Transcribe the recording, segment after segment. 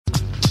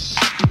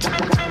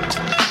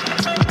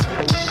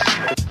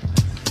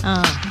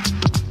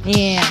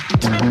Yeah.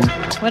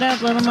 What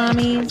up, little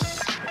mommies?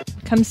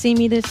 Come see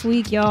me this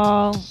week,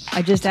 y'all.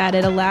 I just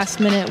added a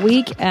last-minute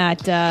week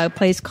at a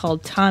place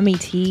called Tommy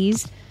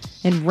T's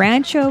in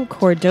Rancho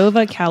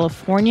Cordova,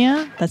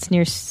 California. That's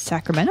near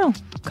Sacramento.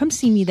 Come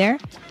see me there.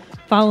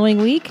 Following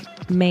week,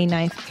 May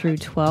 9th through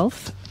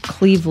 12th,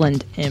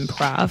 Cleveland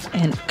Improv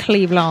in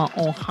Cleveland,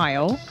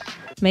 Ohio.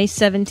 May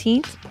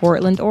 17th,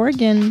 Portland,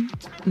 Oregon,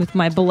 with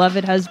my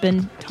beloved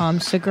husband, Tom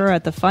Segura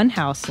at the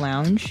Funhouse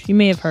Lounge. You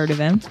may have heard of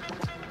him.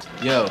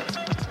 Yo,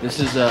 this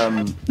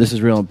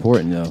is real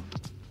important, though.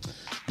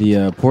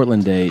 The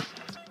Portland date,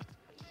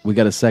 we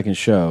got a second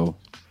show.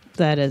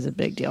 That is a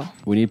big deal.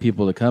 We need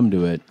people to come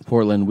to it.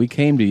 Portland, we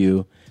came to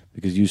you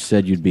because you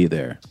said you'd be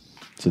there.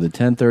 So the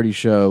 10:30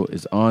 show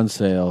is on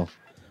sale.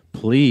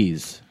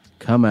 Please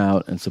come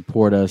out and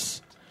support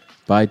us.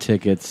 Buy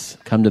tickets.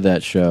 Come to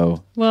that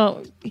show.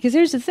 Well, because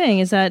here's the thing,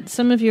 is that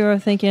some of you are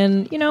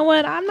thinking, you know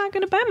what, I'm not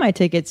going to buy my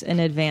tickets in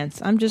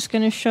advance. I'm just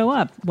going to show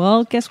up.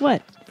 Well, guess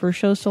what? First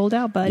show sold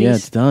out, buddies. Yeah,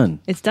 it's done.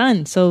 It's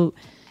done. So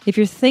if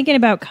you're thinking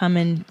about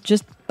coming,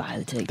 just buy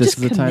the ticket. This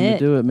just is the time to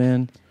do it,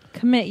 man.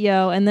 Commit,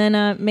 yo. And then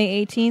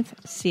May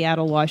 18th,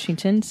 Seattle,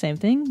 Washington, same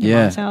thing. Your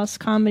Mom's House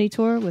comedy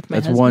tour with my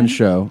husband. That's one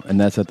show, and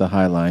that's at the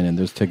High Line, and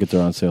those tickets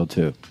are on sale,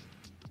 too.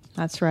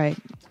 That's right.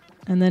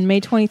 And then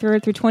May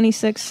 23rd through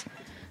 26th,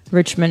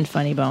 Richmond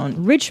Funny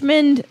Bone.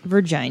 Richmond,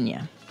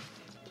 Virginia.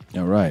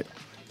 All right.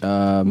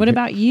 What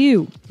about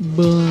you,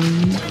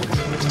 Bun?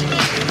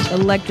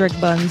 Electric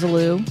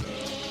Bunzaloo.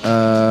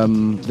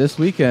 This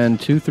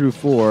weekend, 2 through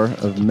 4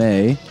 of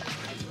May,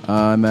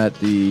 I'm at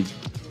the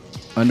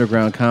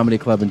Underground Comedy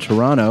Club in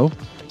Toronto.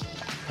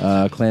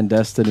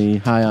 Clandestiny,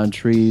 High on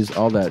Trees,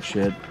 all that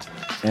shit.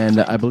 And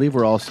I believe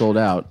we're all sold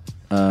out.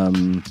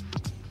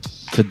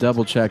 To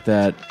double check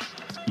that,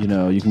 you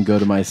know, you can go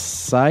to my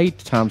site,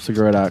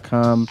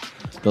 tomsegura.com.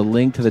 The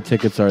link to the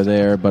tickets are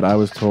there, but I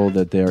was told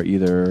that they're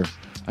either...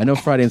 I know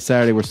Friday and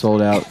Saturday were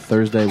sold out.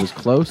 Thursday was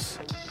close.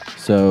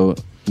 So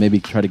maybe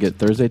try to get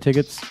Thursday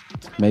tickets,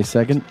 May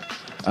 2nd.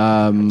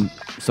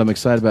 So I'm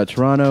excited about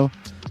Toronto.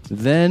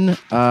 Then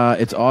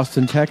it's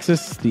Austin,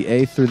 Texas, the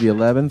 8th through the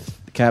 11th,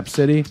 Cap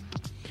City.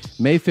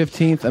 May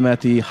 15th, I'm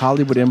at the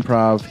Hollywood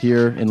Improv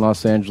here in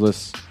Los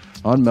Angeles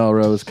on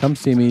Melrose. Come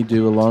see me,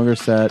 do a longer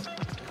set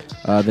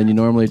than you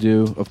normally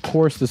do. Of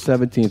course, the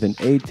 17th and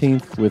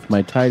 18th with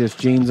my tightest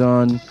jeans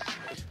on.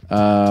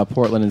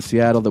 Portland and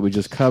Seattle that we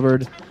just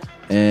covered.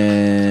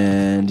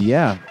 And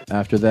yeah,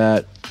 after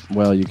that,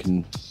 well, you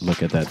can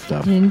look at that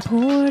stuff. In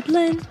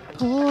Portland.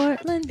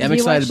 I'm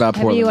excited about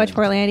Portland. Have you watched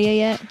Portlandia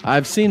yet?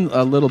 I've seen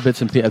little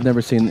bits and pieces. I've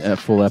never seen a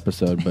full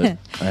episode, but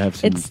I have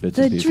seen bits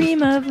and pieces. The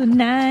dream of the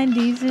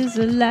 90s is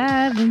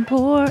alive in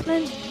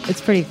Portland. It's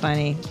pretty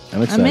funny.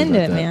 I'm excited into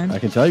about it, that. man. I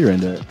can tell you're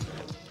into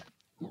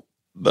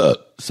it.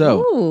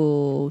 So,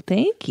 ooh,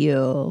 thank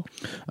you.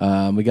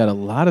 We got a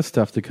lot of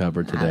stuff to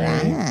cover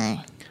today.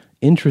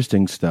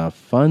 Interesting stuff,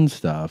 fun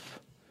stuff.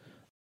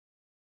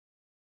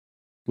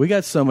 We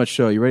got so much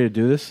show. You ready to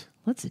do this?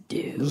 Let's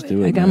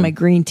do it. I got my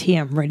green tea.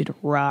 I'm ready to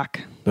rock.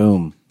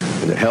 Boom.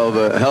 It's a hell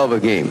of a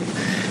game.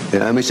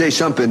 And let me say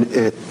something.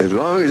 As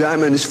long as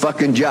I'm in this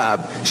fucking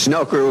job,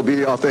 Snooker will be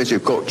the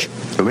offensive coach.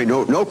 I mean,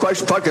 no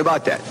question fucking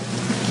about that.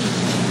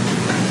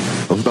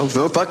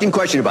 No fucking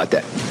question about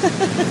that.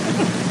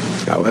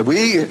 Now,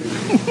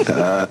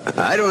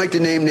 I don't like to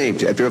name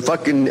names after a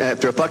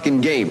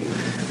fucking game.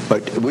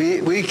 But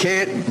we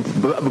can't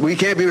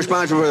be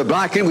responsible for the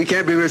blocking. We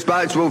can't be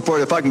responsible for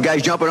the fucking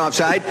guys jumping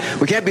offside.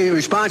 We can't be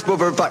responsible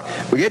for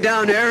we get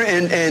down there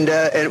and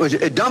it was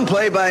a dumb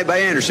play by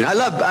Anderson. I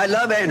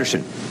love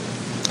Anderson,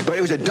 but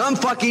it was a dumb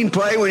fucking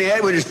play when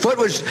his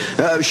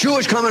shoe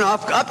was coming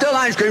off up to the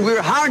line screen. We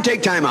were hard to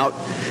take time out.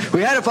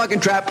 We had a fucking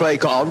trap play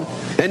called,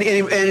 and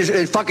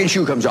his fucking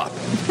shoe comes off.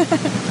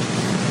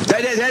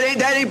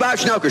 that ain't Bob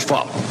Snooker's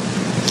fault.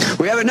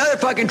 We have another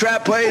fucking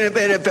trap play, and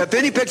if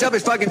Finney picks up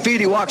his fucking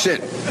feet, he walks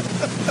in.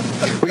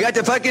 We got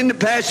the fucking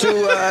pass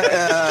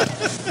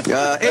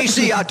to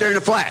AC out there in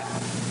the flat.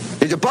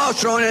 The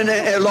ball's thrown in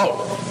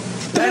low.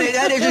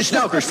 That isn't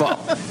Snooker's fault.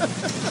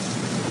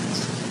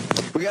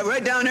 We got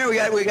right down there.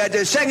 We got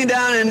the second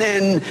down,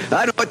 and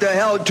I don't know what the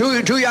hell.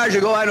 2 yards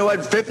ago, I don't know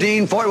what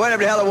 15, 40,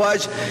 whatever the hell it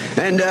was,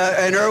 and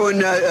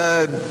Irwin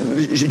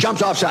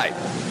jumps offside.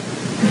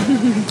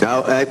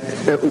 Now,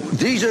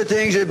 these are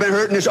things that have been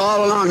hurting us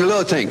all along, the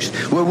little things.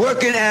 We're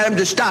working at them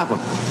to stop them.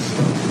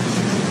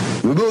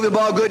 We moved the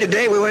ball good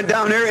today. We went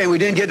down there, and we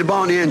didn't get the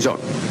ball in the end zone.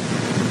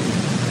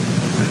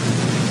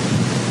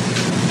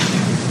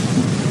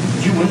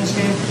 Did you win this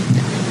game?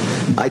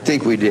 I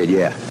think we did,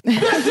 yeah.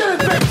 This is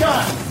big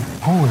time!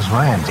 Who is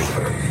Randy?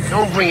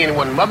 Don't bring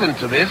anyone mother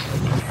into this.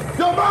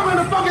 Your mom in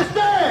the fucking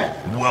stand!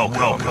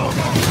 Welcome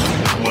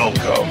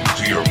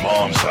to your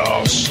mom's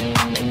house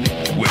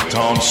with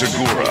Tom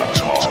Segura.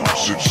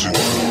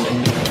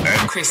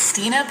 And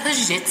Christina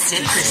Pazsitzky.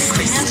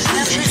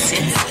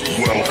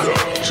 Welcome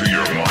to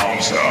your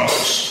mom's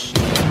house.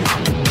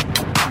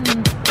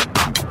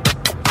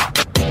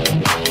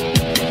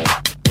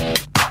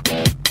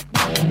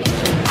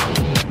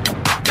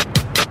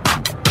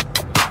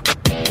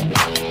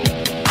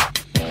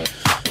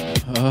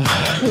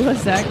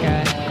 was that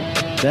guy?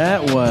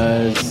 That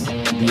was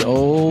the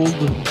old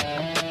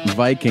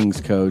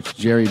Vikings coach,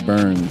 Jerry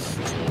Burns.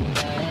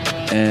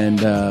 And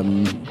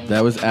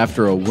that was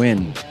after a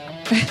win.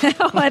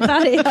 I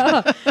thought he...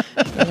 Oh.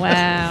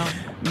 Wow.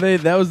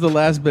 That was the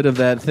last bit of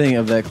that thing,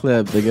 of that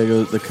clip. The guy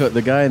goes,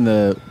 the guy in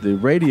the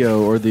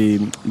radio, or the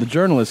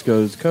journalist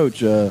goes,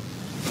 Coach,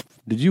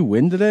 did you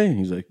win today? And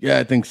he's like, yeah,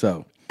 I think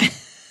so.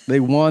 They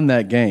won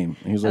that game.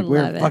 And he's like,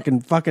 we're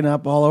fucking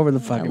up all over the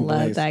fucking place.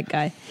 I love that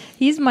guy.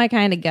 He's my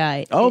kind of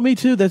guy. Oh, me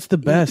too. That's the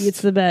best.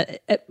 It's the best.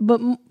 But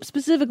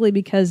specifically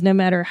because no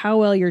matter how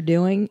well you're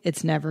doing,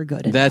 it's never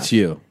good enough. That's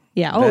you.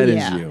 Yeah. That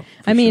is you.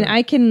 I mean, sure.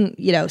 I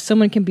can,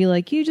 someone can be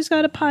like, you just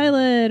got a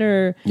pilot,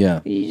 or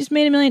you just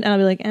made $1 million. And I'll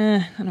be like,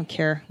 I don't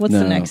care. What's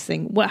the next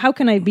thing? How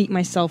can I beat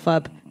myself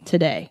up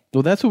today?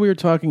 Well, that's what we were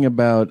talking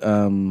about.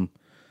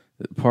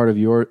 Part of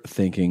your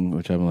thinking,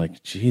 which I'm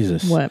like,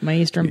 Jesus. What, my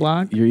Eastern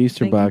Bloc? Your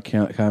Eastern Bloc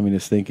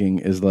communist thinking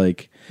is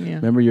like,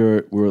 remember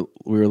we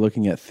were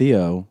looking at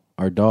Theo,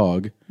 our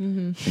dog,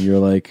 and you're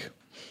like,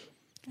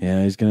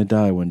 yeah, he's going to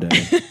die one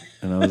day.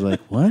 And I was like,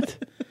 what?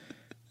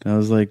 And I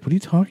was like, what are you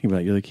talking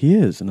about? You're like, he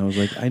is. And I was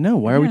like, I know.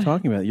 Why are we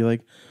talking about it? You're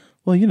like,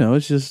 well,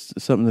 it's just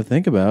something to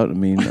think about. I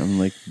mean, I'm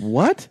like,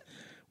 what?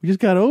 We just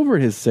got over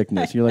his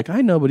sickness. You're like, I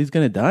know, but he's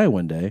going to die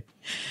one day.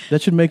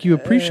 That should make you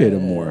appreciate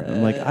him more.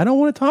 I'm like, I don't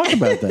want to talk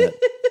about that.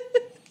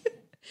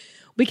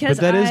 But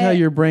that is how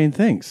your brain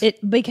thinks.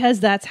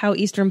 Because that's how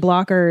Eastern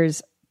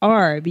Blockers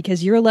are.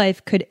 Because your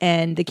life could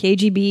end. The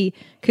KGB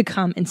could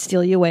come and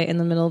steal you away in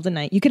the middle of the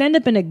night. You could end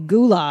up in a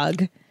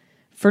gulag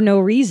for no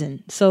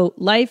reason. So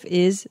life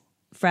is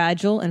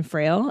fragile and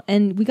frail,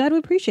 and we got to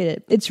appreciate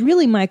it. It's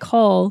really my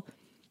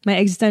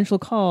existential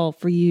call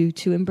for you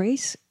to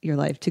embrace your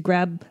life, to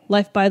grab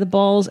life by the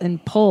balls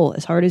and pull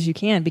as hard as you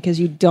can, because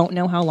you don't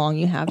know how long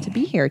you have to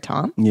be here,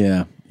 Tom.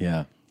 Yeah.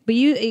 But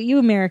you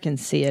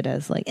Americans see it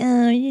as like,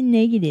 oh, you're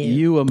negative.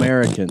 You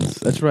Americans.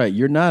 That's right.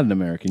 You're not an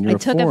American. You're a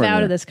foreigner. I took a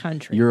vow to this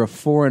country. You're a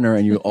foreigner,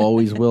 and you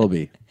always will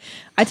be.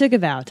 I took a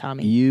vow,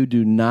 Tommy. You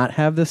do not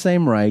have the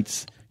same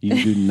rights. You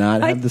do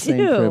not have the same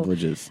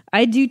privileges.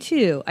 I do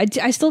too.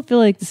 I still feel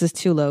like this is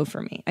too low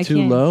for me.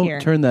 Too low? Hear.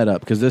 Turn that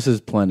up, because this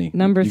is plenty.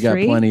 Number 3? You got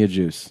plenty of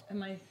juice.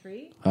 Am I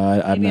 3?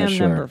 I'm not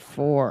sure. Number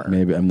 4.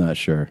 Maybe, I'm not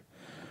sure.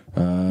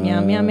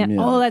 Yeah.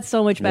 Oh, that's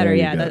so much better.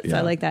 Yeah,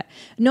 I like that.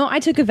 No, I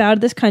took a vow to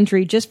this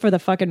country, just for the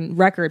fucking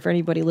record for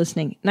anybody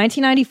listening.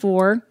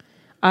 1994,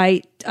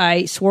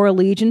 I swore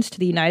allegiance to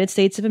the United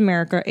States of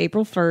America,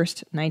 April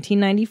 1st,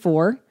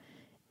 1994,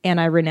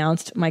 and I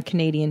renounced my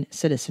Canadian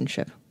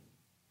citizenship.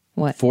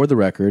 What? For the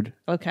record,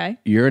 okay,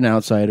 you're an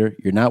outsider.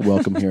 You're not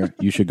welcome here.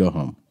 You should go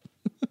home.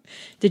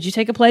 Did you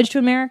take a pledge to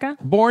America?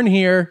 Born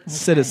here,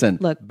 citizen.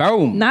 Look,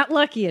 boom. Not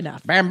lucky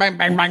enough. Bang, bang,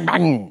 bang, bang,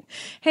 bang.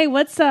 Hey,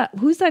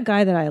 who's that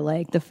guy that I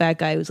like? The fat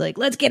guy who's like,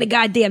 let's get a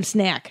goddamn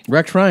snack.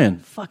 Rex Ryan.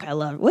 Fuck, I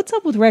love it. What's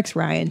up with Rex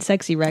Ryan?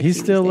 Sexy Rex. He's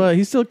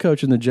still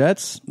coaching the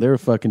Jets. They're a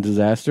fucking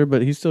disaster,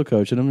 but he's still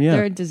coaching them. Yeah,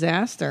 they're a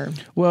disaster.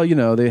 Well,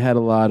 they had a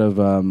lot of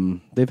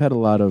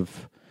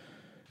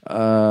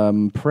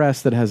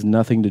press that has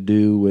nothing to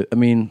do with. I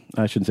mean,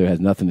 I shouldn't say it has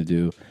nothing to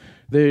do.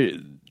 They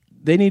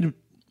need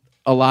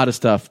a lot of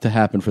stuff to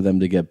happen for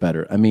them to get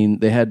better. I mean,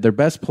 they had their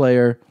best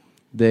player.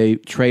 They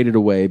traded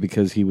away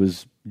because he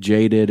was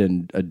jaded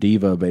and a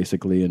diva,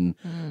 basically, and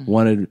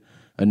wanted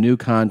a new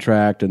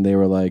contract. And they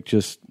were like,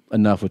 just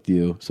enough with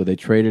you. So they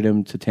traded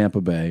him to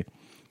Tampa Bay.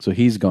 So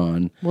he's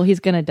gone. Well, he's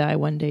going to die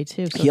one day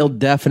too. So he'll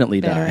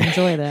definitely die.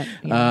 Enjoy that.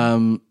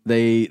 Yeah.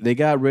 They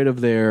got rid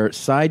of their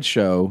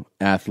sideshow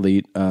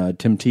athlete,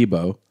 Tim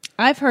Tebow.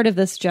 I've heard of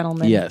this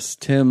gentleman. Yes,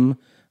 Tim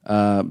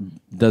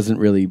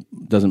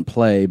doesn't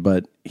play,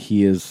 but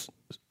he is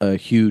a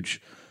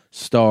huge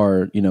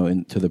star,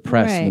 to the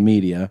press and the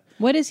media.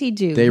 What does he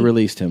do? They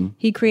released him.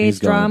 He creates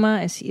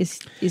drama.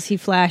 Is he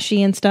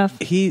flashy and stuff?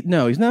 He's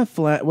not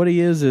flat. What he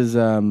is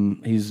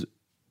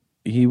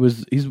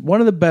he's one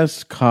of the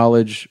best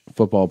college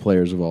football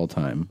players of all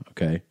time.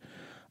 Okay.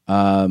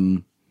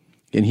 And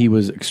he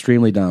was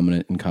extremely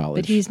dominant in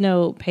college. But he's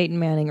no Peyton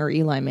Manning or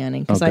Eli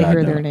Manning, because I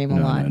hear their name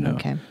a lot. No.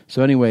 Okay.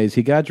 So anyways,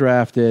 he got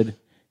drafted.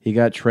 He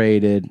got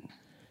traded.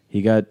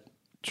 He got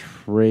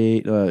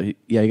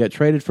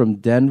traded from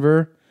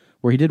Denver,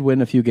 where he did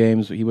win a few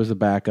games. He was a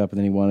backup, and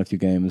then he won a few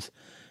games.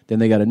 Then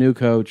they got a new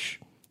coach.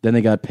 Then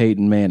they got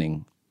Peyton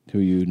Manning, who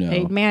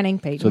Peyton Manning.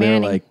 So they were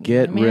like,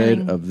 get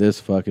rid of this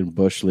fucking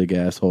Bush League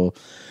asshole.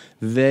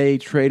 They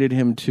traded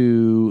him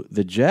to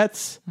the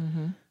Jets.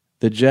 Mm-hmm.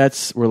 The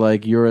Jets were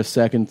like, you're a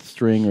second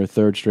string or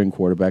third string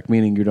quarterback,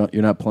 meaning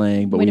you're not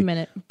playing. But wait a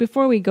minute.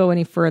 Before we go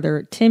any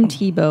further, Tim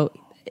Tebow,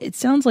 it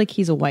sounds like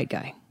he's a white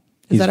guy.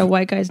 Is that a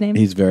white guy's name?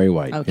 He's very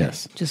white, okay.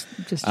 Yes. Just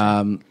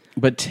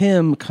but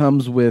Tim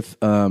comes with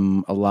a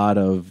lot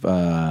of,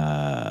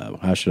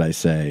 how should I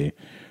say,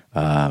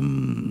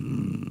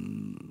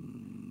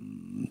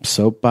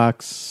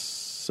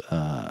 soapbox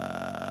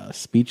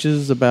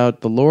speeches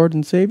about the Lord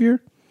and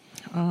Savior.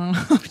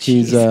 Oh,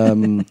 he's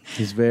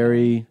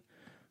very,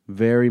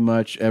 very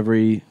much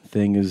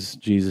everything is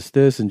Jesus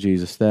this and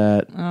Jesus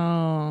that.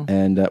 Oh.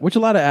 And which a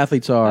lot of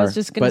athletes are, was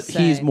just gonna but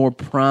say. he's more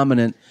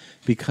prominent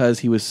because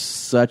he was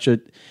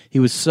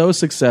so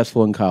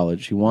successful in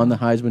college. He won the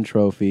Heisman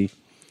Trophy.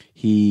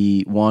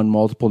 He won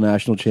multiple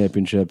national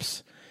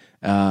championships.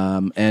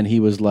 And he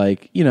was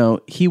like,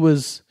 he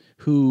was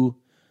who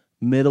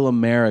middle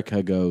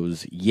America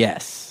goes,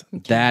 yes,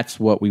 that's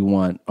what we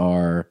want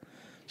our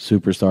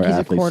superstar He's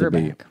athletes to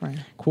be. Right.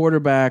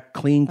 Quarterback,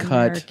 clean cut,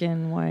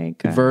 American white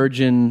guy.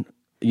 virgin,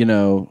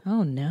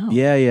 Oh no.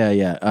 Yeah.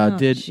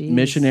 Did jeez.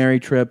 missionary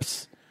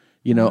trips,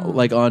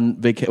 like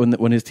on vacation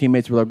when his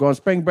teammates were like, going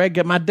spring break,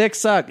 get my dick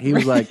sucked. He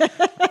was like,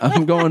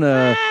 I'm going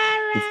to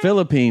the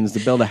Philippines to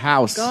build a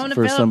house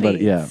for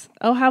somebody. Yeah.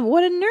 Oh,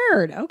 what a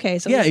nerd. Okay,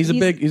 so Yeah, he's a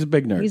big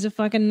nerd. He's a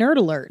fucking nerd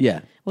alert.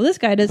 Yeah. Well, this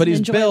guy doesn't But he's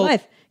enjoy built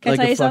life. Can I like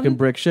tell a you fucking something?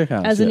 brick shit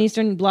house. As an Yeah.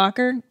 Eastern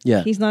blocker,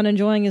 Yeah. he's not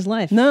enjoying his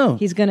life. No.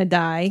 He's going to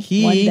die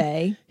one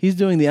day. He's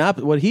doing the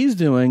opposite. What he's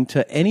doing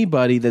to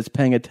anybody that's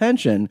paying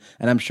attention,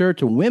 and I'm sure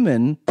to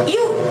women,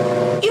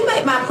 You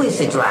make my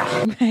pussy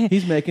dry.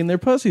 he's making their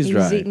pussies He's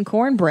dry. eating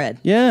cornbread.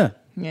 Yeah.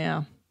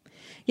 Yeah.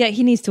 Yeah,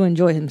 he needs to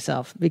enjoy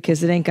himself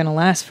because it ain't going to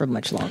last for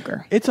much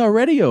longer. It's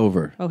already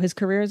over. Oh, his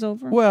career is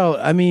over? Well,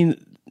 I mean,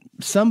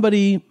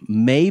 somebody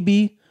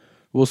maybe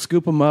will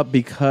scoop him up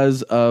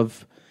because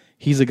of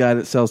he's a guy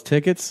that sells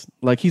tickets.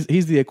 Like he's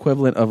the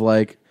equivalent of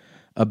like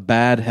a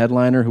bad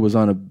headliner who was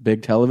on a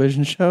big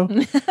television show.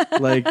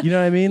 Like, you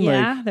know what I mean?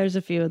 Yeah, Like there's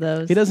a few of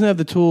those. he doesn't have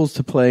the tools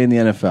to play in the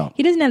NFL.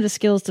 He doesn't have the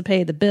skills to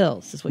pay the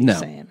bills, is what No,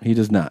 you're saying. he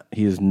does not.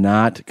 He is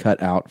not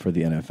cut out for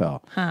the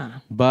NFL. Huh.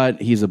 But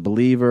he's a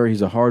believer.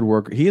 He's a hard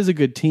worker. He is a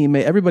good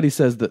teammate. Everybody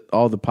says that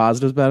all the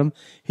positives about him.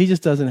 He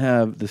just doesn't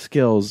have the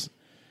skills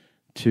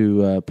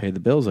to pay the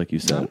bills, like you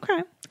said.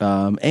 Okay.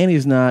 And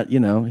he's not,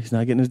 he's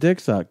not getting his dick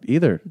sucked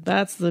either.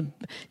 That's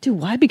dude,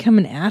 why become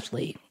an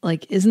athlete?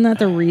 Like, isn't that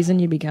the reason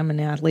you become an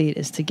athlete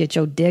is to get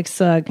your dick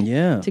sucked?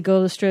 Yeah. To go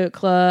to the strip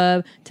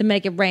club, to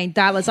make it rain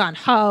dollars on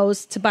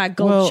hoes, to buy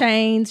gold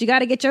chains. You got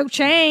to get your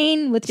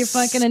chain with your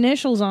fucking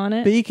initials on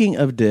it. Speaking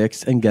of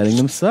dicks and getting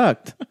them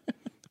sucked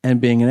and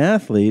being an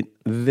athlete,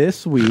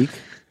 this week,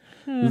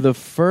 the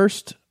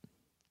first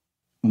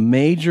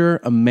major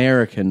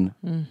American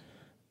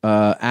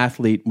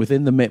athlete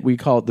within we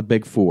call it the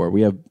Big Four.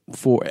 We have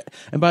four.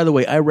 And by the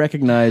way, I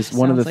recognize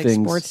one of the Sounds like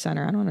things. Sports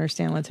Center. I don't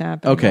understand what's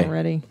happening Okay,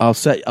 already. I'll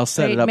set it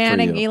Peyton up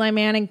Manning, for you. Eli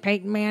Manning,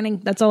 Peyton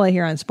Manning. That's all I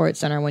hear on Sports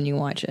Center when you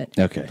watch it.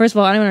 Okay. First of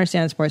all, I don't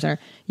understand Sports Center.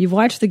 You've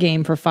watched the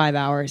game for 5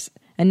 hours,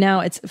 and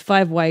now it's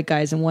 5 white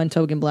guys and 1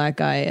 token black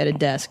guy at a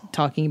desk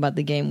talking about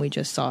the game we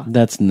just saw.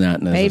 That's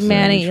not necessarily Peyton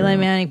Manning, true. Eli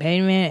Manning,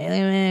 Peyton Manning, Eli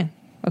Manning.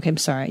 Okay, I'm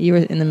sorry. You were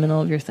in the middle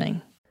of your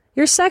thing.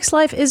 Your sex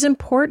life is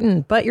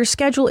important, but your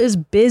schedule is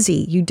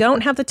busy. You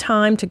don't have the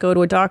time to go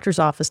to a doctor's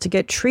office to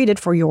get treated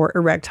for your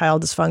erectile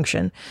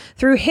dysfunction.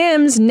 Through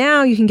HIMS,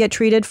 now you can get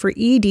treated for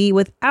ED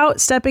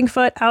without stepping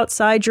foot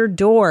outside your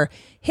door.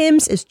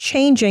 HIMS is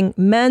changing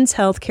men's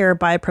health care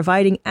by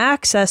providing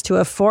access to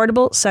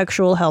affordable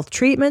sexual health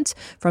treatments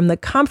from the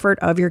comfort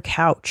of your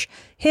couch.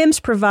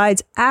 HIMS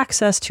provides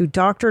access to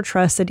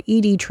doctor-trusted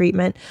ED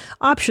treatment,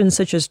 options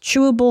such as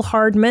chewable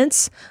hard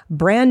mints,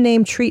 brand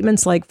name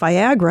treatments like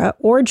Viagra,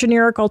 or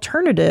generic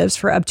alternatives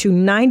for up to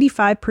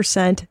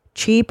 95%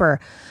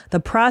 cheaper. The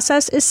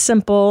process is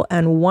simple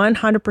and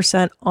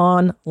 100%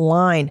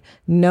 online.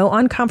 No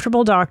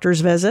uncomfortable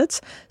doctor's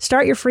visits.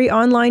 Start your free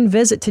online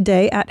visit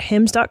today at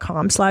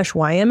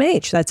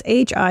hims.com/YMH. That's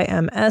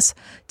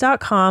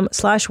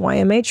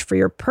HIMS.com/YMH for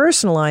your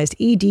personalized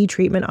ED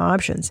treatment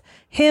options.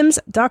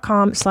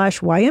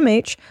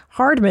 hims.com/YMH.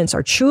 Hard mints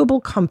are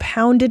chewable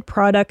compounded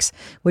products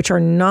which are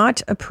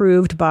not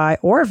approved by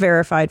or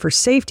verified for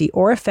safety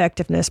or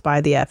effectiveness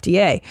by the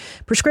FDA.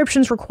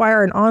 Prescriptions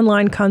require an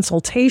online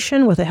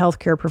consultation with a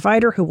healthcare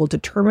provider who will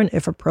determine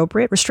if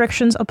appropriate.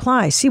 Restrictions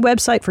apply. See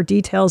website for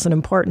details and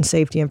important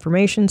safety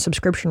information.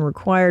 Subscription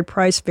required.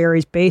 Price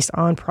varies based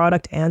on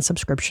product and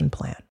subscription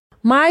plan.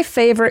 My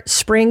favorite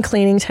spring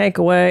cleaning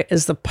takeaway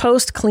is the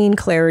post-clean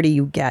clarity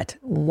you get.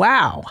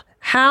 Wow.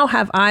 How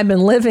have I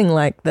been living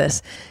like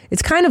this?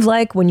 It's kind of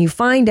like when you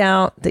find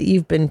out that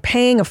you've been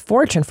paying a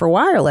fortune for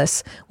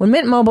wireless when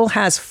Mint Mobile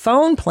has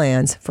phone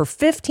plans for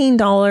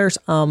 $15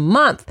 a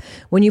month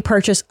when you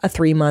purchase a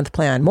 3-month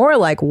plan. More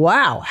like,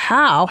 wow,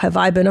 how have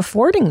I been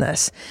affording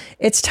this?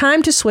 It's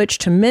time to switch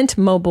to Mint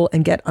Mobile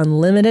and get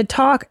unlimited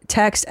talk,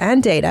 text,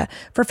 and data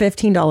for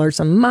 $15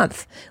 a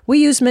month. We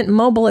use Mint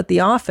Mobile at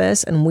the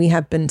office, and we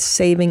have been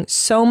saving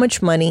so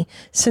much money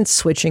since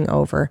switching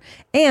over.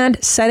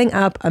 And setting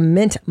up a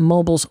Mint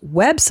Mobile's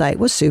website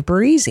was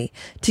super easy.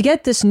 To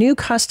get this new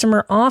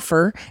customer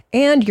offer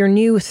and your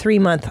new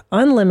 3-month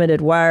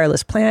unlimited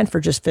wireless plan for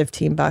just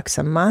 $15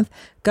 a month,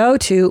 go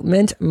to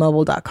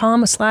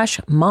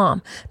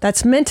mintmobile.com/mom.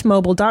 That's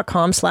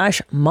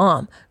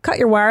mintmobile.com/mom. Cut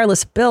your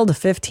wireless bill to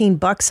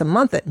 $15 a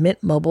month at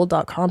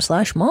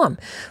mintmobile.com/mom.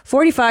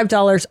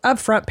 $45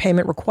 upfront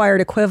payment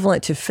required,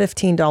 equivalent to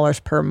 $15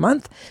 per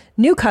month.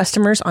 New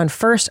customers on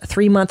first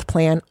 3-month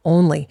plan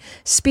only.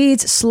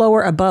 Speeds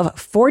slower above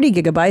 40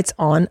 gigabytes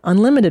on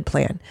unlimited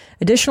plan.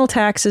 Additional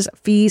taxes,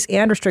 fees,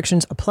 and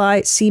restrictions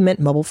apply. See Mint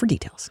Mobile for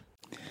details.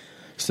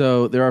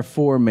 So there are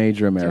 4 major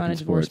Do you American want to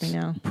divorce sports. me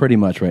now? Pretty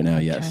much right now,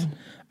 yes.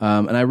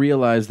 And I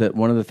realized that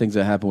one of the things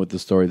that happened with the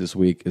story this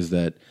week is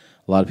that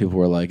a lot of people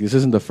were like, this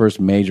isn't the first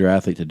major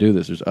athlete to do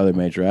this. There's other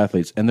major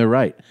athletes. And they're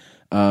right.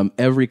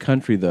 Every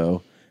country,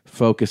 though,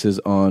 focuses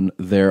on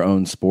their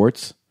own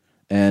sports,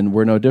 and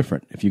we're no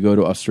different. If you go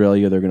to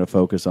Australia, they're going to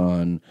focus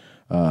on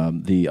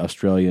the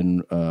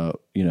Australian,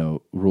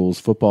 rules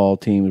football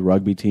teams,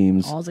 rugby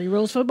teams. Aussie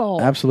rules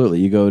football.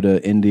 Absolutely. You go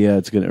to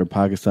India, or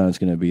Pakistan, it's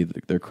going to be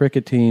their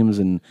cricket teams,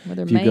 and Where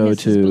their if you go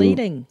manus is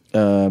bleeding.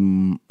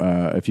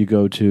 if you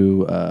go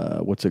to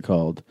what's it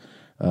called?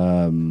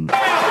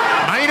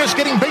 Manus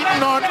getting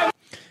beaten on.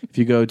 If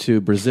you go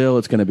to Brazil,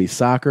 it's going to be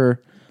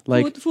soccer.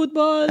 Like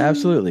Football.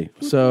 absolutely.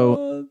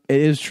 So it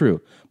is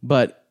true.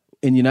 But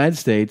in the United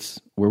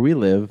States, where we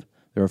live,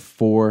 there are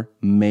 4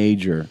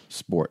 major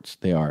sports.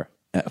 They are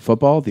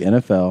football, the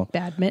NFL,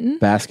 Badminton.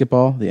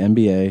 basketball, the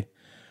NBA,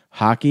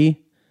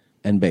 hockey,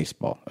 and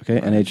baseball.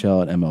 Okay,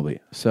 NHL and MLB.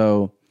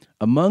 So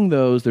among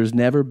those, there's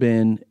never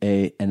been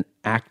an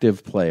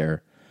active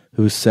player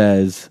who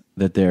says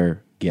that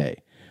they're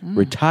gay.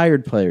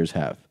 Retired players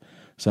have.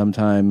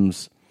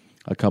 Sometimes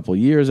a couple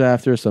years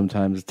after,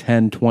 sometimes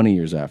 10, 20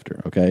 years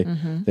after, okay?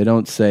 They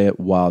don't say it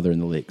while they're in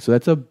the league. So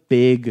that's a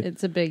big...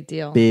 It's a big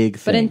deal. Big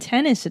thing. But in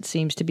tennis, it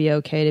seems to be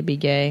okay to be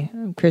gay.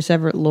 Chris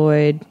Everett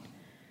Lloyd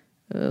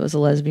was a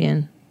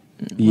lesbian.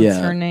 What's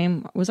her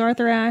name? Was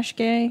Arthur Ashe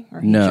gay?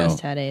 Or he No. just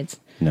had AIDS?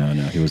 No,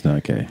 he was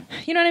not gay.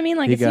 You know what I mean?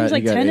 Like He it seems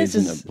like got tennis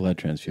AIDS in is a blood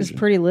transfusion.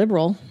 pretty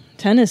liberal.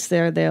 Tennis,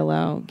 there they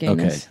allow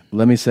gayness. Okay,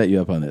 let me set you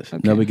up on this.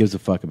 Okay. Nobody gives a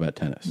fuck about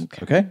tennis.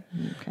 Okay?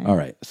 All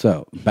right,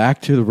 so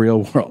back to the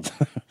real world.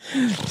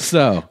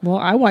 So, Well,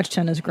 I watched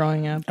tennis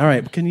growing up. all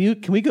right, can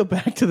we go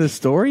back to the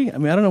story? I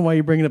mean, I don't know why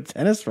you're bringing up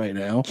tennis right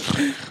now.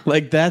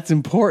 Like, that's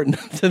important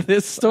to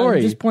this I'm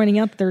story. just pointing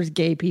out that there's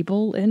gay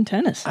people in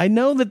tennis. I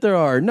know that there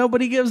are.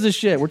 Nobody gives a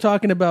shit. We're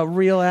talking about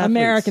real athletes.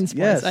 American sports.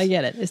 Yes. I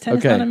get it. Is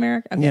tennis Okay. not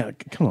American? Yeah,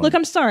 come on. Look,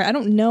 I'm sorry. I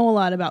don't know a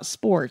lot about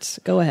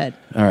sports. Go ahead.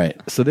 All right.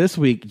 So this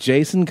week,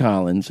 Jason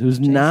Collins, who's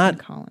not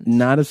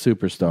a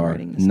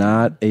superstar,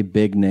 not a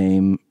big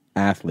name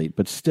athlete,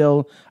 but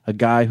still a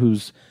guy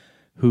who's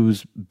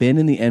been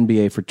in the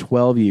NBA for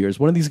 12 years.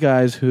 One of these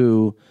guys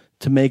who,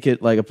 to make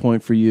it like a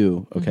point for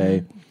you,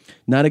 okay,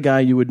 not a guy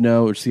you would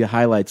know or see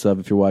highlights of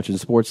if you're watching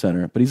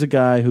SportsCenter, but he's a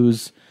guy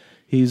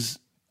he's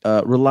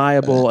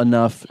reliable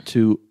enough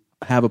to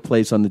have a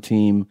place on the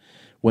team.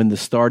 When the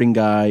starting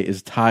guy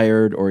is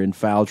tired or in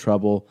foul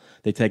trouble,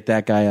 they take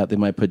that guy out. They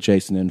might put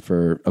Jason in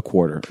for a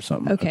quarter or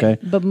something. Okay.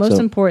 But most So,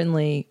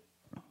 importantly,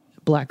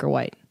 black or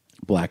white?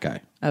 black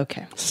guy.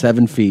 Okay.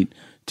 7 feet,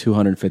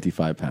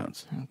 255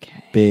 pounds.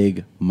 Okay.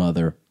 Big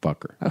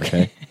motherfucker.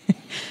 Okay.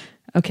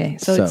 Okay.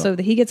 So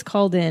he gets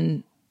called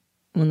in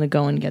when the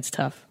going gets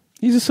tough.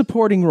 He's a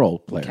supporting role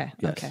player. Okay.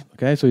 Yes. Okay.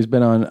 Okay. So he's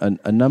been on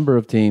a number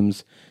of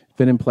teams,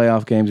 been in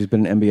playoff games. He's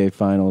been in NBA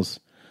finals.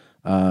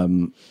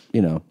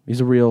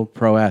 He's a real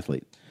pro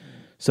athlete.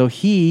 So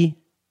he,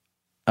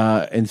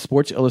 in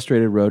Sports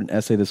Illustrated, wrote an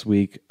essay this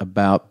week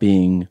about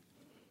being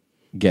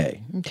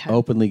gay,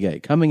 openly gay,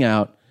 coming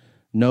out.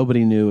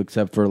 Nobody knew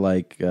except for his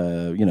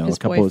a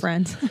couple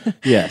boyfriends.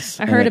 Yes,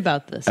 I heard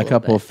about this. A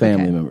couple of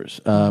family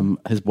members.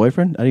 His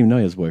boyfriend. I didn't even know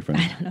he has a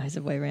boyfriend. I don't know. He's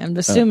a boyfriend. I'm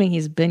assuming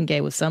he's been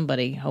gay with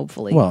somebody.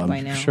 Hopefully, Well, by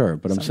I'm now. sure,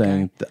 but I'm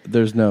saying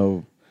there's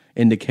no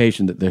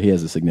indication that he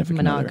has a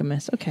significant other.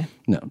 Monogamous. Okay.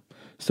 No.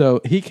 So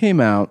he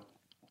came out,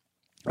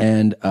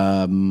 and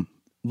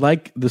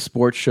like the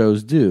sports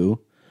shows do,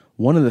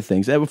 one of the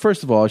things.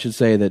 First of all, I should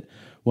say that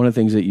one of the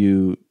things that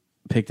you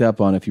picked up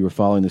on, if you were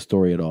following the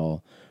story at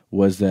all,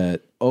 was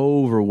that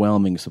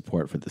overwhelming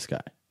support for this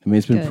guy. I mean,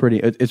 it's been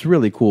it's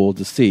really cool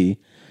to see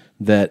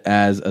that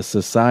as a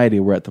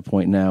society, we're at the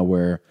point now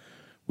where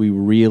we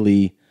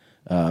really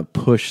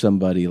push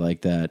somebody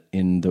like that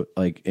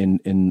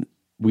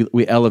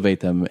we elevate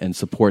them and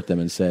support them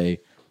and say,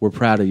 we're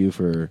proud of you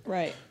for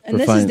right. And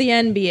this is the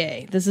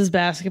NBA. This is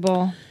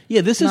basketball.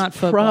 Yeah, this is not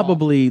football.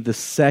 probably the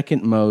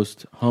second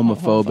most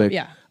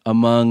homophobic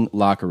among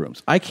locker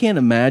rooms. I can't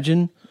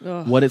imagine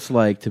what it's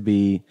like to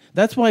be.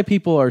 That's why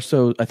people are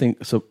so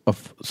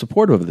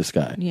supportive of this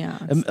guy. Yeah,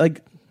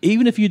 like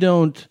even if you're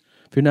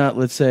not,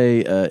 let's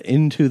say,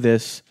 into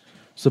this,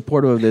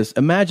 supportive of this.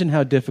 Imagine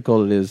how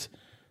difficult it is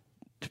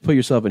to put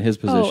yourself in his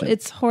position. Oh,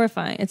 it's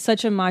horrifying. It's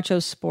such a macho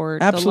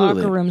sport. Absolutely.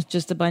 The locker room's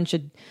just a bunch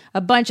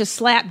of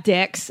slap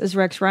dicks, as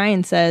Rex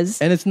Ryan says.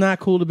 And it's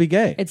not cool to be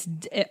gay.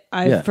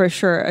 For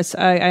sure.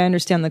 I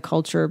understand the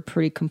culture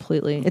pretty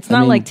completely. It's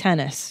not like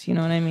tennis. You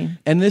know what I mean?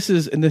 And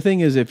the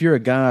thing is, if you're a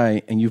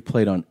guy and you've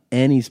played on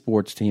any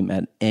sports team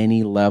at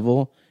any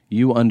level,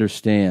 you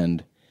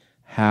understand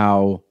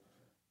how,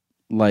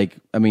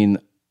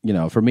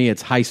 for me,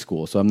 it's high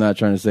school. So I'm not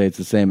trying to say it's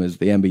the same as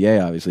the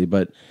NBA, obviously,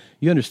 but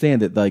you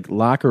understand that like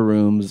locker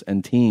rooms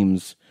and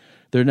teams,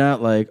 They're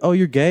not like, oh,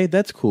 you're gay?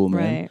 That's cool,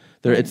 man.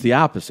 Right. It's the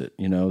opposite.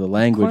 You know, the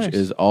language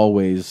is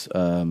always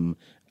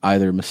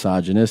either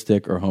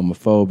misogynistic or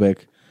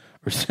homophobic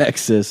or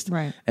sexist.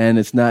 Right. And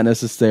it's not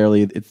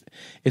necessarily,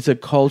 it's a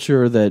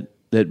culture that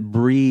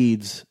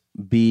breeds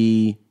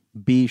be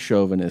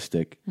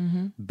chauvinistic,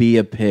 be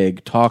a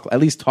pig, at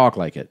least talk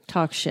like it.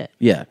 Talk shit.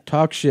 Yeah,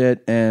 talk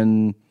shit,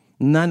 and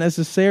not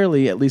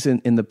necessarily, at least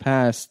in the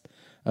past,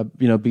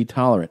 be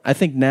tolerant. I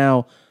think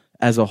now,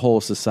 as a whole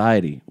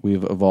society,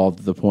 we've evolved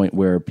to the point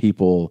where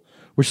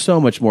we're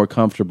so much more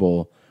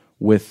comfortable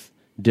with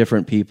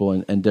different people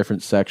and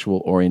different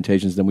sexual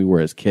orientations than we were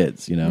as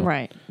kids, you know?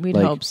 Right. We'd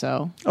hope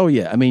so. Oh,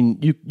 yeah. I mean,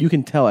 you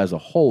can tell as a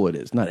whole it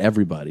is. Not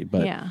everybody,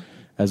 but yeah.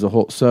 As a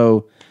whole.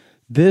 So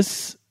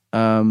this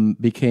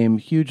became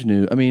huge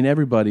news. I mean,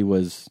 everybody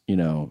was,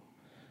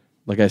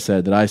 like I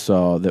said, that I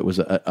saw that was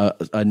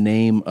a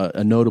name,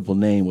 a notable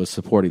name was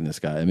supporting this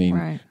guy. I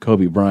mean,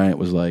 Kobe Bryant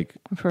was like,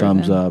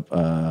 thumbs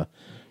up,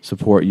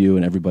 support you,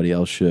 and everybody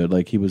else should.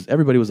 Like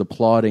everybody was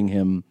applauding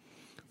him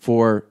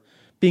for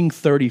being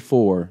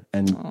 34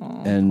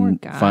 and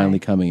finally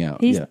coming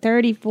out. He's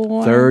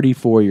 34.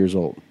 34 years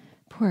old.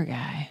 Poor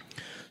guy.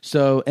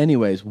 So,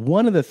 anyways,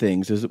 one of the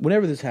things is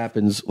whenever this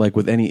happens, like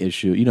with any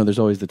issue, there's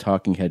always the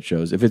talking head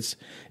shows. If it's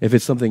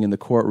something in the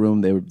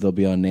courtroom, they'll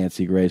be on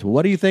Nancy Grace. Well,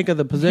 what do you think of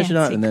the position?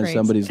 And then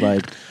somebody's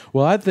like,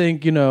 "Well, I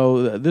think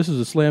this is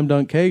a slam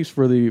dunk case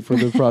for the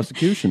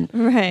prosecution."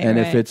 Right. And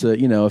if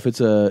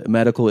it's a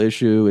medical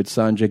issue, it's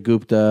Sanjay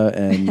Gupta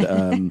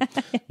and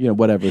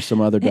whatever,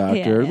 some other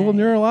doctor. Well,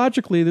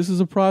 neurologically, this is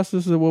a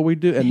process of what we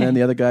do. And then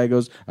the other guy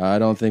goes, "I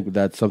don't think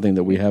that's something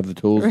that we have the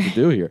tools to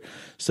do here."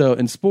 So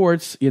in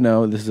sports,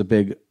 this is a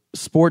big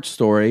sports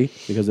story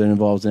because it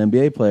involves an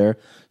NBA player.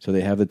 So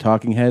they have the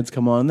talking heads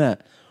come on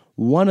that.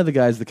 One of the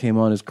guys that came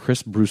on is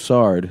Chris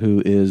Broussard,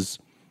 who is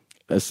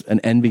an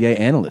NBA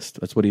analyst.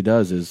 That's what he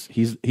does. Is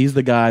he's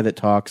the guy that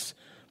talks,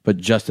 but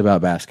just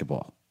about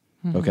basketball.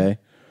 Mm-hmm. Okay,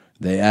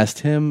 they asked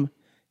him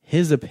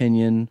his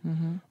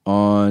opinion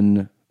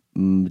on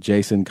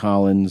Jason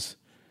Collins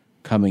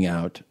coming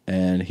out,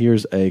 and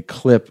here's a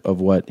clip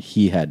of what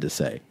he had to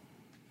say.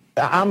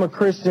 I'm a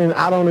Christian.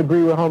 I don't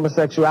agree with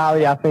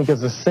homosexuality. I think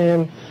it's a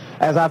sin,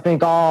 as I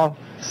think all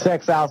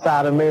sex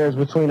outside of marriage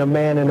between a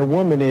man and a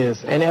woman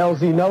is. And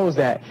LZ knows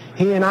that.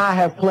 He and I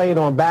have played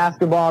on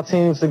basketball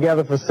teams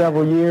together for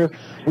several years.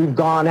 We've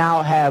gone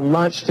out, had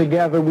lunch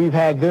together. We've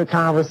had good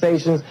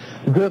conversations,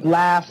 good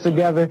laughs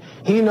together.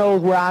 He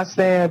knows where I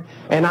stand,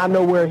 and I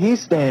know where he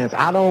stands.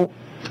 I don't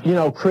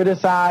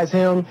criticize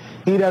him.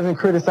 He doesn't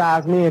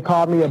criticize me and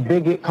call me a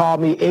bigot, call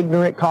me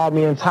ignorant, call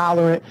me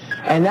intolerant.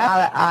 And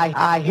that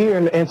I hear,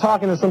 and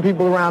talking to some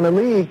people around the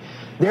league,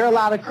 there are a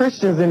lot of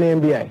Christians in the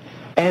NBA.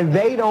 And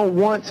they don't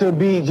want to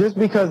be, just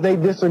because they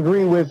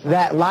disagree with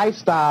that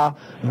lifestyle,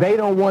 they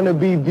don't want to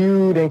be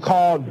viewed and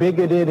called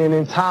bigoted and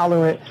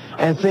intolerant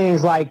and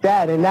things like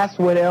that. And that's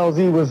what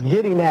LZ was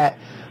getting at.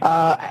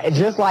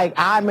 Just like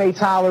I may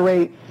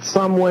tolerate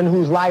someone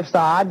whose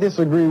lifestyle I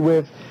disagree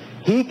with,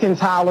 he can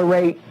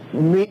tolerate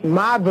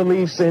my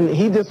beliefs, and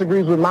he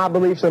disagrees with my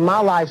beliefs and my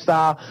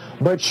lifestyle.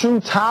 But true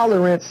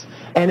tolerance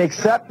and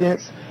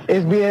acceptance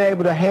is being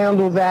able to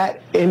handle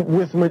that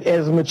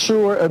as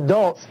mature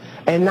adults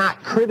and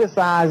not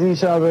criticize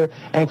each other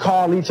and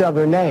call each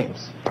other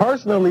names.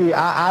 Personally,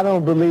 I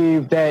don't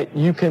believe that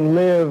you can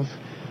live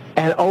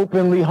an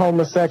openly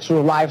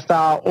homosexual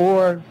lifestyle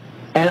or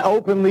an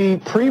openly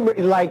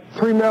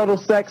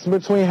premarital sex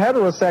between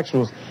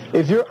heterosexuals.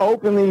 If you're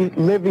openly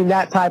living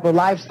that type of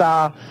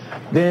lifestyle,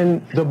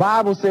 then the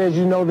Bible says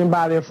you know them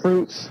by their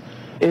fruits.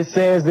 It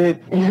says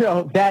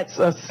that, that's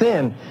a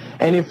sin.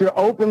 And if you're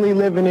openly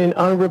living in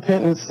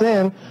unrepentant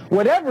sin,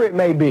 whatever it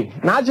may be,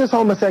 not just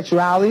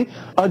homosexuality,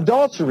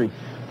 adultery,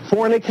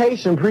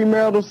 fornication,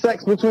 premarital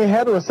sex between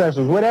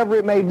heterosexuals, whatever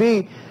it may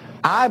be,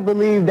 I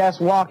believe that's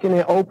walking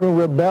in open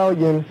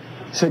rebellion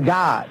to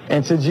God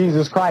and to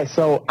Jesus Christ.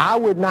 So I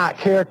would not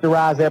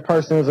characterize that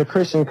person as a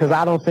Christian because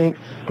I don't think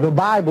the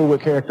Bible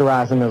would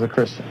characterize him as a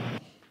Christian.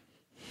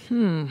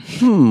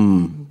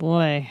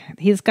 Boy,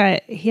 he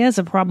has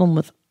a problem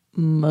with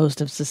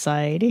most of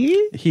society.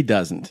 He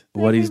doesn't.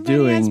 What he's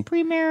doing has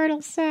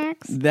premarital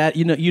sex. That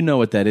you know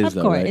what that is,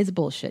 of course, right? It's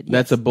bullshit. Yes.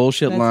 That's a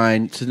bullshit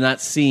line to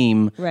not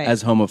seem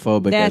as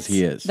homophobic as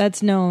he is.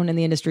 That's known in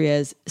the industry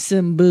as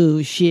some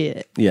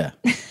bullshit. Yeah.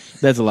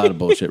 That's a lot of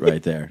bullshit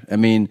right there. I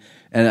mean,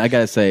 and I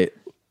gotta say,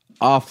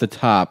 off the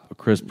top,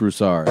 Chris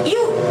Broussard.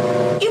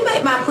 You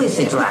make my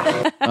pussy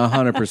dry.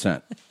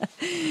 100%.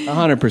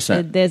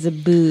 100%. There's a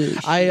booze.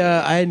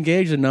 I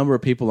engaged a number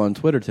of people on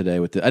Twitter today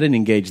with it. I didn't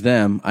engage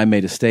them. I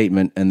made a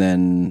statement, and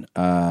then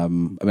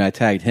I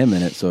tagged him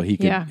in it so he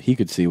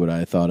could see what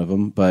I thought of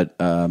him. But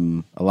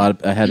a lot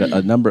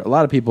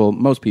of people,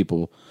 most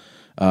people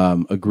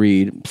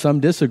agreed. Some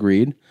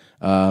disagreed.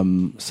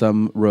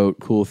 Some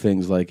wrote cool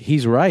things like,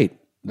 "He's right.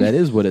 That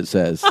is what it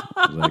says."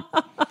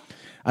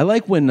 I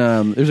like when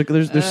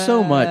there's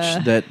so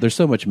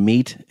much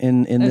meat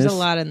in this. There's a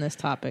lot in this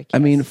topic. Yes.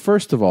 I mean,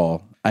 first of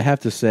all, I have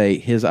to say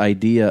his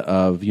idea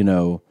of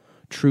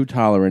true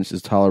tolerance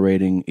is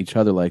tolerating each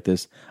other like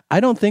this. I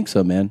don't think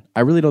so, man.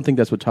 I really don't think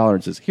that's what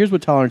tolerance is. Here's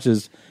what tolerance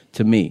is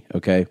to me,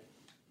 okay?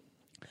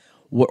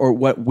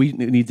 What we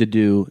need to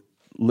do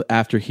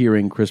after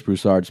hearing Chris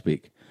Broussard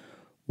speak.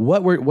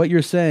 What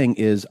you're saying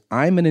is,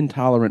 I'm an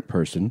intolerant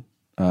person.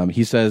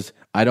 He says,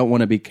 I don't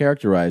want to be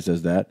characterized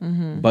as that,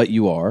 but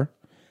you are.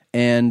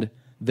 And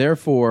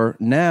therefore,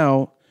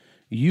 now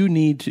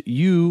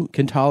you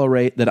can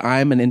tolerate that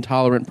I'm an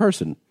intolerant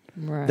person.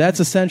 Right. That's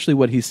essentially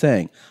what he's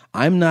saying.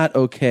 I'm not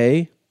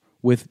okay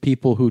with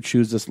people who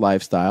choose this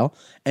lifestyle,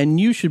 and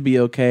you should be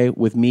okay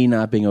with me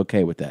not being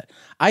okay with that.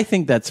 I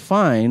think that's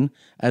fine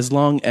as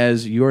long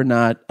as you're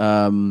not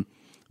the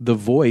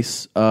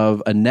voice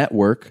of a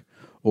network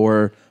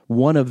or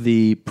one of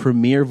the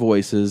premier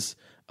voices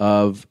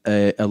of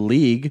a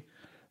league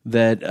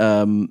that,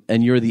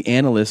 and you're the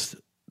analyst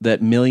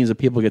that millions of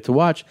people get to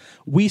watch.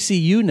 We see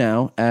you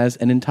now as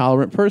an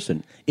intolerant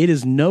person. It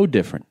is no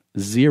different.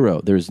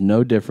 Zero. There's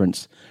no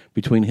difference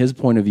between his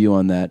point of view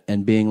on that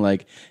and being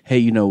like, hey,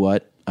 you know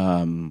what?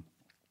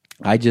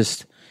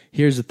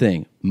 Here's the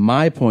thing.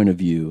 My point of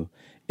view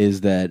is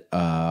that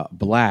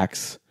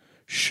blacks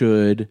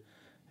should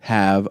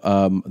have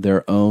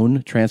their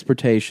own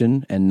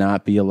transportation and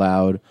not be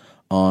allowed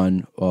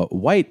on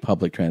white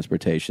public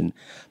transportation.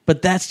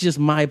 But that's just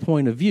my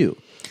point of view.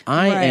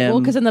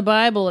 Well, because in the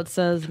Bible it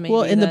says maybe.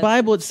 Well, in the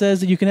Bible it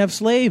says that you can have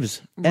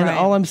slaves, and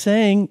all I'm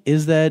saying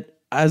is that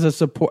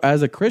as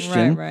a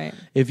Christian,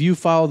 if you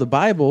follow the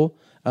Bible,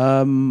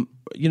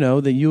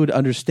 that you would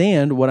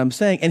understand what I'm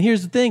saying. And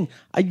here's the thing: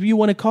 you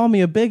want to call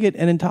me a bigot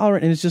and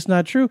intolerant, and it's just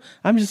not true.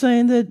 I'm just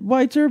saying that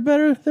whites are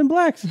better than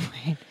blacks.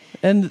 Right.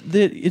 And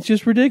it's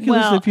just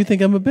ridiculous if you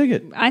think I'm a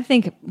bigot. I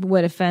think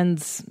what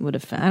offends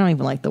I don't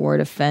even like the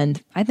word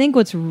offend. I think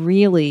what's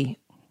really,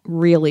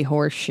 really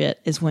horse shit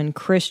is when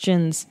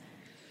Christians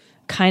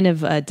kind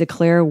of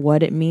declare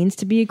what it means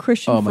to be a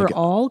Christian for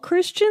all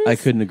Christians. I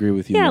couldn't agree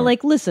with you more.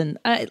 Like, listen,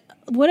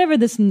 whatever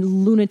this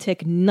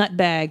lunatic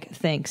nutbag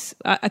thinks,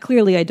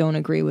 clearly I don't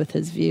agree with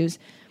his views.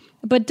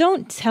 But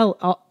don't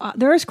tell...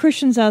 there's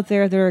Christians out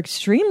there that are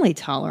extremely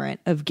tolerant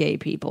of gay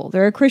people.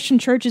 There are Christian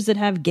churches that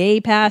have gay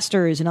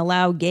pastors and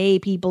allow gay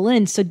people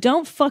in. So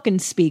don't fucking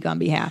speak on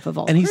behalf of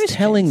all Christians. And he's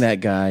telling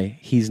that guy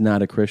he's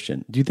not a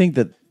Christian. Do you think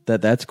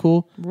that's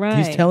cool? Right.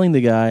 He's telling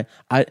the guy...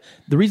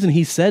 the reason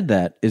he said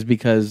that is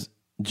because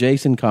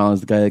Jason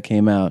Collins, the guy that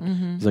came out,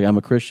 is like, I'm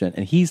a Christian.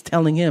 And he's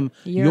telling him,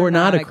 you're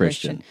not a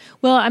Christian.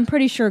 Well, I'm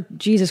pretty sure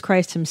Jesus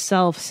Christ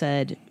himself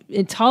said...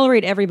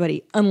 tolerate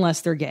everybody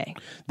unless they're gay.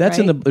 That's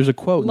right? There's a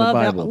quote in the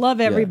Bible. Love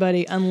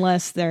everybody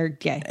unless they're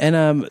gay.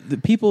 And the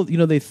people,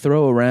 they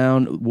throw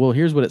around, well,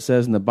 here's what it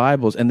says in the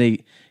Bibles,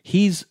 and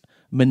he's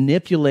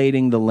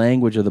manipulating the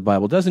language of the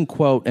Bible. Doesn't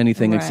quote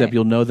anything except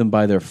you'll know them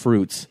by their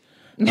fruits.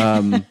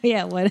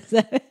 Yeah, what is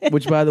that?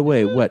 Which, by the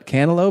way, what?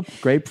 Cantaloupe?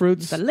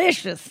 Grapefruits?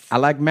 Delicious. I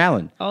like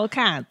melon. All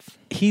kinds.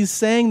 He's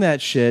saying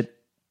that shit.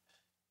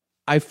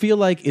 I feel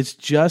like it's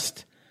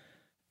just...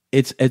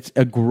 It's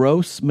a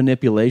gross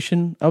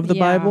manipulation of the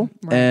Bible,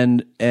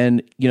 and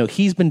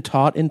he's been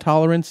taught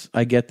intolerance.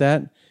 I get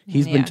that.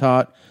 He's been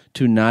taught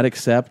to not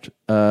accept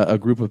a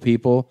group of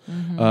people,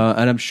 and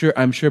I'm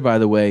sure. By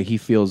the way, he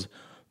feels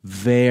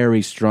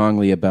very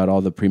strongly about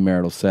all the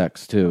premarital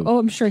sex too. Oh,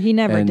 I'm sure he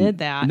never did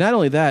that. Not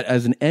only that,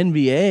 as an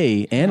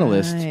NBA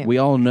analyst, we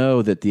all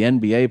know that the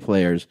NBA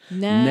players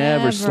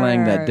never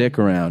slang that dick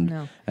around.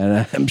 No.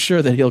 And I'm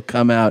sure that he'll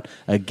come out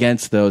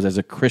against those as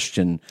a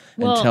Christian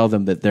and tell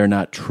them that they're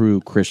not true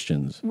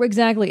Christians.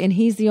 Exactly, and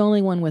he's the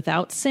only one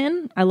without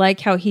sin. I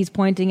like how he's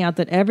pointing out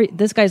that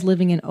this guy's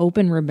living in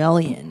open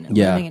rebellion,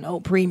 living in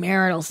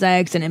premarital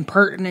sex and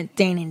impertinent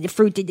thing and the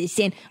fruit of the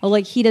sin.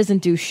 He doesn't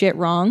do shit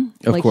wrong.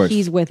 Of course.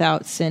 He's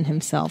without sin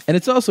himself. And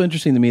it's also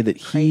interesting to me that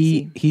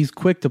he's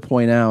quick to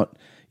point out,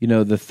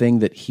 the thing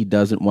that he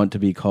doesn't want to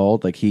be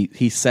called. Like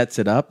he sets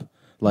it up.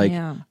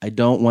 I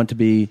don't want to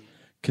be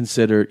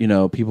considered,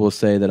 people will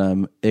say that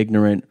I'm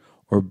ignorant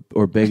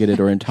or bigoted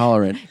or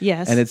intolerant.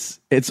 Yes. And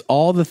it's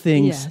all the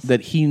things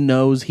that he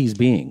knows he's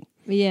being.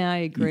 Yeah, I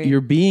agree. You're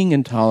being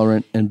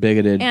intolerant and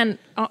bigoted. And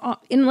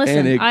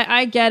listen,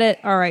 I get it.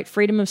 All right,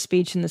 freedom of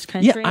speech in this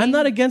country. Yeah, I'm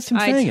not against him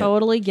saying it. I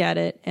totally get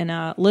it. And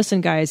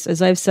listen, guys,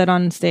 as I've said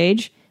on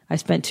stage, I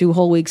spent 2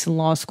 whole weeks in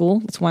law school.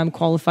 That's why I'm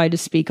qualified to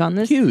speak on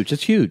this. Huge.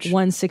 It's huge.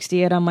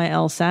 168 on my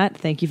LSAT.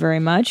 Thank you very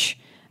much.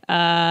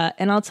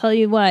 And I'll tell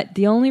you what,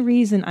 the only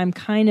reason I'm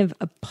kind of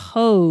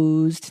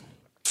opposed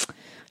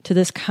to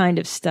this kind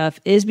of stuff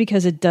is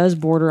because it does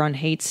border on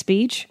hate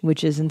speech,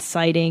 which is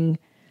inciting,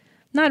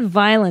 not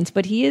violence,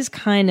 but he is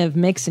kind of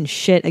mixing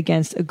shit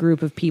against a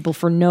group of people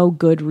for no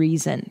good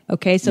reason.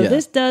 Okay, so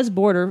this does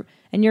border,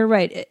 and you're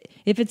right.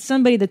 If it's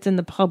somebody that's in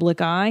the public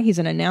eye, he's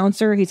an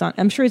announcer,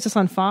 I'm sure he's just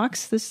on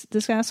Fox, this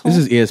asshole. This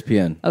is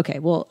ESPN. Okay,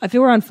 well, if it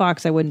were on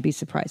Fox, I wouldn't be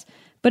surprised.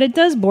 But it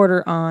does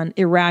border on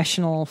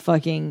irrational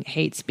fucking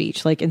hate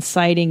speech, like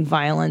inciting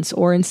violence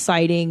or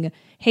inciting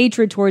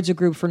hatred towards a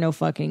group for no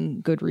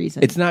fucking good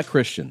reason. It's not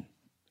Christian.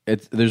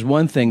 There's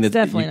one thing that's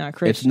definitely not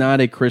Christian. It's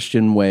not a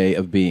Christian way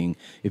of being.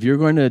 If you're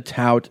going to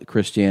tout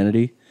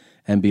Christianity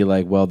and be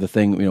like, well, the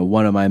thing,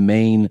 one of my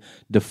main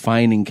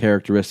defining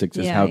characteristics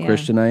is how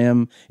Christian I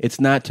am. It's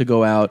not to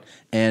go out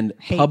and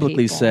Hate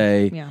publicly people.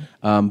 say,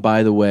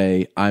 by the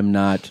way, I'm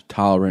not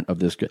tolerant of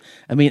this.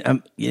 I mean,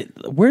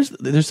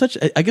 there's such,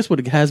 I guess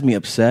what has me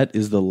upset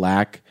is the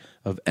lack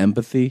of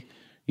empathy,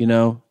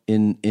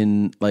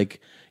 in like,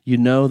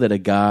 that a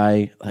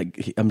guy,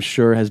 like, I'm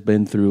sure has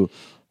been through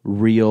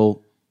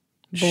real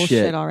bullshit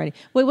shit already.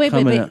 Wait,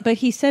 but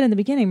he said in the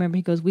beginning, remember,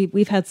 he goes,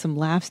 we've had some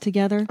laughs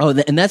together. Oh,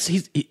 and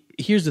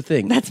here's the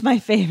thing. That's my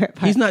favorite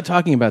part. He's not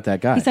talking about that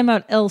guy. He's talking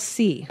about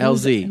LC.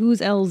 Who's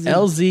LZ?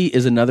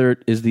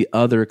 LZ is the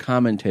other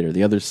commentator,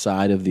 the other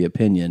side of the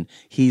opinion.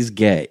 He's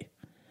gay.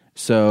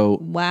 So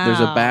there's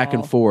a back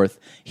and forth.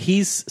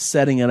 He's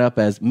setting it up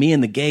as me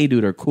and the gay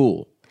dude are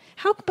cool.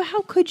 How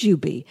could you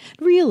be?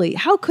 Really?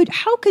 How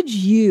could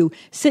you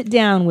sit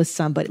down with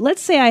somebody?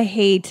 Let's say I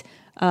hate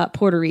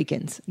Puerto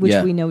Ricans, which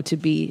we know to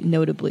be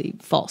notably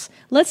false.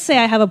 Let's say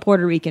I have a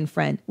Puerto Rican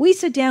friend. We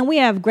sit down, we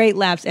have great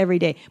laughs every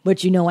day,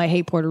 but I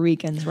hate Puerto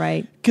Ricans,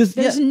 right? Because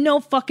there's no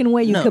fucking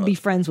way you could be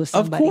friends with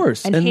somebody, of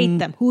course, and hate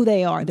them, who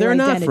they are, their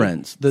they're identity. not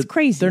friends. It's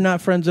crazy. They're not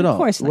friends at all. Of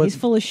course not. He's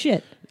full of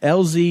shit.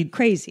 LZ,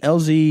 crazy.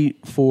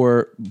 LZ,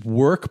 for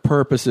work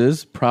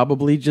purposes,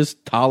 probably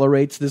just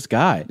tolerates this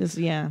guy.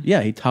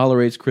 He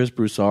tolerates Chris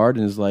Broussard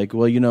and is like,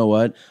 well, you know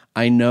what?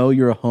 I know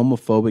you're a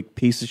homophobic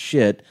piece of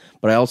shit,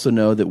 but I also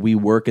know that we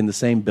work in the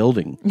same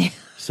building.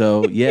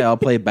 So I'll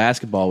play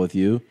basketball with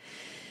you.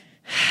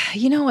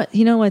 You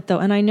know what though,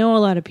 and I know a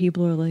lot of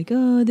people are like,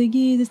 oh, the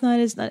gay, it's not.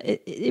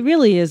 It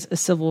really is a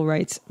civil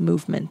rights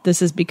movement.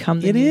 This has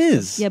become the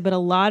is. Yeah, but a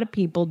lot of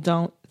people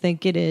don't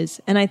think it is,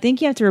 and I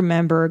think you have to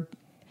remember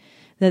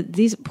that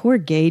these poor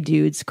gay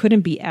dudes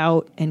couldn't be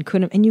out and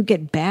you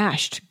get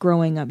bashed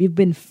growing up. You've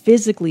been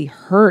physically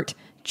hurt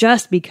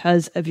just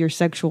because of your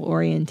sexual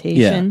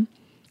orientation.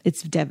 Yeah.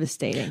 It's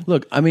devastating.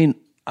 Look, I mean,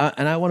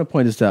 and I want to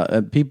point this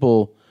out.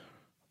 People,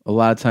 a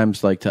lot of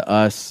times, like to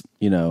us,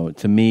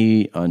 to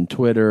me on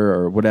Twitter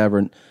or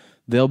whatever,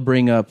 they'll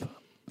bring up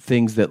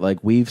things that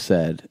like we've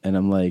said, and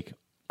I'm like,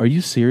 are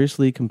you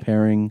seriously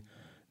comparing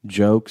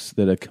jokes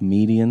that a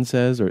comedian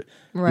says or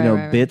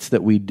bits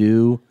that we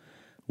do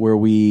where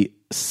we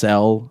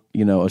sell,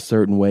 a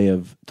certain way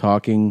of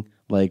talking?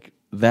 Like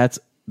that's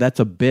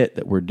a bit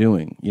that we're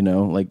doing,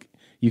 like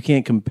you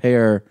can't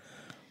compare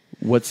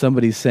what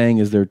somebody's saying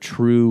is their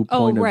true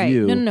point of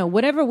view. No.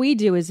 Whatever we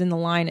do is in the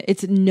line.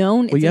 It's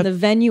known. It's in the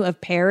venue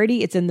of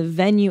parody. It's in the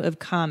venue of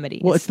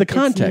comedy. Well, it's the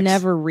context. It's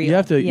never real. You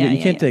have to.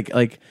 You can't take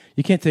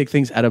you can't take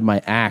things out of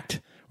my act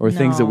or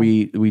things that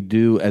we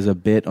do as a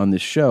bit on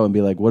this show and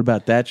be like, what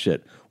about that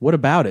shit? What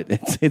about it?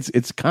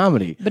 It's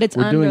comedy. But it's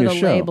under the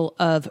label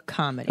of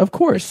comedy. Of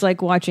course. It's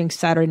like watching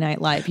Saturday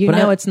Night Live.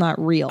 It's not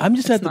real. I'm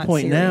just at the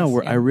point now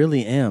where I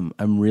really am.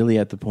 I'm really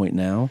at the point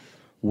now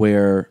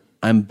where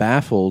I'm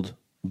baffled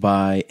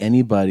by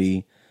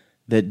anybody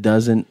that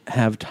doesn't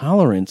have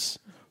tolerance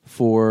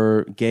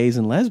for gays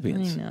and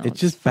lesbians. I know, it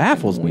just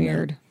baffles me.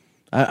 Weird.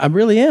 I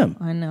really am.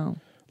 I know.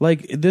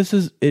 Like it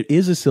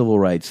is a civil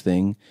rights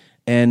thing,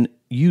 and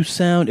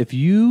if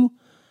you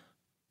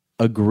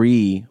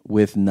agree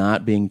with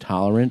not being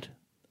tolerant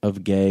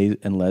of gay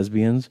and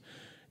lesbians,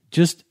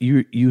 just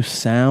you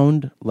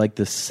sound like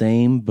the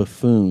same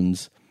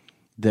buffoons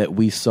that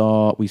we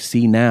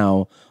see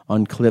now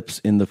on clips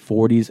in the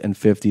 40s and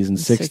 50s and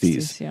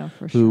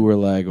 60s, who were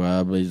like,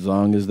 well, as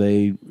long as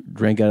they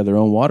drank out of their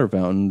own water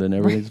fountain, then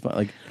everything's fine.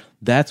 Like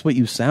that's what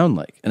you sound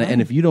like,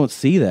 and if you don't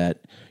see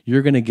that,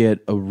 you're going to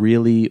get a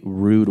really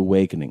rude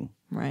awakening,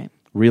 right?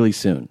 Really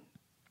soon.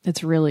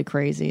 It's really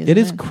crazy. It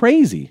is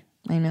crazy.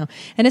 I know,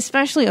 and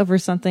especially over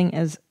something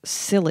as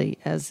silly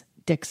as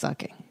dick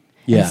sucking.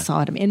 Yeah. And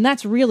sodomy. And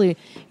that's really,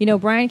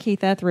 Brian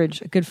Keith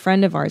Etheridge, a good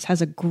friend of ours,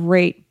 has a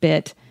great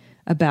bit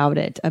about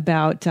it,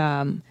 about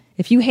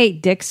if you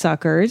hate dick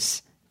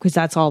suckers, because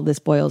that's all this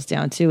boils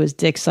down to is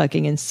dick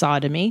sucking and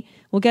sodomy,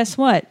 well, guess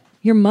what?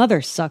 Your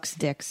mother sucks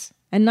dicks.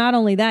 And not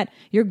only that,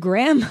 your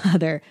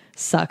grandmother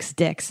sucks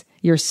dicks.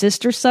 Your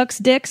sister sucks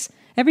dicks.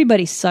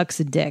 Everybody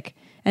sucks a dick.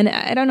 And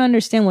I don't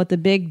understand what the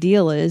big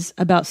deal is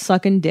about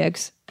sucking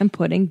dicks and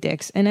putting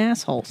dicks in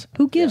assholes.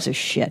 Who gives a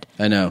shit?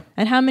 I know.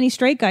 And how many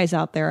straight guys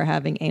out there are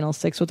having anal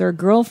sex with their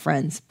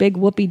girlfriends? Big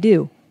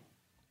whoopee-doo.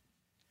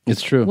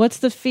 It's true. What's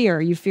the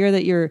fear? You fear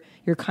that your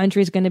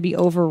country is going to be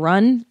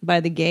overrun by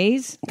the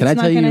gays? Can I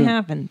tell you? It's not going to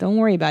happen. Don't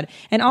worry about it.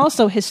 And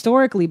also,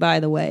 historically, by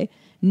the way,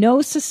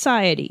 no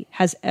society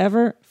has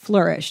ever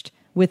flourished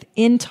with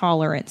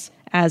intolerance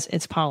as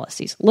its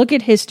policies. Look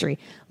at history.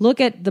 Look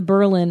at the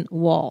Berlin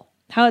Wall.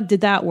 How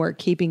did that work,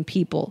 keeping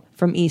people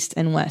from East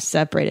and West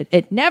separated?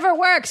 It never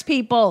works,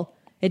 people.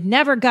 It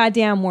never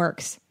goddamn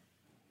works.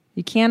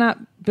 You cannot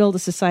build a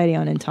society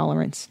on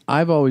intolerance.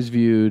 I've always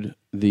viewed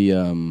the,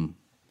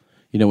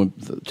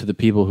 to the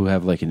people who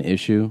have like an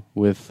issue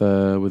with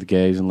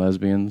gays and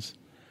lesbians,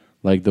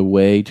 like the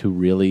way to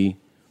really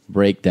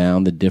break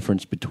down the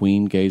difference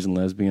between gays and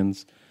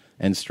lesbians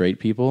and straight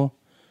people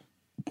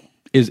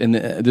is, and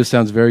this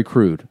sounds very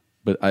crude,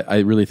 but I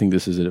really think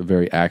this is a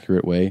very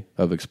accurate way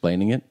of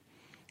explaining it.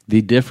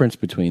 The difference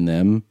between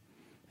them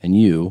and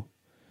you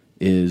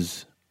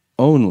is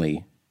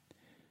only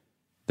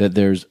that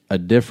there's a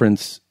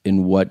difference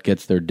in what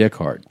gets their dick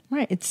hard.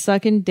 Right. It's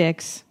sucking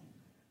dicks,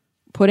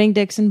 putting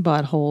dicks in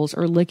buttholes,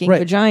 or licking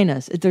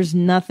vaginas. There's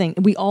nothing.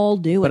 We all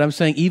do it. But I'm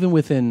saying even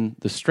within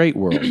the straight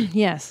world.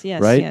 Yes.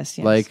 Right? Yes.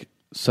 Like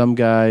some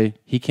guy,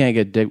 he can't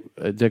get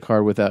dick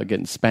hard without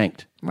getting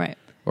spanked. Right.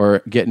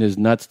 Or getting his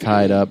nuts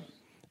tied up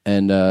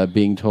and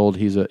being told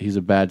he's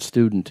a bad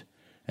student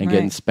and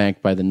getting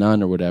spanked by the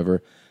nun or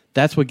whatever.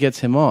 That's what gets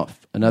him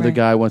off. Another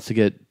guy wants to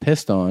get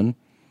pissed on.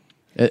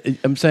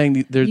 I'm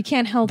saying you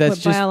can't help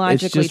what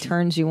biologically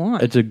turns you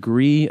on. A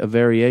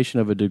variation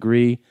of a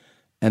degree,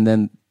 and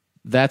then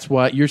that's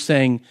why you're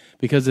saying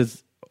because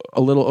it's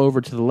a little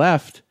over to the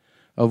left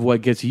of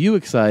what gets you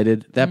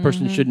excited, that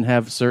person shouldn't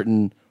have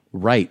certain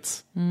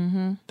rights.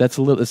 Mm-hmm. It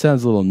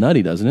sounds a little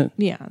nutty, doesn't it?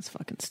 Yeah, it's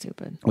fucking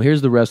stupid. Well,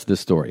 here's the rest of the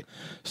story.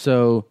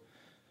 So,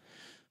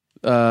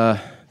 the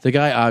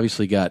guy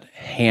obviously got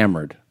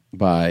hammered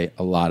by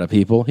a lot of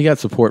people. He got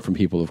support from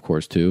people, of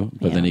course, too.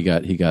 But then he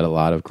got a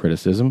lot of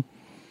criticism.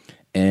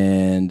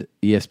 And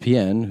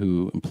ESPN,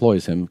 who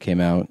employs him, came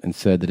out and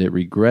said that it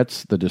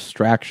regrets the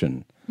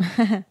distraction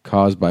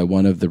caused by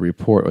one of the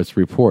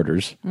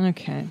reporters.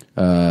 Okay.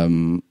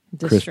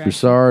 Chris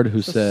Broussard,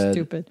 who said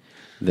stupid.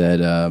 That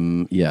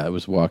it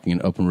was walking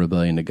in open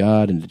rebellion to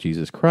God and to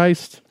Jesus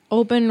Christ.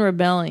 Open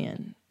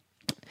rebellion.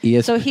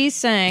 So he's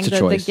saying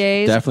that the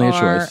gays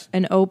are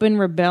an open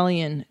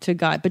rebellion to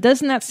God. But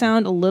doesn't that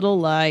sound a little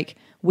like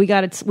we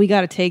got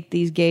to take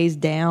these gays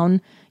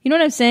down? You know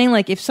what I'm saying?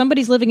 Like if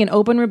somebody's living in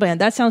open rebellion,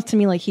 that sounds to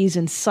me like he's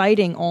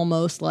inciting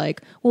almost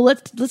like, well,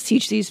 let's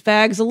teach these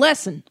fags a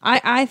lesson.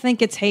 I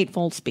think it's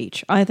hateful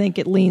speech. I think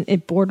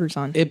it borders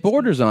on it. It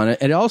borders on it.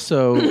 And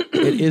also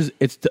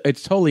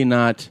it's totally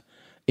not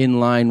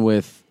in line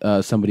with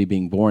somebody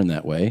being born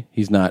that way.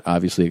 He's not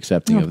obviously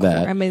accepting of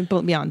that. I mean,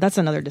 but yeah, that's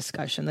another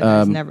discussion. The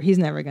guy's he's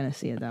never going to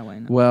see it that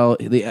way. No. Well,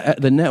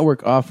 the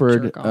network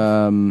offered.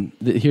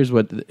 Here's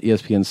what the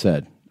ESPN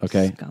said.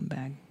 Okay,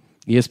 scumbag.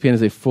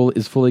 ESPN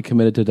is fully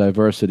committed to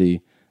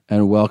diversity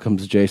and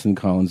welcomes Jason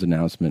Collins'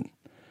 announcement.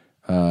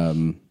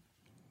 So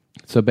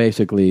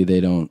basically, they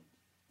don't.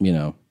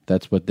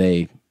 That's what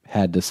they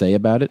had to say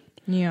about it.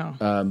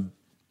 Yeah.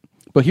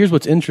 But here's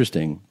what's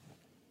interesting.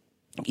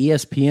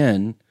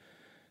 ESPN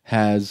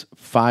has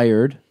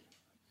fired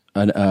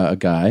a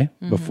guy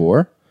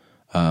before,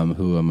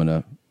 who I'm going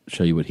to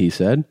show you what he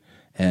said,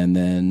 and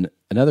then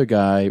another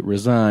guy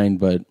resigned,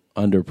 but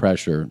under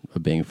pressure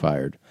of being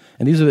fired.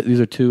 And these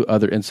are two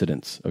other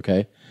incidents.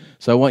 Okay,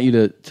 so I want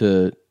you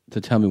to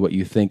tell me what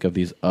you think of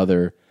these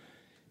other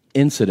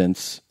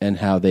incidents and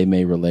how they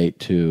may relate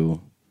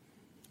to,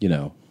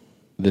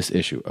 this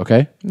issue.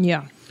 Okay.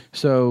 Yeah.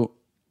 So,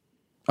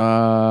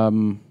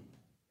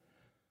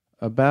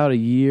 about a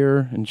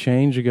year and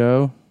change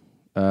ago,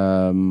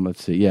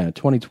 let's see,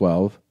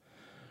 2012,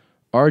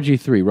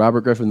 RG3,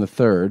 Robert Griffin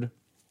III,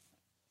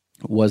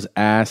 was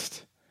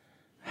asked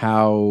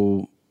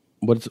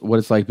what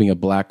it's like being a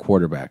black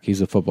quarterback.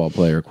 He's a football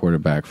player,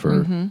 quarterback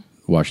for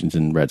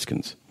Washington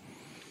Redskins.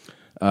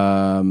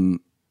 This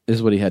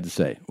is what he had to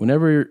say.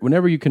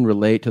 Whenever you can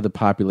relate to the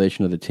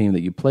population of the team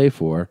that you play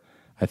for,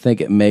 I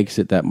think it makes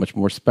it that much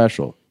more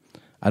special.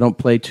 I don't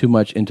play too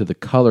much into the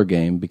color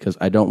game because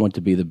I don't want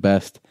to be the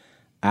best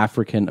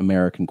African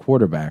American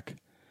quarterback.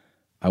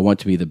 I want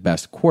to be the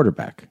best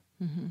quarterback.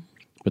 Mm-hmm.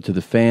 But to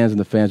the fans and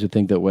the fans who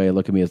think that way,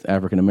 look at me as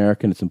African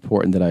American, it's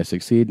important that I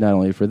succeed, not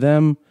only for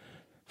them,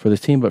 for this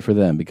team, but for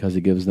them, because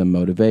it gives them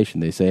motivation.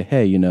 They say,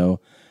 hey, an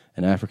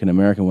African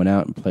American went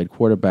out and played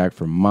quarterback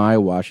for my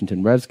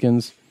Washington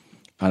Redskins,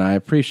 and I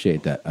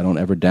appreciate that. I don't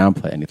ever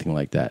downplay anything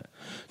like that.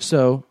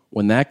 So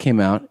when that came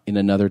out in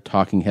another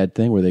talking head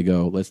thing where they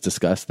go, let's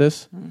discuss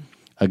this,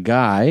 a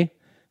guy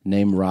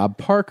named Rob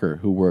Parker,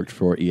 who worked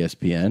for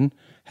ESPN,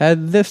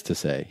 had this to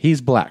say.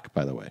 He's black,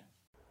 by the way.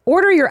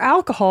 Order your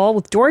alcohol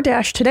with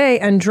DoorDash today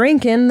and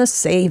drink in the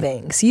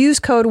savings. Use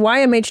code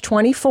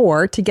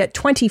YMH24 to get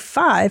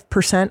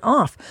 25%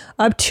 off,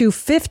 up to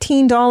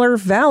 $15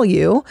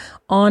 value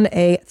on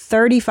a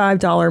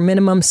 $35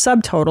 minimum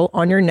subtotal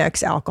on your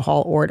next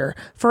alcohol order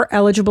for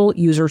eligible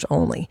users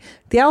only.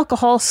 The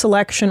alcohol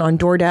selection on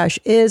DoorDash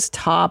is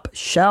top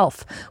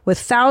shelf. With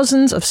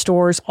thousands of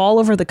stores all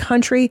over the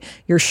country,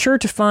 you're sure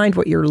to find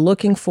what you're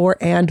looking for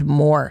and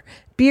more.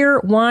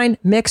 Beer, wine,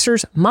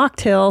 mixers,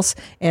 mocktails,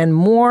 and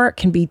more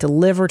can be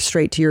delivered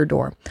straight to your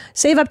door.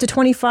 Save up to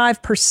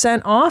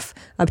 25% off,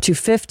 up to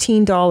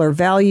 $15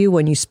 value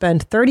when you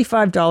spend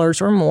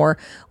 $35 or more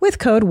with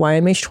code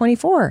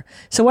YMH24.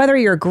 So whether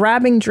you're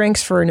grabbing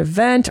drinks for an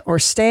event or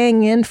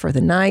staying in for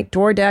the night,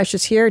 DoorDash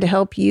is here to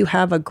help you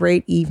have a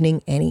great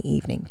evening any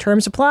evening.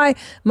 Terms apply.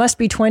 Must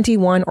be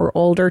 21 or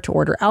older to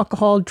order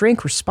alcohol.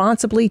 Drink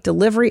responsibly.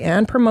 Delivery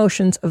and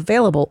promotions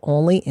available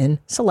only in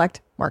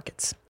select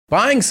markets.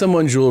 Buying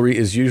someone jewelry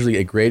is usually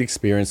a great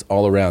experience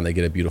all around. They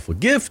get a beautiful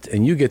gift,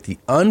 and you get the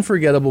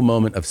unforgettable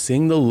moment of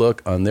seeing the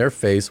look on their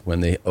face when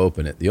they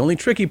open it. The only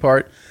tricky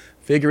part,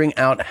 figuring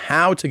out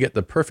how to get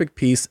the perfect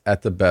piece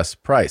at the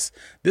best price.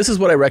 This is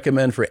what I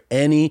recommend for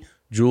any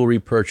jewelry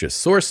purchase.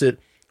 Source it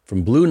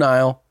from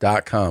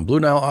BlueNile.com. Blue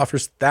Nile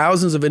offers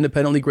thousands of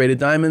independently graded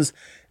diamonds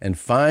and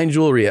fine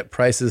jewelry at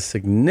prices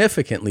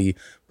significantly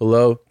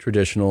below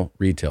traditional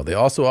retail. They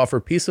also offer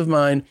peace of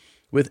mind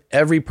with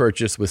every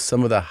purchase with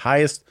some of the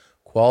highest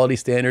quality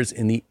standards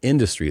in the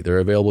industry. They're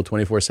available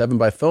 24/7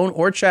 by phone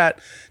or chat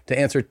to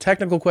answer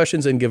technical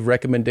questions and give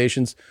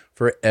recommendations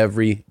for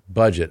every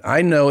budget.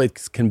 I know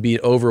it can be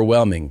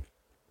overwhelming.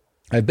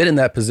 I've been in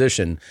that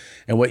position,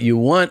 and what you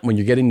want when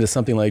you're getting into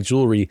something like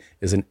jewelry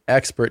is an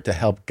expert to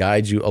help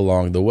guide you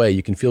along the way.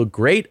 You can feel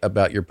great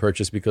about your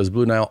purchase because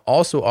Blue Nile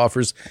also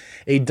offers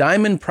a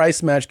diamond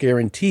price match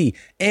guarantee.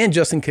 And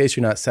just in case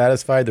you're not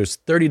satisfied, there's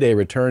 30-day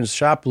returns.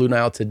 Shop Blue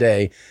Nile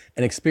today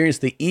and experience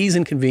the ease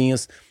and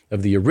convenience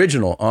of the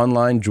original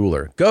online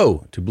jeweler.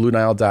 Go to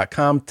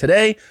BlueNile.com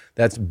today.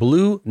 That's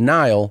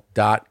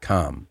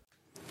BlueNile.com.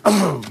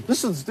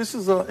 This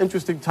is an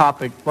interesting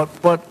topic,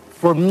 but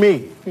for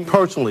me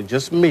personally,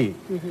 just me,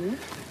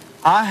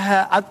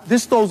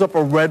 this throws up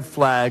a red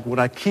flag when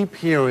I keep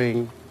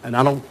hearing, and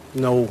I don't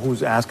know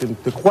who's asking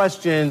the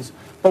questions,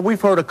 but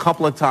we've heard a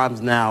couple of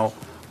times now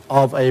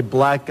of a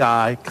black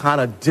guy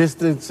kind of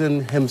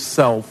distancing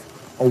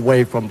himself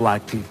away from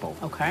black people.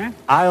 Okay.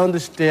 I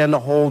understand the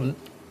whole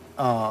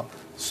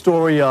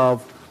story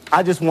of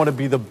I just want to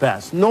be the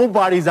best.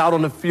 Nobody's out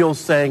on the field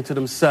saying to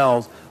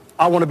themselves,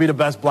 I want to be the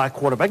best black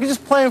quarterback. You're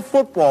just playing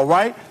football,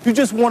 right? You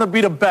just want to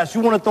be the best.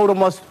 You want to throw the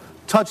most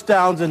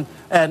touchdowns and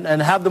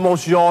have the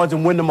most yards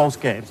and win the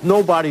most games.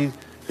 Nobody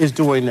is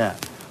doing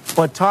that.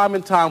 But time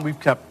and time we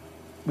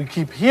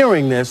keep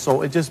hearing this,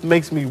 so it just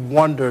makes me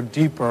wonder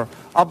deeper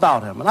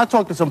about him. And I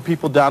talked to some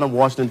people down in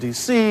Washington,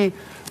 D.C.,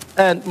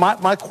 and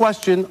my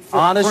question,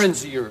 honest...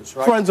 Friends of yours,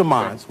 right? Friends of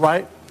mine,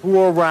 right? Who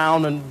are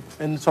around and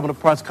in some of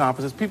the press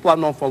conferences, people I've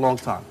known for a long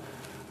time.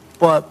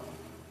 But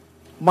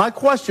my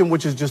question,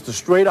 which is just a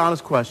straight,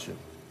 honest question,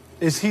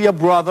 is he a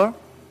brother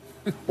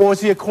or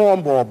is he a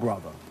cornball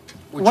brother?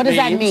 What does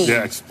that mean?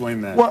 Yeah,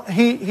 explain that. Well,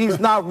 he's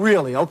not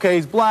really. Okay,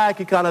 he's black,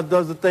 he kind of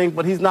does the thing,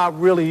 but he's not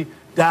really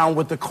down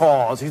with the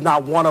cause. He's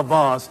not one of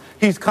us.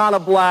 He's kind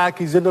of black,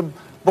 he's in the,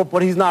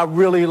 but he's not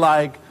really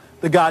like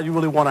the guy you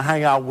really want to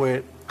hang out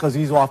with because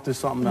he's off to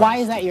something else. Why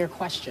is that your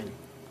question?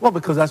 Well,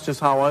 because that's just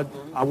how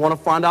I want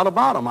to find out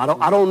about him.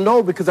 I don't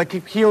know because I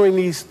keep hearing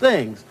these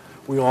things.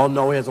 We all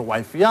know he has a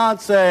white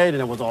fiance, and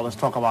there was all this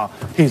talk about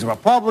he's a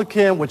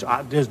Republican, which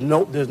there's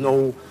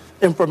no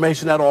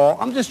information at all.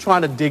 I'm just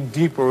trying to dig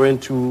deeper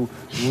into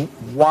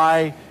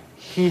why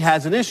he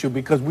has an issue,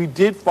 because we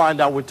did find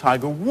out with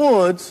Tiger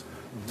Woods.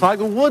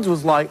 Tiger Woods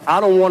was like,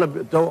 I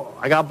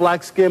got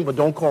black skin, but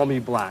don't call me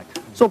black.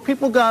 So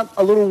people got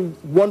a little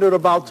wondered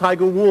about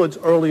Tiger Woods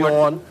early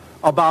on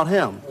about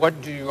him.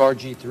 What do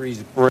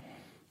RG3's bring?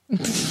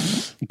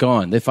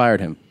 Gone. They fired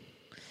him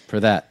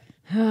for that.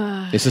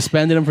 They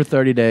suspended him for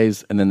 30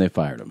 days, and then they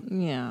fired him.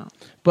 Yeah.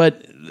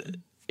 But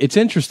it's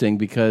interesting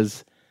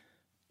because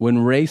when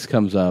race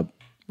comes up,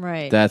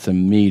 right, that's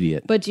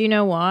immediate. But do you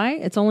know why?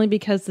 It's only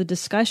because the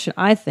discussion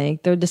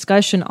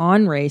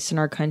on race in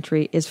our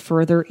country is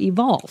further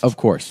evolved. Of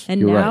course.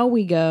 And now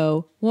we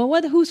go,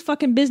 well, whose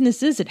fucking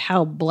business is it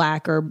how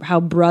black or how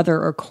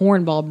brother or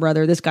cornball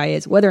brother this guy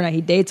is, whether or not he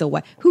dates a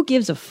white? Who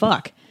gives a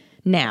fuck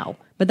now?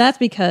 But that's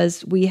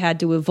because we had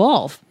to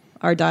evolve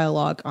our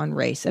dialogue on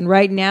race. And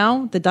right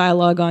now, the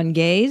dialogue on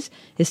gays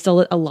is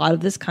still, a lot of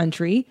this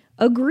country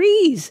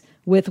agrees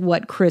with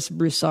what Chris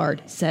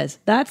Broussard says.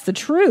 That's the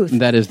truth.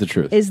 That is the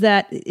truth. Is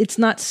that it's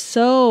not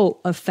so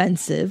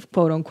offensive,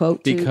 quote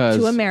unquote,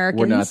 to Americans.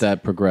 We're not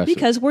that progressive.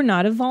 Because we're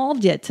not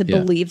evolved yet to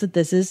believe that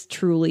this is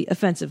truly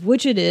offensive,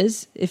 which it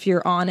is if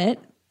you're on it,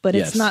 but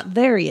it's not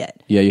there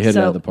yet. Yeah, you hit it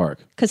out of the park.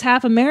 Because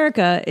half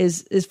America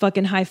is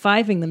fucking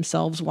high-fiving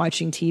themselves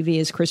watching TV,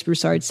 as Chris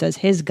Broussard says,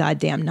 his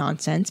goddamn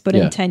nonsense. But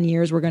in 10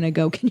 years, we're going to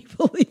go, can you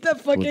believe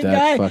that fucking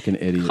guy? Fucking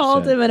idiot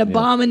called him an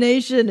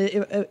abomination,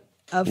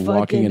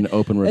 walking an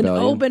open rebellion.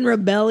 An open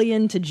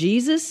rebellion to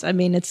Jesus. I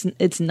mean,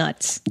 it's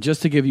nuts.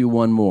 Just to give you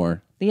one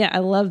more. Yeah, I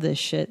love this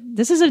shit.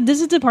 This is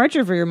a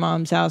departure for your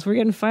mom's house. We're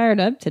getting fired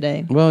up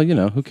today. Well,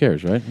 who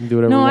cares, right? You can do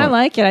whatever we want. I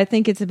like it. I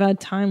think it's about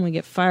time we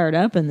get fired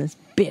up in this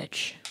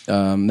bitch.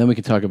 Then we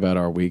can talk about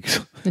our weeks.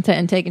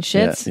 And taking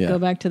shits. Yeah. Go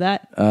back to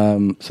that.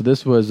 So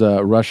this was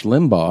Rush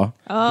Limbaugh.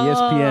 Oh,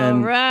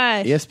 ESPN,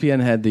 Rush. ESPN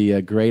had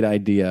the great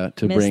idea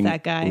to bring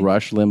that guy.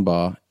 Rush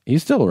Limbaugh,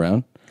 he's still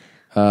around,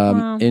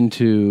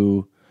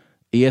 into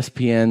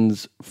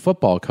ESPN's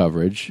football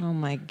coverage. Oh,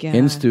 my God.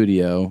 In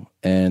studio,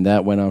 and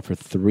that went on for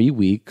 3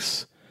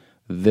 weeks.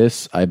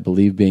 This, I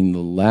believe, being the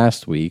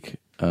last week.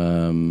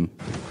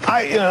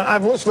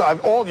 I've listened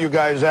to all you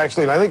guys,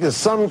 actually, and I think the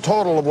sum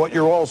total of what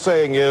you're all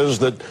saying is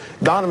that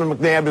Donovan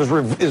McNabb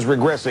is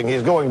regressing.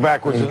 He's going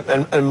backwards.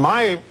 And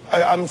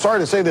I'm sorry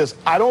to say this,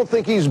 I don't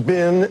think he's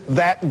been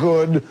that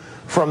good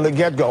from the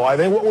get-go. I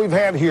think what we've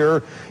had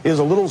here is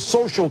a little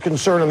social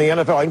concern in the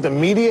NFL. I think the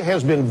media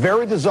has been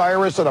very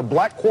desirous that a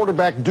black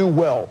quarterback do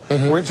well.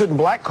 We're interested in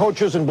black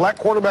coaches and black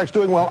quarterbacks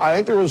doing well. I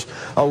think there was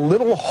a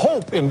little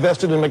hope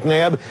invested in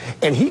McNabb,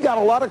 and he got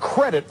a lot of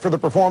credit for the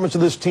performance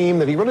of this team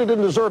that he really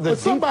didn't deserve. The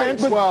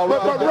defense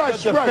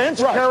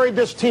carried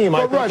this team,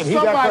 I think, and he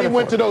got somebody credit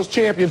went for to it. those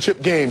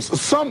championship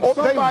games.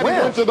 Somebody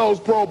went to those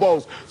Pro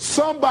Bowls.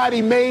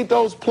 Somebody made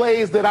those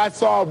plays that I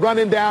saw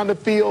running down the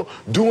field,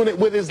 doing it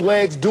with his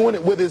legs, doing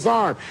it with his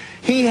arm.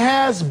 He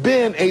has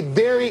been a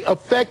very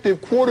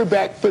effective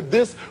quarterback for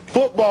this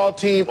football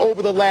team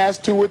over the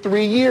last 2 or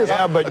 3 years.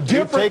 Yeah, but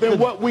different than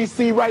what we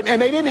see right now.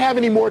 And they didn't have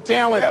any more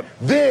talent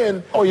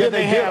then. Oh, yeah, than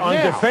they did. have On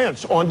now.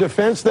 defense. On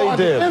defense, they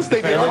did. Defense,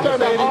 they did. They're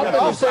the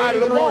offensive side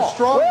of the ball.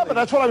 Well, but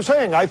that's what I'm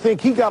saying. I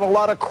think he got a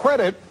lot of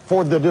credit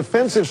for the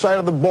defensive side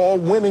of the ball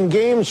winning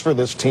games for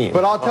this team.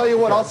 But I'll tell you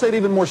what, I'll say it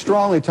even more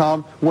strongly,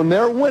 Tom. When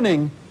they're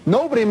winning,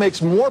 nobody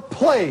makes more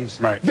plays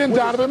than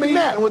Donovan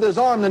McNabb. With his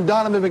arm than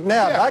Donovan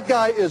McNabb. Yeah. That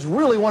guy is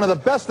really one of the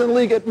best in the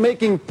league at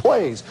making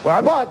plays.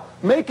 But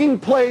making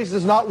plays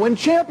does not win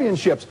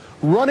championships.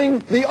 Running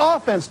the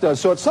offense does.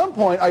 So at some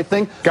point, I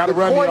think Gotta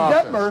run the Floyd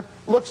offense. Detmer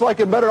looks like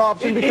a better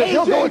option because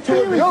he'll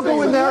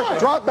go in there,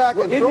 drop back,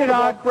 and throw the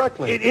ball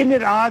correctly. Isn't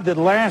it odd that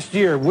last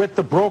year with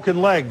the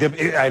broken leg,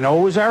 I know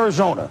it was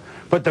Arizona,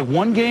 but the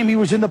one game he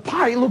was in the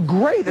pie, he looked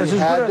great. He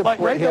had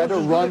to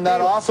run that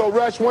off. So,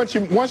 Rush, once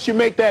you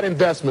make that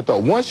investment, though,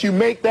 once you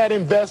make that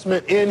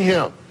investment in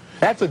him,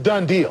 that's a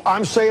done deal.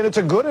 I'm saying it's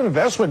a good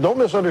investment. Don't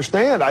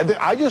misunderstand.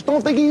 I just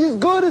don't think he's as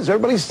good as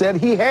everybody said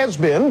he has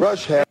been.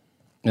 Rush has.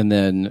 And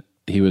then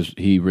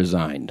he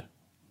resigned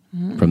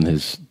from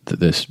this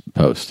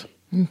post.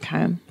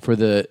 Okay.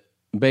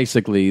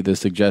 Basically the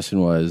suggestion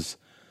was,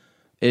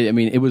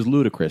 it was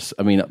ludicrous.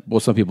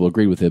 Some people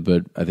agreed with it,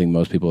 but I think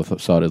most people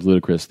saw it as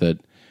ludicrous that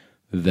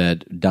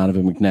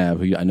Donovan McNabb,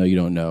 who I know you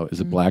don't know,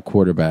 is a black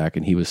quarterback,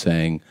 and he was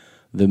saying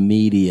the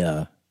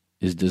media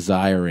is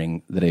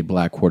desiring that a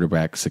black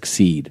quarterback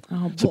succeed.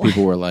 Oh, so boy.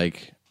 people were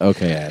like,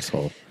 okay,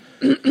 asshole.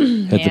 Hit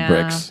the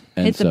bricks.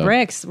 And hit the so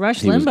Bricks.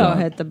 Rush he was Limbaugh gone.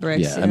 hit the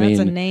bricks. Yeah, That's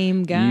a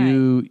name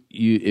guy.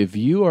 If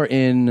you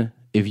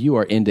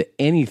are into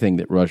anything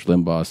that Rush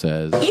Limbaugh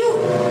says,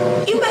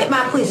 You make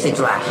my pussy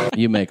dry.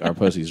 you make our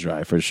pussies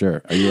dry for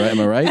sure. Are you right? Am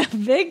I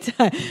right? Big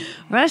time.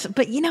 Rush,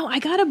 but I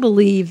gotta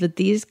believe that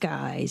these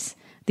guys,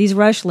 these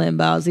Rush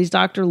Limbaughs, these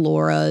Dr.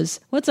 Lauras,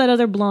 what's that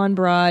other blonde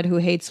broad who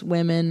hates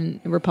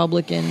women,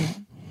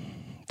 Republican?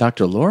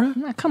 Dr. Laura?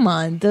 Come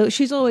on,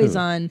 she's always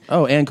on.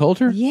 Oh, Ann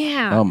Coulter?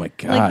 Yeah. Oh my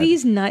God. Like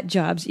these nut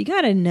jobs, you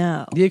gotta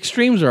know. The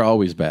extremes are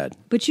always bad.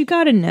 But you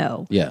gotta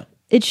know. Yeah.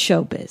 It's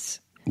showbiz.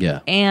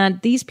 Yeah.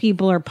 And these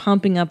people are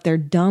pumping up their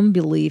dumb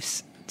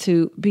beliefs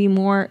to be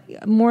more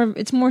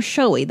it's more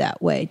showy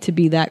that way, to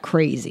be that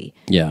crazy.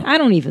 Yeah. I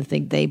don't even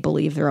think they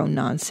believe their own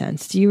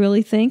nonsense. Do you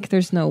really think?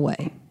 There's no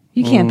way.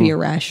 You can't be a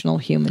rational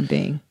human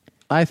being.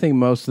 I think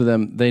most of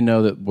them, they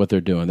know that what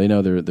they're doing. They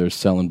know they're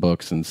selling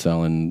books and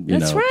selling,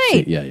 That's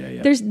right.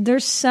 Yeah.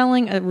 They're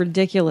selling a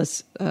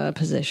ridiculous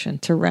position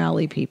to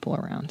rally people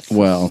around.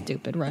 Well.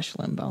 Stupid Rush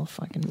Limbaugh,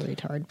 fucking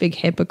retard. Big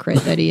hypocrite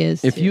that he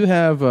is. If you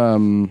have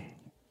a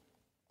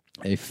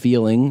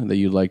feeling that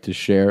you'd like to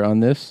share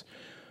on this,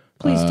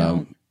 please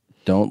don't.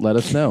 Don't let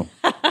us know.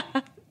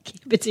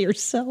 Keep it to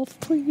yourself,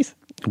 please.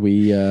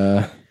 We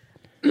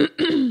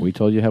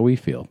told you how we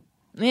feel.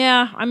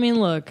 Yeah,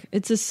 look,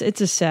 it's a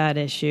sad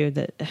issue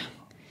that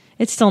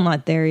it's still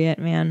not there yet,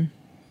 man.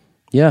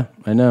 Yeah,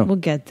 I know. We'll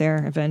get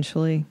there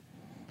eventually.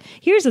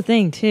 Here's the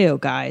thing, too,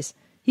 guys.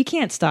 You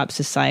can't stop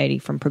society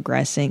from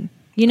progressing.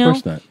 Of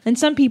course not. And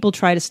some people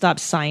try to stop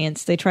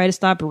science. They try to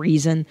stop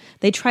reason.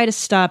 They try to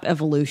stop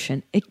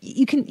evolution.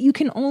 You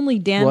can only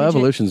damage. Well,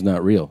 evolution's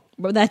not real.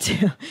 Well, that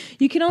too.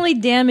 You can only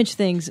damage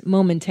things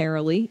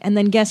momentarily, and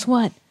then guess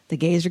what? The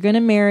gays are going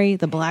to marry.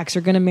 The blacks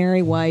are going to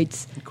marry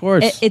whites. Of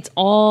course. It's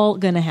all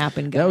going to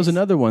happen, guys. That was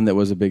another one that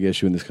was a big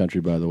issue in this country,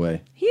 by the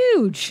way.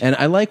 Huge. And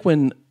I like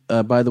when,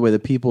 by the way, the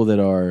people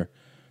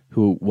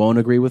who won't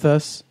agree with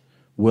us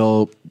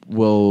will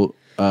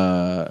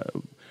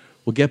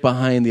get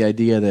behind the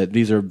idea that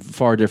these are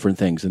far different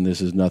things and this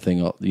is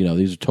nothing.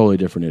 These are totally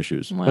different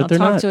issues. Well, but they're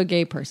talk not. to a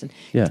gay person.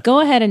 Yeah. Go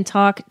ahead and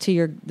talk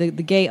to the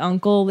gay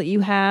uncle that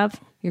you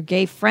have, your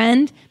gay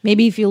friend.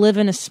 Maybe if you live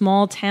in a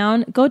small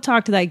town, go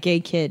talk to that gay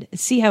kid.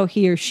 See how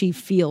he or she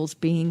feels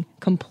being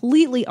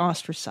completely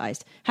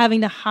ostracized,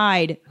 having to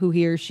hide who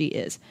he or she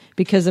is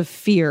because of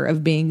fear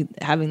of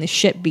having the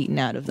shit beaten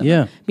out of them.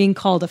 Yeah. Being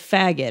called a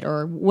faggot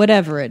or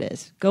whatever it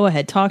is. Go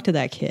ahead, talk to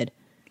that kid.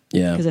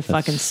 Yeah. Because it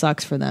fucking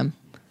sucks for them.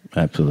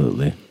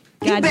 Absolutely.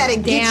 You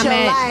better get your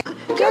life.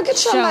 Girl,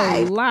 get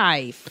your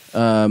life.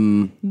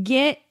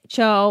 Get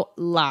your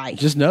life.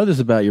 Just know this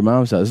about your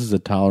mom's house. This is a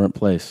tolerant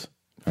place.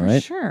 All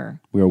right? Sure.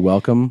 We are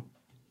welcome,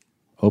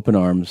 open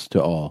arms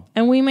to all.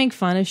 And we make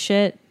fun of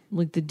shit,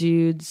 like the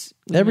dudes.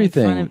 We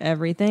Everything. Make fun of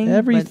everything.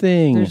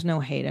 Everything. But there's no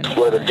hate in it.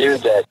 Where the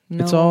dudes at?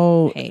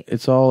 No hate.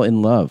 It's all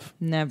in love.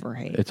 Never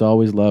hate. It's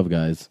always love,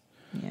 guys.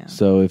 Yeah.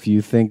 So if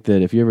you think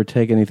that if you ever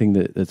take anything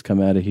that's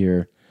come out of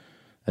here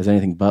as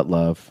anything but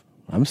love,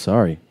 I'm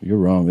sorry. You're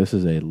wrong. This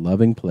is a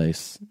loving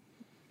place.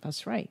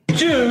 That's right.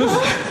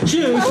 Juice.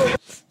 You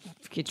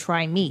could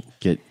try me.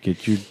 Get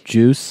your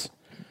juice.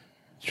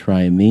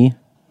 Try me.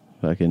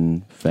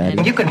 Fucking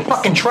fatty. You can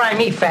fucking try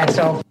me,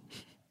 fatso.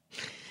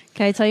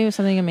 Can I tell you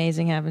something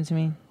amazing happened to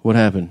me? What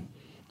happened?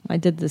 I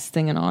did this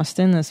thing in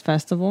Austin, this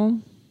festival,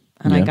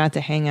 and I got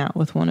to hang out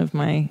with one of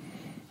my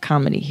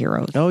comedy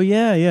heroes. Oh,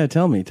 yeah.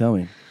 Tell me.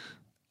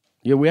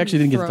 Yeah, we actually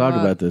didn't get to talk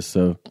about this,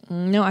 so.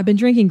 No, I've been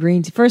drinking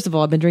green tea. First of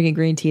all, I've been drinking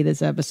green tea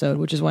this episode,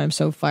 which is why I'm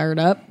so fired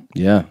up.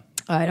 Yeah.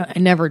 I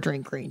never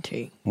drink green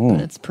tea,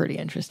 but it's pretty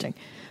interesting.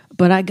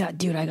 But I got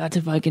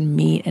to fucking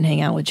meet and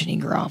hang out with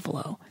Janine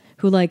Garofalo,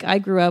 who like I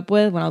grew up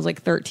with when I was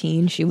like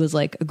 13. She was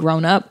like a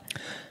grown up.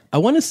 I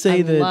want to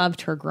say that I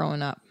loved her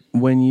growing up.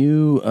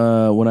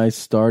 When I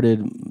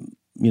started,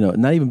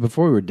 not even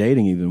before we were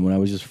dating, even when I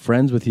was just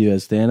friends with you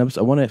as stand-ups,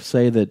 I want to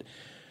say that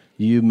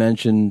you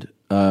mentioned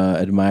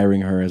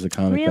admiring her as a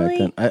comic back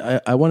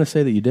then. I want to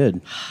say that you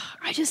did.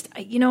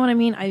 You know what I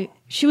mean?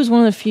 She was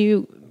one of the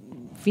few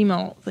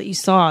female that you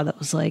saw that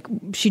was like,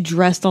 she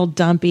dressed all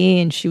dumpy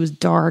and she was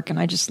dark and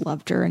I just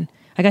loved her. And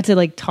I got to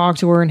like talk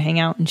to her and hang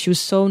out and she was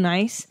so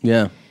nice.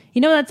 Yeah.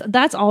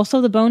 That's also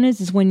the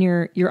bonus is when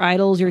your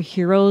idols, your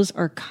heroes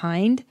are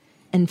kind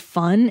and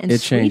fun and it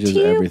sweet changes to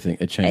you. everything.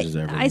 It changes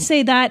everything. I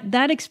say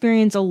that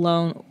experience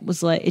alone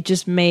was like, it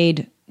just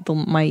made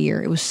my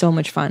year. It was so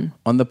much fun.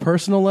 On the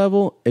personal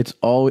level, it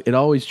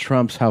always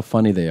trumps how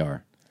funny they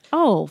are.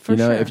 Oh, for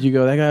sure. If you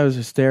go, that guy was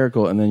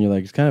hysterical, and then you're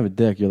like, he's kind of a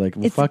dick. You're like,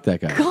 well, fuck that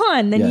guy.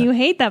 Gone. Then you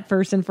hate that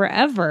person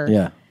forever.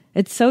 Yeah.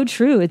 It's so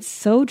true. It's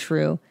so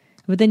true.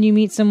 But then you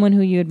meet someone who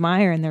you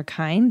admire and they're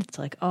kind. It's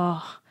like,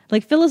 oh,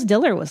 like Phyllis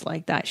Diller was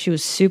like that. She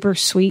was super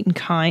sweet and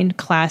kind,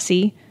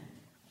 classy.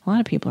 A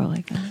lot of people are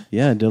like that.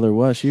 Yeah, Diller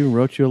was. She even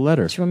wrote you a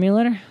letter. She wrote me a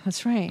letter.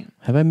 That's right.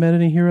 Have I met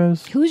any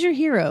heroes? Who's your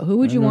hero? Who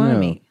would you want to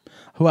meet?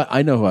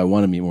 I know who I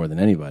want to meet more than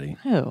anybody.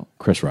 Who?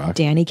 Chris Rock.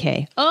 Danny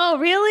Kaye. Oh,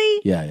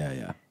 really?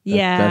 Yeah.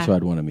 Yeah. That's who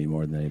I'd want to meet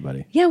more than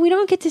anybody. Yeah, we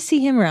don't get to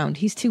see him around.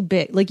 He's too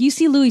big. Like, you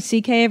see Louis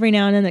C.K. every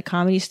now and then at the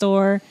Comedy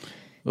Store.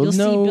 You'll see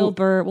Bill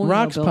Burr. Well,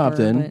 Rock's Bill popped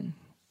Burr, in.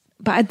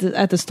 But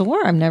at the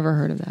store, I've never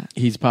heard of that.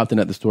 He's popped in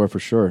at the store for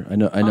sure. I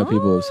know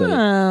people have said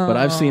it. But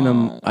I've seen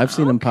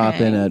him pop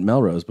in at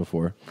Melrose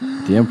before,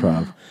 the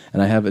Improv.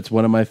 And it's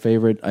one of my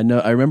favorite. I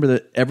remember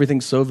that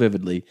everything so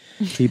vividly.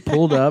 He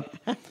pulled up.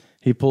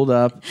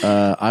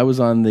 I was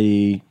on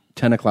the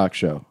 10 o'clock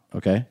show,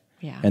 okay?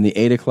 Yeah. And the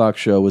 8 o'clock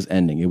show was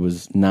ending. It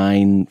was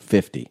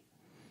 9:50.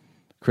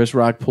 Chris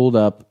Rock pulled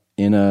up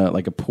in a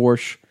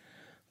Porsche,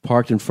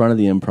 parked in front of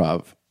the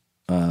Improv.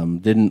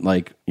 Didn't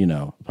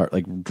park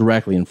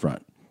directly in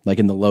front, like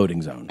in the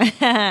loading zone.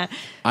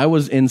 I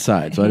was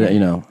inside,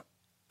 so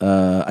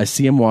I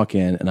see him walk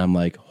in, and I'm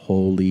like,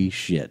 holy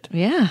shit.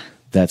 Yeah.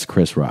 That's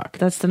Chris Rock.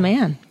 That's the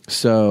man.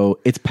 So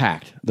it's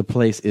packed. The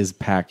place is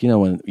packed. How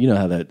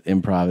that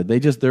Improv, they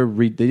just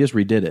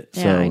redid it.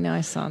 Yeah, so I know.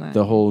 I saw that.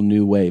 The whole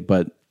new way,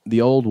 but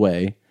the old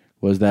way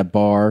was that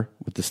bar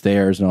with the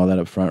stairs and all that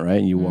up front, right?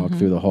 And you walk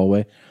through the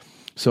hallway.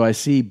 So I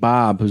see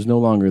Bob, who's no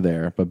longer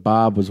there, but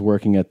Bob was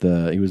working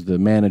he was the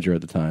manager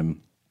at the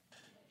time.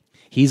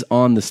 He's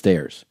on the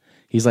stairs.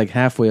 He's like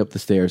halfway up the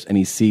stairs, and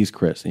he sees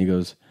Chris, and he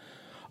goes,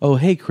 "Oh,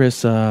 hey,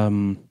 Chris, yeah,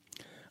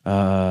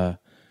 are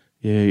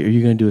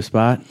you going to do a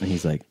spot?" And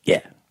he's like,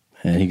 "Yeah."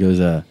 And he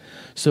goes,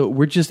 "So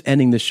we're just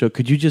ending this show.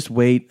 Could you just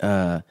wait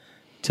to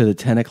the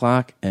 10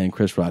 o'clock?" And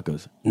Chris Rock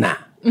goes, "Nah."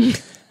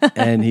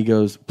 And he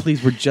goes,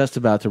 "Please, we're just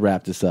about to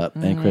wrap this up."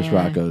 And Chris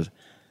Rock goes,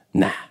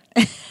 "Nah."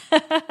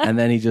 And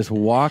then he just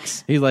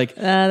walks. He's like,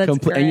 that's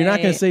great. And you're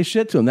not going to say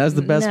shit to him. That's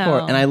the best No.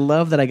 part. And I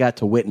love that I got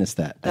to witness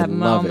that. I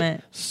love moment.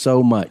 it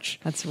so much.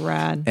 That's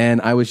rad.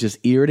 And I was just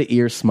ear to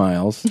ear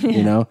smiles,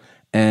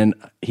 and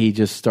he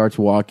just starts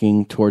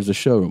walking towards the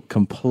showroom.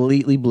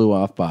 Completely blew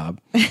off Bob.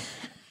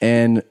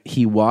 And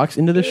he walks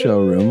into the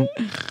showroom.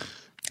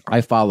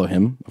 I follow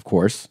him, of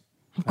course.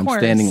 I'm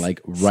standing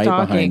right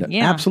behind him.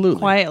 Yeah, Absolutely.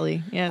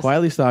 Quietly, yes.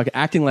 Quietly stalking,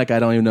 acting like I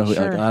don't even know who.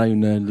 Sure. I don't even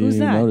know. Who's didn't even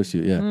that? notice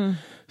you. Yeah.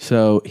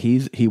 So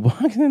he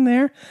walks in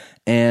there,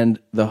 and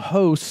the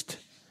host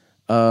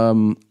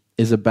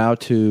is about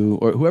to,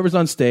 or whoever's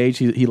on stage,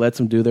 he lets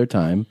them do their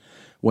time.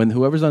 When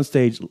whoever's on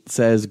stage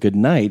says good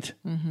night,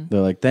 they're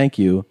like, "Thank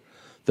you."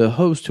 The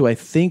host, who I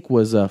think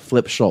was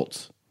Flip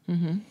Schultz,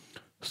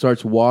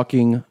 starts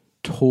walking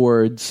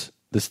towards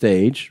the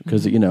stage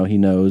because he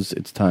knows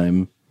it's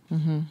time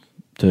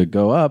to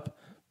go up.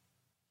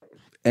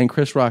 And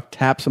Chris Rock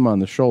taps him on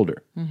the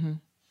shoulder.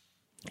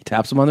 He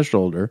taps him on the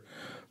shoulder.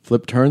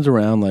 Flip turns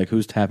around like,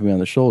 who's tapping me on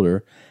the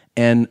shoulder?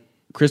 And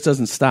Chris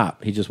doesn't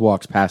stop. He just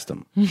walks past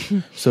him.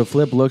 So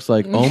Flip looks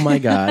like, oh my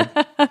God.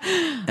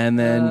 And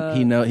then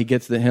he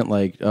gets the hint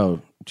like,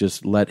 oh,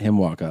 just let him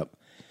walk up.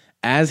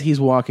 As he's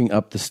walking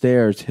up the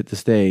stairs, hit the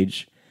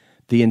stage,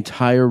 the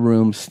entire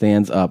room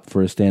stands up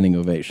for a standing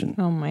ovation.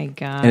 Oh my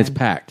God. And it's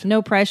packed.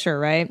 No pressure,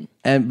 right?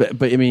 And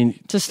but I mean,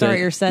 to start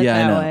your set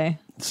that way.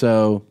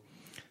 So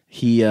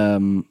he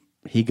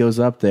goes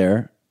up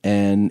there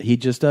and he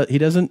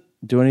doesn't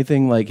do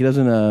anything, like he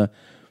doesn't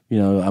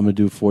I'm gonna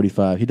do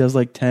 45. He does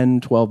like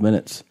 10, 12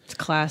 minutes. It's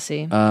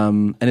classy.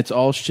 And it's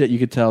all shit. You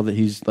could tell that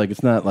he's like,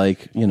 it's not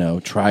like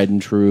tried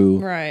and true.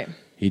 Right.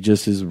 He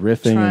just is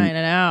riffing, trying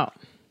it out.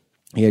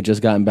 He had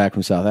just gotten back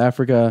from South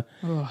Africa.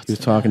 He was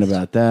talking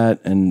about that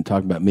and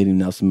talking about meeting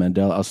Nelson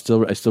Mandela.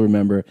 I still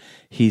remember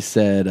he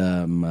said,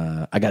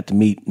 I got to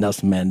meet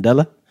Nelson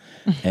Mandela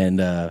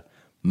and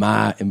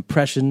my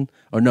impression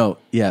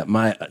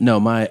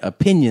my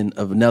opinion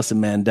of Nelson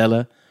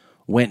Mandela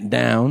went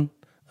down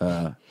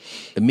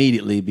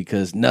immediately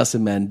because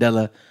Nelson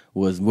Mandela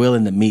was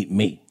willing to meet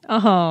me.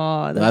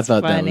 Oh, that's I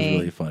thought funny. that was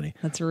really funny.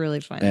 That's really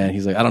funny. And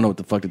he's like, I don't know what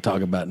the fuck to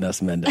talk about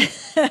Nelson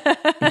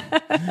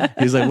Mandela.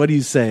 He's like, what do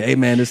you say? Hey,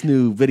 man, this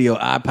new video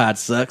iPod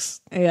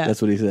sucks. Yeah.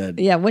 That's what he said.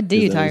 Yeah, what do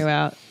you talk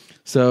about?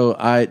 So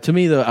to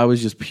me, though, I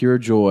was just pure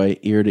joy,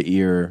 ear to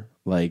ear,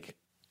 like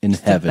in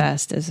It's heaven. the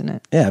best, isn't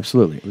it? Yeah,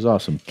 absolutely. It was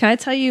awesome. Can I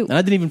tell you? And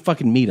I didn't even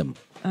fucking meet him.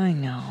 I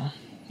know.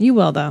 You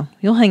will, though.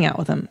 You'll hang out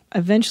with him.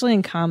 Eventually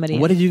in comedy.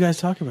 What did you guys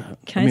talk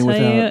about? Can I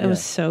tell you? It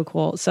was so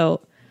cool.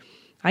 So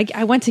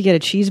I went to get a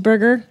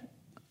cheeseburger.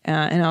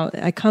 And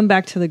I come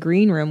back to the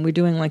green room. We're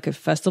doing like a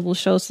festival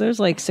show. So there's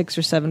like 6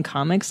 or 7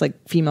 comics,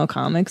 like female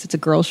comics. It's a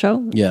girl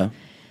show. Yeah.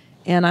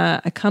 And I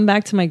come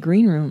back to my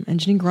green room and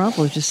Janine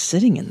Garofalo is just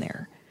sitting in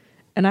there.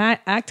 And I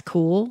act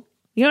cool.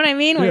 You know what I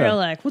mean? Where you're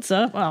like, what's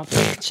up? Oh,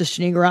 it's just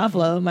Janine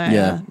Garofalo,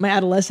 my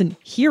adolescent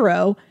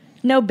hero.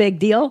 No big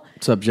deal.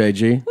 What's up,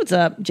 JG? What's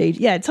up, JG?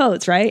 Yeah,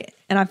 totes, right?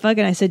 And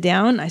I sit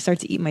down. I start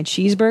to eat my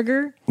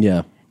cheeseburger.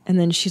 Yeah. And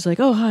then she's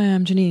like, oh, hi,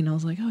 I'm Janine. I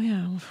was like, oh,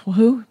 yeah. Well,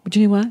 who?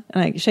 Janine what?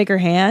 And I shake her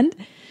hand.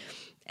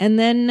 And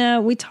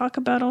then we talk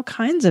about all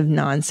kinds of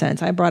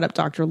nonsense. I brought up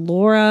Dr.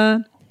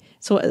 Laura.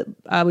 So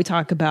we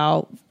talk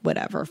about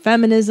whatever,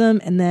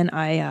 feminism. And then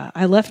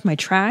I left my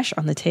trash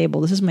on the table.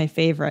 This is my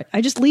favorite.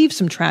 I just leave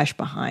some trash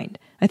behind.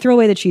 I throw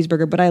away the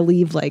cheeseburger, but I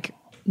leave like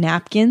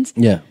napkins.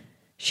 Yeah.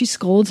 She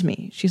scolds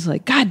me. She's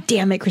like, God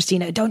damn it,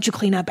 Christina. Don't you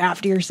clean up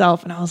after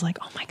yourself? And I was like,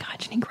 oh, my God,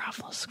 Janine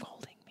Garofalo scolded.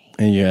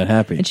 And you got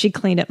happy. And she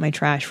cleaned up my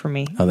trash for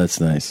me. Oh, that's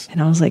nice.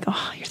 And I was like,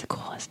 oh, you're the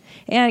coolest.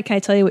 And can I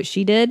tell you what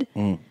she did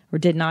or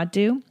did not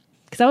do?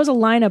 Because that was a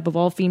lineup of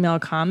all female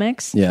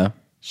comics. Yeah.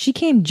 She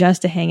came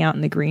just to hang out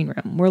in the green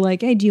room. We're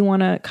like, hey, do you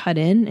want to cut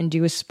in and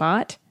do a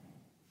spot?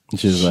 And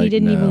she's like,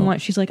 didn't no. even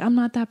want, she's like, I'm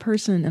not that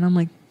person. And I'm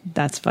like,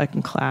 that's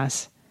fucking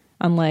class.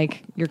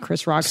 Unlike your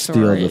Chris Rock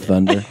story. Steal the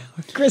thunder.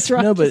 Chris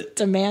Rock No, but- just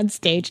demands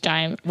stage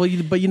time. Well,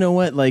 but you know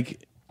what? Like,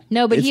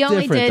 no, but it's he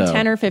only different, did though.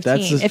 10 or 15.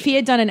 That's just- If he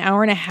had done an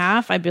hour and a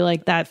half, I'd be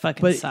like, that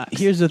fucking But sucks.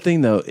 here's the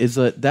thing, though, is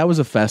that was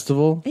a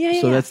festival.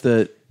 Yeah, so yeah. that's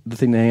the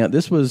thing to hang out.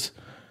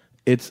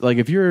 It's like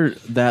if you're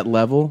that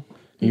level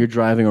and you're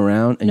driving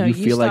around and No, you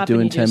feel like stop and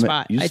doing you do 10 a minutes,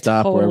 spot. you I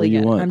stop totally wherever you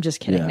get it. want. I'm just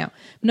kidding Yeah. now.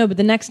 No, but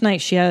the next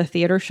night she had a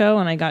theater show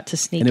and I got to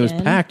sneak in. And it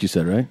was packed, you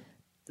said, right?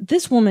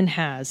 This woman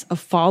has a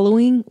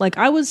following. Like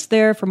I was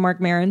there for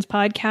Mark Maron's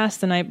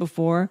podcast the night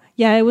before.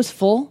 Yeah, it was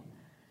full.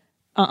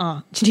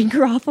 Janine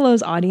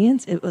Garofalo's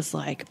audience, it was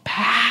like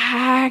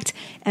packed.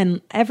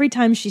 And every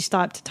time she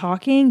stopped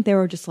talking, they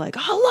were just like,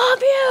 I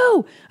love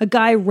you. A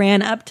guy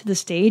ran up to the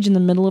stage in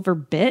the middle of her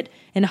bit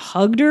and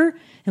hugged her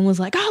and was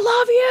like, I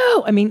love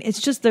you. I mean,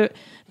 it's just the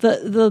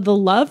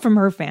love from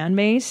her fan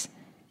base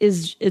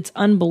it's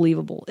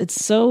unbelievable.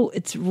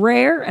 It's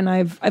rare. And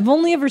I've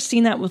only ever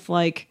seen that with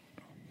like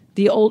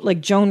the old,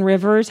 like Joan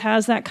Rivers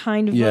has that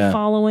kind of a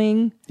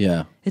following.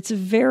 Yeah. It's a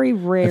very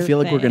rare I feel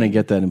like we're thing. going to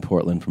get that in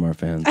Portland from our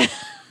fans.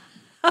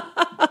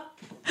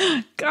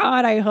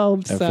 God, I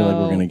hope so. I feel like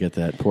we're going to get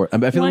that.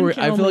 I feel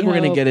like we're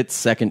going to get its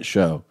second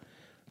show,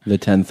 the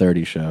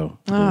 10:30 show.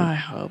 Oh, I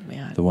hope,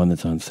 man. The one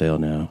that's on sale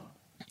now.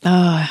 Oh,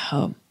 I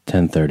hope.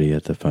 10:30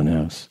 at the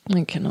Funhouse.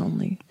 I can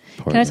only.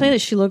 Portland. Can I tell you that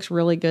she looks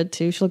really good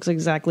too? She looks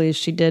exactly as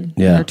she did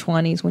in Yeah. her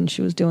 20s when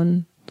she was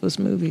doing those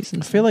movies.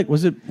 And I feel like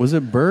was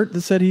it Bert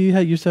that said he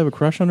used to have a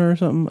crush on her or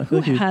something? I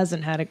feel who like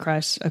hasn't had a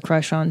crush on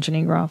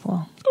Janine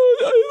Garofalo?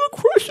 I have a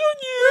crush on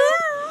you.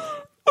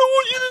 I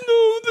want you to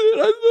know that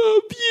I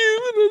love you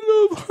and I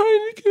love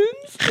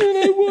Heineken's and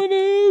I want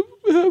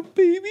to have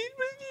babies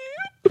with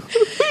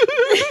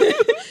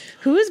you.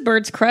 Who is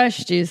Bert's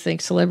crush? Do you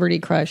think celebrity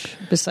crush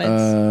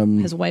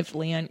besides his wife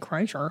Leanne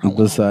Kreischer?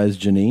 Besides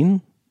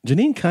Janine?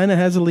 Janine kind of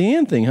has a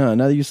Leanne thing, huh?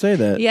 Now that you say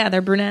that. Yeah,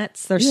 they're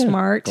brunettes. They're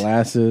smart.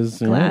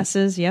 Glasses.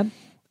 Yep.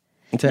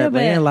 It's that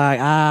Leanne like,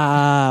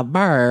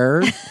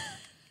 Bird.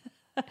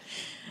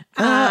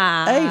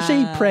 Ain't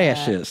she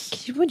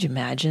precious? Would you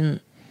imagine?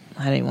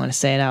 I didn't want to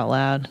say it out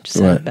loud. Just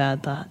had a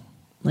bad thought.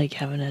 Like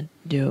having to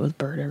do it with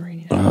Bert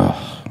every day.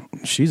 Oh,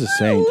 she's a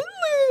saint.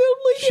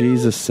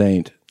 She's a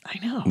saint. I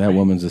know. That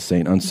woman's a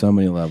saint on so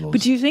many levels.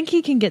 But do you think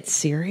he can get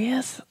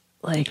serious?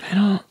 Like, I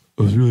don't.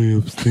 I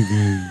was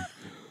thinking,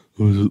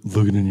 I was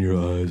looking in your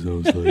eyes, and I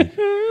was like,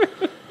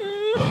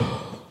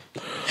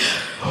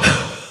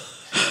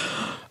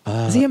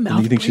 is he a mouth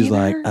do you think she's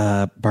breather?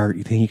 like, Bart,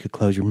 you think you could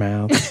close your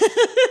mouth?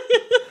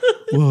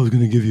 Well, I was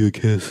going to give you a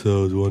kiss, so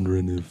I was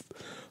wondering if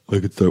I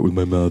could start with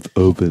my mouth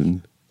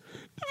open.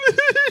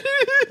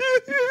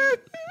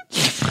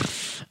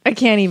 I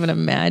can't even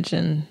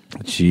imagine.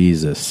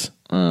 Jesus.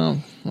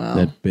 Oh, wow.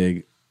 That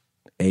big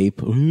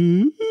ape.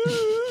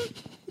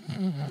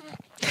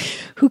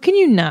 Who can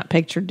you not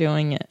picture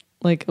doing it?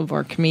 Like, of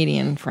our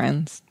comedian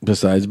friends.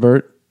 Besides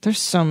Bert? There's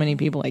so many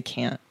people I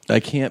can't. I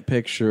can't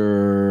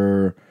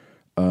picture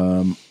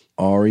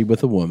Ari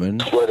with a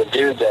woman.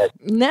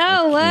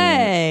 No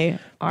way.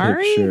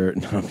 Ari?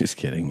 No, I'm just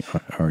kidding.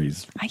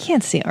 Ari's... I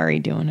can't see Ari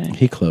doing it.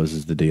 He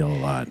closes the deal a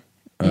lot.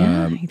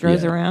 Yeah, he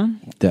throws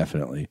around?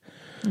 Definitely.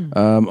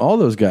 All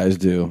those guys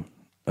do.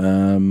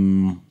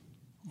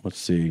 Let's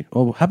see.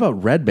 Oh, how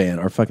about Red Band,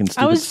 our fucking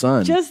stupid son? I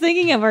was just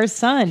thinking of our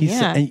son.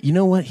 And you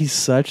know what? He's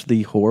such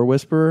the whore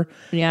whisperer.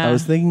 Yeah. I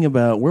was thinking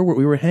about we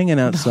were hanging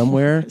out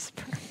somewhere,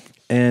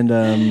 and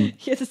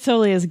it's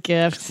totally his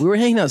gift. We were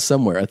hanging out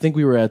somewhere. I think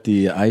we were at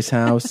the Ice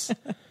House,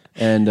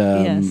 and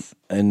Yes.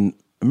 and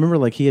I remember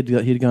like he had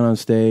gone on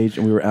stage,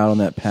 and we were out on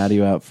that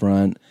patio out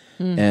front,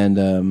 and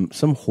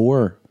some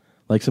whore,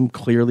 like some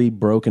clearly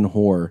broken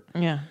whore,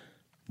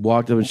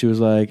 walked up and she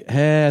was like,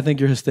 "Hey, I think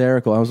you're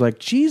hysterical." I was like,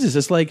 Jesus,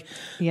 it's like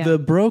the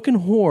broken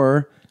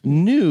whore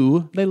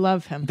knew they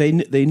love him. They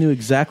knew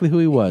exactly who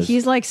he was.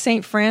 He's like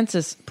St.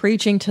 Francis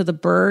preaching to the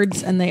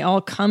birds, and they all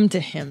come to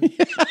him.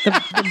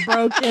 the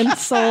broken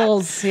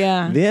souls.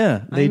 Yeah,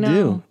 they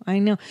do. I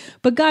know,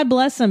 but God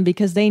bless them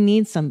because they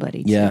need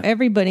somebody. Too. Yeah,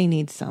 everybody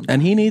needs somebody,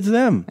 and he needs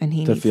them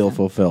to feel them.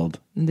 fulfilled.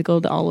 And to go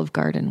to Olive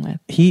Garden with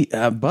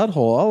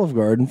Butthole Olive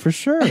Garden for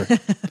sure.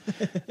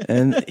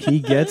 And he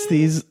gets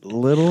these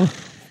little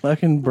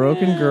fucking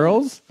broken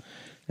girls,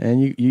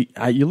 and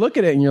you look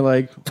at it and you're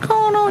like, what's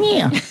going on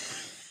here?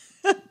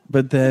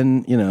 But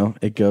then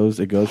it goes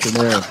from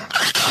there.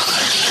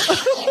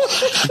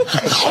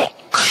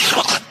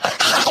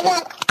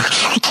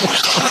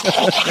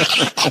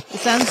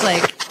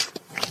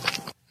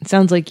 It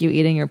sounds like you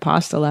eating your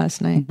pasta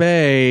last night,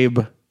 babe.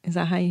 Is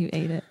that how you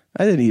ate it?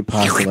 I didn't eat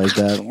pasta like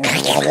that.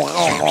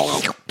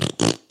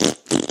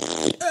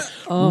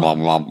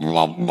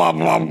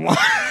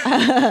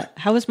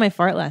 How was my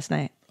fart last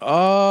night?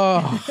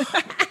 Oh,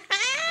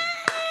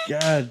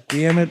 God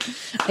damn it.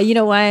 You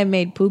know why I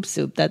made poop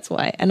soup? That's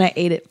why. And I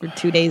ate it for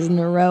 2 days in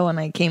a row, and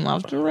I came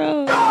off the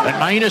road. And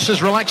my anus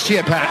is relaxed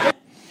here, Pat.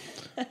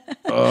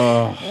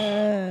 Oh,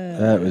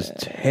 that was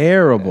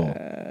terrible.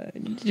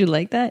 Did you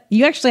like that?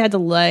 You actually had to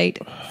light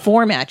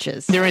 4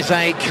 matches. There is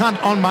a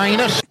cunt on my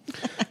anus.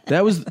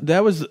 That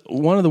was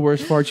one of the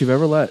worst farts you've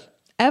ever let.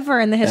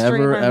 Ever in the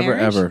history of our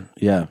marriage? Ever.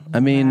 Yeah.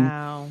 I mean,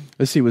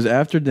 let's see. It was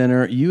after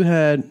dinner. You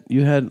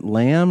had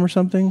lamb or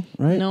something,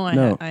 right?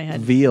 No, I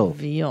had veal.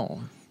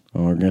 Veal.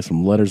 Oh, we're gonna get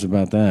some letters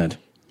about that.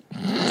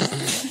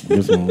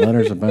 Get some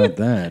letters about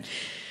that.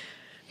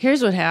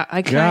 Here's what happened.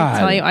 I can't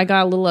tell you. I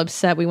got a little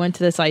upset. We went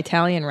to this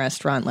Italian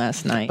restaurant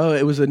last night. Oh,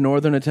 it was a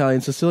Northern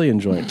Italian Sicilian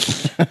joint.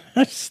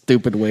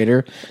 Stupid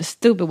waiter.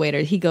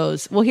 He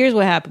goes, well, here's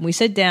what happened. We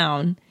sit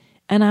down,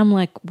 and I'm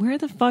like, where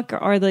the fuck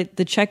are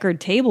the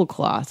checkered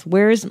tablecloth?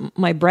 Where's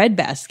my bread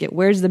basket?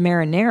 Where's the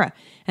marinara?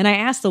 And I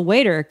asked the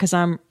waiter, because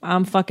I'm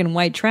fucking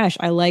white trash.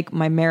 I like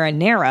my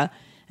marinara.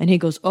 And he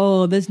goes,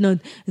 oh, that's not,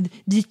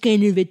 this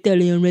kind of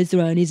Italian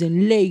restaurant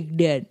isn't like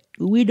that.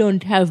 We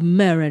don't have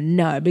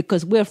marinara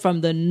because we're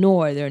from the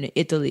northern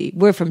Italy.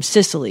 We're from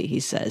Sicily, he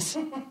says.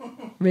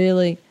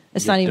 Really?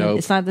 It's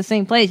not the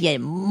same place. You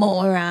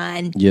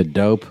moron. You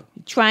dope.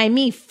 Try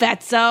me,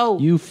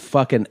 fatso. You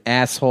fucking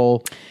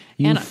asshole.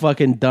 You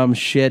fucking dumb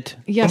shit.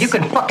 Yes. You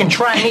can fucking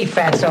try me,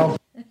 fatso.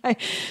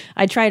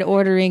 I tried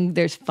ordering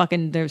their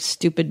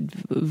stupid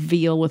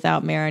veal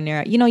without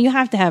marinara. You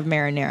have to have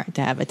marinara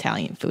to have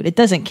Italian food. It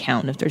doesn't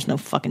count if there's no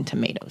fucking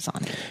tomatoes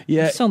on it.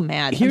 Yeah, I'm so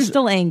mad. I'm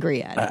still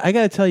angry at it. I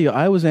got to tell you,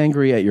 I was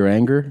angry at your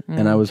anger,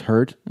 and I was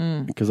hurt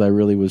because I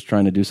really was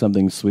trying to do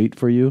something sweet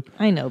for you.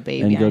 I know,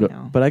 baby. I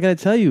know. But I got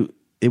to tell you,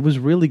 it was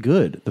really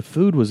good. The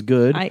food was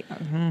good.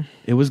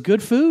 It was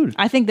good food.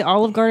 I think the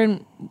Olive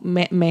Garden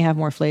may have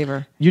more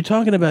flavor. You're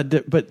talking about,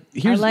 but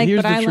here's the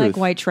truth. I like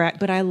white trash,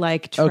 but I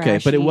like trashy, okay,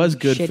 but it was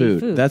good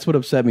food. That's what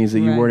upset me is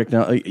that you weren't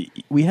acknowledging.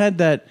 We had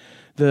the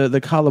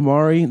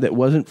calamari that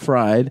wasn't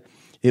fried.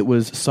 It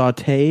was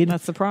sautéed.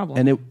 That's the problem.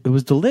 And it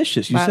was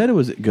delicious. You said it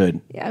was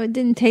good. Yeah, it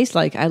didn't taste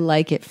like I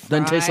like it fried.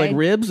 Doesn't taste like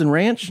ribs and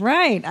ranch?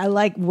 Right.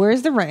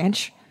 Where's the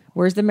ranch?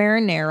 Where's the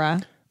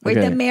marinara? Where's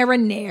the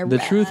marinara? The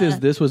truth is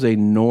this was a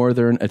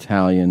Northern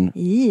Italian.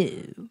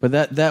 Ew. But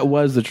that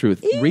was the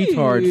truth. Ew.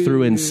 Retard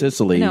threw in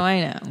Sicily. No, I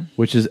know.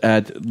 Which is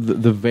at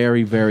the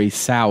very, very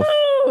south.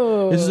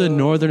 Ooh. This is a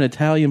Northern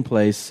Italian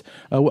place.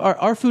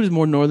 Our food is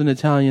more Northern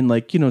Italian,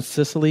 like,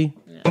 Sicily.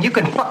 You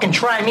can fucking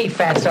try me,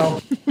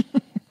 fatso.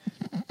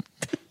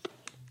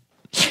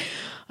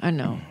 I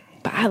know.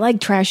 But I like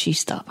trashy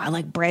stuff. I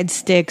like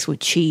breadsticks with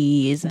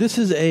cheese. This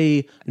is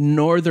a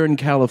Northern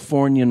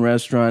Californian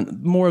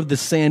restaurant, more of the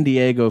San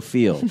Diego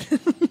feel.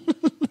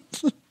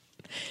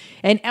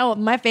 And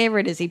my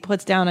favorite is he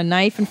puts down a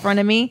knife in front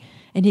of me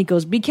and he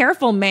goes, "Be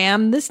careful,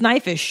 ma'am. This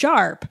knife is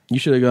sharp." You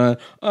should have gone,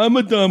 "I'm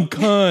a dumb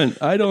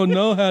cunt. I don't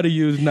know how to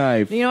use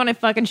knife." You know what I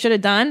fucking should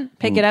have done?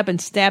 Pick it up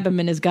and stab him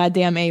in his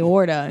goddamn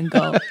aorta and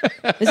go,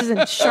 "This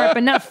isn't sharp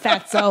enough,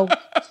 fatso."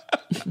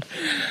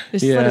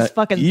 Just slit his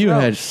fucking you throat.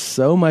 had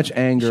so much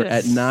anger Should've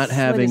at not slit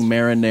having his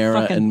marinara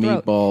fucking and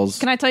throat. meatballs.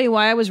 Can I tell you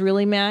why I was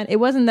really mad? It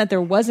wasn't that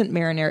there wasn't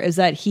marinara. It was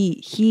that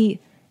he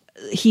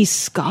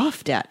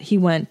scoffed at. He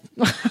went,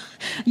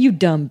 "You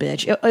dumb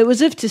bitch." It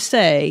was as if to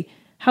say,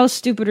 "How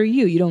stupid are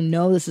you? You don't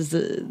know this is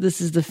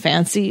the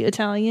fancy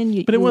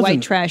Italian. But it you wasn't-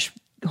 white trash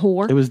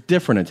whore." It was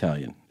different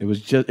Italian.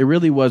 It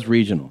really was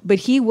regional. But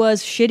he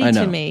was I shitty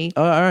know. to me.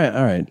 Oh,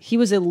 all right. He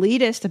was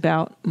elitist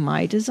about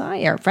my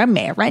desire for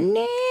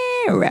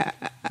marinara.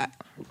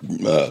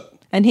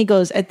 And he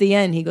goes, at the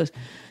end, he goes,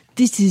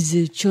 "This is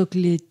a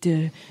chocolate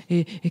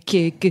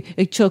cake,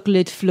 a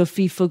chocolate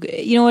fluffy."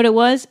 You know what it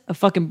was? A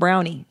fucking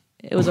brownie.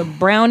 It was a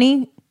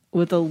brownie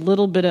with a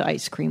little bit of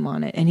ice cream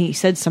on it. And he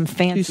said some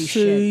fancy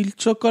shit. Il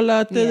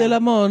chocolate della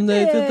monde,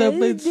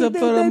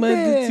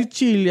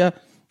 Sicilia.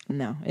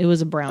 No, it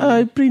was a brownie. Ah,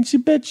 il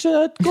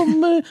principessa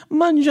come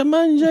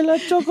mangia la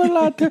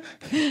chocolate.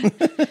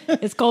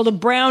 It's called a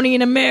brownie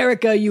in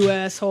America, you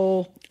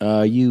asshole.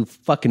 You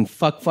fucking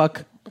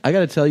fuck. I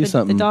got to tell you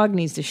something. The dog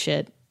needs to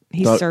shit.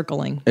 He's Dog-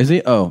 circling. Is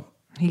he? Oh.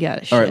 He got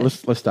to shit. All right,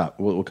 let's stop.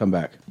 We'll come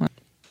back.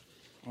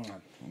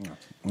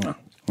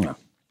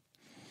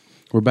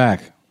 We're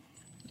back.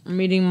 I'm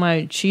eating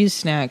my cheese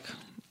snack.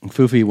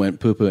 Foofy went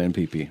poo-poo and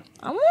pee-pee.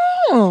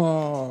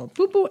 Oh,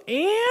 poo-poo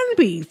and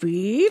beef.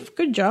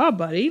 Good job,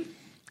 buddy.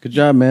 Good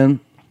job, man.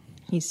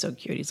 He's so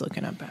cute. He's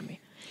looking up at me.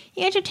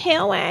 He has a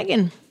tail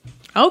wagging.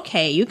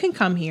 Okay, you can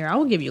come here. I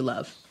will give you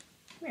love.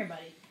 Come here,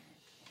 buddy.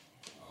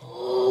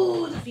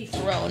 Oh, the beef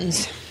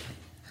thrones.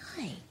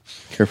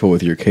 Careful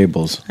with your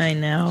cables. I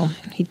know.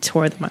 He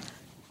tore the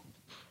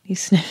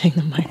He's sniffing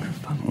the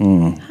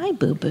microphone. Hi,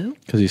 boo-boo.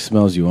 Because he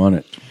smells you on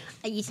it.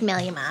 You smell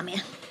you, mommy.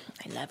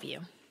 I love you.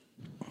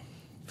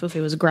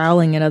 Foofy was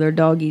growling at other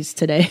doggies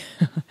today.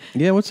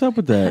 Yeah, what's up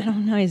with I that?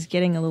 don't know. He's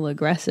getting a little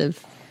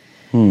aggressive.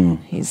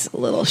 He's a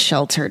little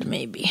sheltered,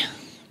 maybe.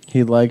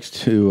 He likes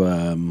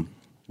to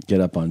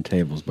get up on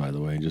tables, by the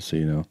way, just so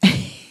you know.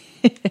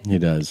 He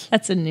does.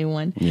 That's a new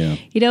one. Yeah.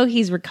 You know,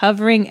 he's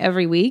recovering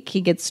every week.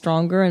 He gets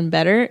stronger and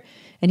better.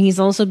 And he's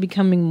also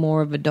becoming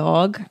more of a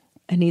dog.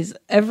 And he's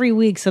every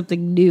week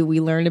something new we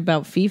learn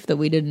about Fief that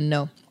we didn't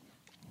know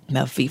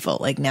about FIFO.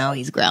 Like now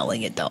he's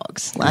growling at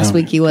dogs. Last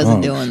week he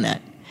wasn't doing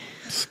that.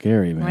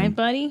 Scary, man. Right,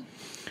 buddy?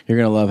 You're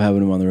going to love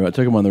having him on the road. I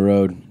took him on the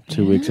road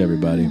 2 weeks,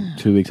 everybody.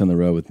 2 weeks on the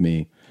road with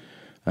me.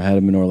 I had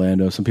him in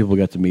Orlando. Some people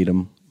got to meet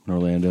him in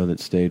Orlando that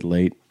stayed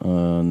late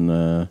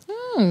on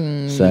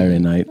Saturday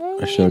night.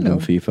 I showed them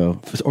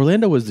FIFO.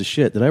 Orlando was the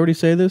shit. Did I already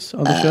say this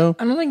on the show?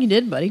 I don't think you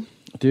did, buddy.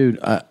 Dude,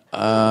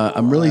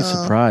 I'm really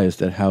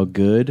surprised at how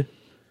good.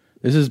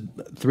 This is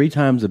 3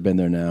 times I've been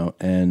there now,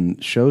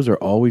 and shows are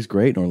always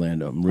great in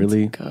Orlando. I'm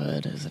really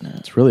good, isn't it?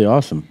 It's really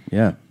awesome.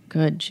 Yeah.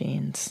 Good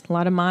genes. A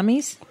lot of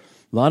mommies? A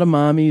lot of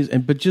mommies,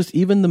 but just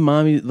even the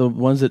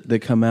ones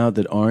that come out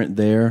that aren't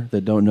there,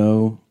 that don't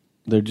know,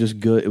 they're just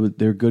good.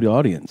 They're a good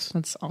audience.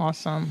 That's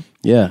awesome.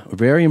 Yeah,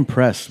 very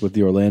impressed with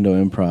the Orlando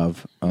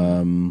Improv.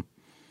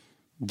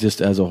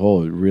 Just as a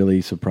whole, it really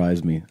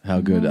surprised me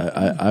how good.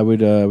 I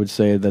would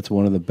say that's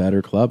one of the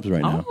better clubs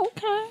right now. Oh,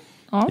 okay.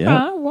 All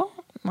Yeah. right. Well,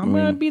 I'm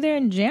going to be there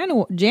in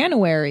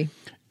January.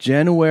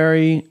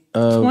 January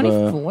of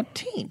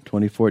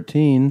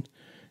 2014.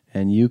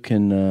 And you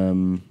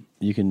can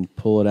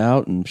pull it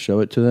out and show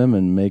it to them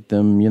and make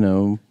them,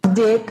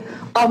 Dick,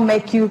 or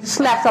make you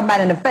slap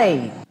somebody in the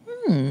face.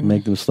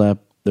 make them slap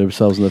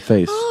themselves in the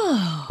face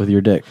with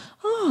your dick.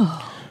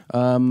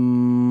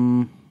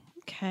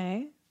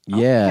 Okay.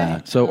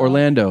 Yeah. So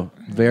Orlando,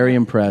 very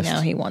impressed.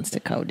 Now he wants to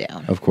go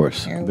down. Of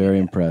course, very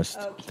impressed.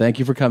 Thank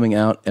you for coming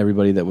out,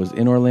 everybody that was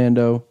in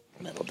Orlando.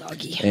 Little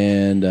doggy.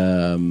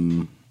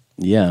 And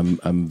yeah,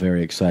 I'm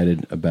very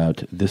excited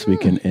about this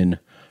weekend in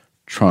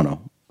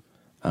Toronto.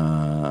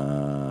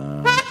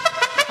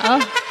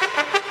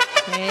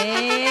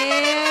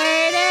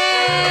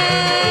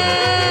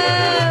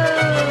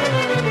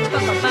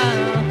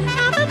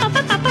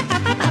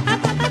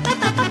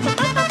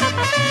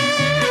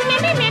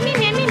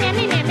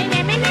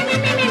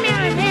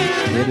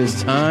 It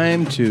is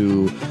time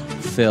to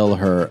fill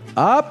her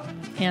up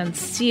And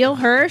seal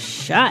her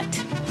shut.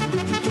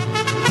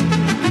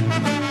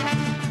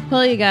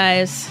 Well, you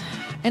guys,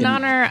 in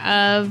honor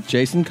of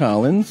Jason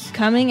Collins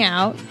coming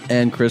out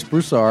and Chris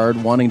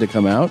Broussard wanting to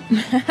come out.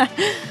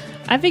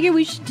 I figured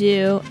we should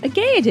do a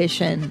gay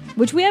edition,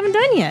 which we haven't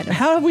done yet.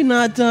 How have we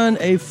not done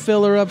a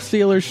filler up,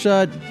 sealer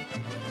shut,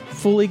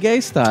 fully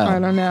gay style? I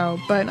don't know,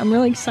 but I'm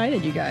really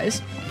excited, you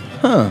guys.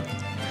 Huh.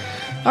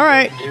 All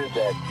right.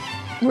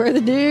 Where are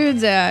the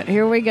dudes at?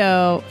 Here we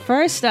go.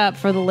 First up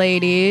for the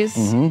ladies,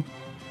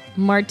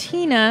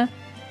 Martina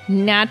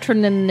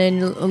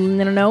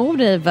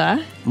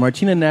Navratilova.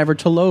 Martina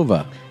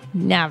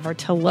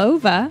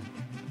Navratilova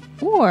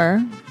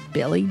or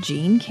Billie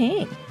Jean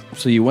King.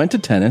 So you went to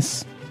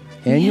tennis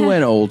and you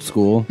went old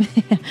school.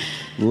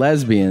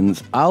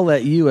 Lesbians. I'll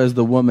let you as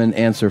the woman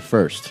answer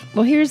first.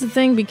 Well, here's the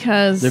thing,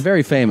 because They're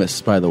very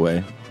famous, by the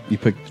way. You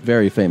picked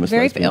very famous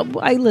lesbians.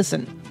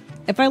 listen.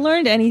 If I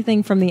learned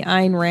anything from the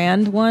Ayn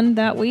Rand one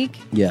that week,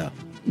 Yeah.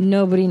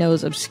 nobody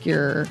knows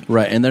obscure.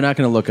 Right, and they're not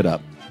going to look it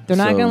up. They're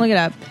not going to look it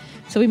up.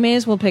 So we may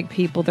as well pick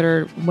people that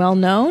are well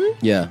known.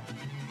 Yeah.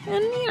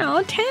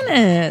 And,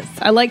 tennis.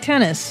 I like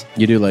tennis.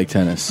 You do like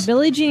tennis.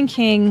 Billie Jean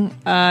King,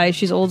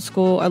 she's old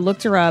school. I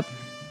looked her up.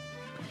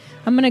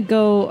 I'm gonna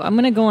go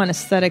on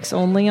aesthetics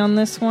only on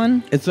this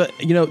one. It's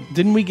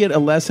didn't we get a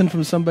lesson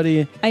from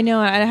somebody? I know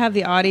I have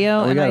the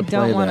audio, and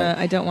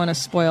I don't want to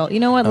spoil. You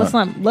know what?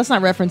 Let's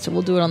not reference it.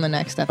 We'll do it on the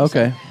next episode.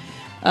 Okay.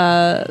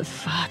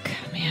 Fuck,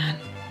 man.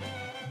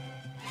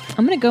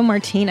 I'm gonna go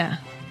Martina.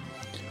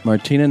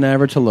 Martina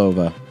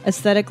Navratilova.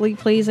 Aesthetically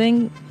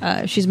pleasing.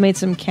 She's made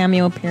some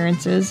cameo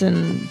appearances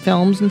in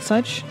films and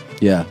such.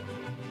 Yeah.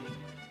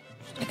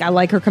 I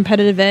like her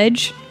competitive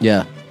edge.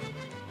 Yeah.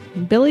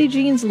 Billie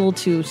Jean's a little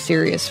too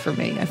serious for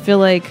me. I feel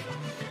like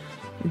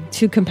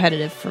too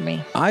competitive for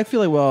me. I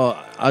feel like,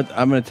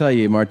 I'm going to tell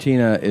you,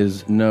 Martina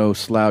is no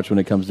slouch when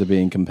it comes to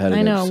being competitive.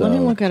 I know. So. Let me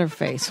look at her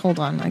face. Hold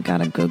on. I got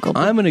to Google.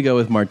 I'm going to go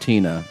with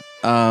Martina.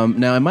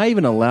 Now, am I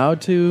even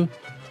allowed to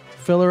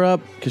fill her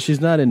up? Because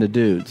she's not into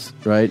dudes,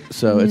 right?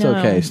 So it's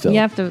okay still. You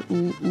have to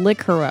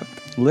lick her up.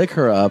 Lick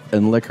her up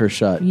and lick her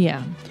shut.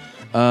 Yeah.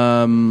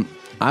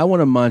 I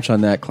want to munch on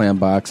that clam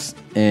box.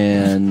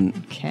 And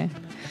okay.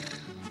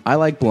 I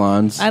like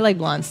blondes. I like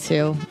blondes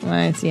too.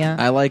 Yeah.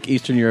 I like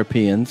Eastern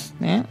Europeans.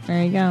 Yeah,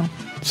 there you go.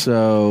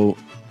 So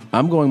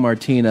I'm going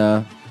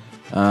Martina.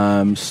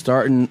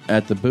 Starting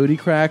at the booty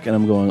crack, and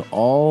I'm going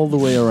all the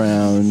way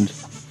around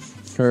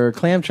her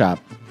clam chop.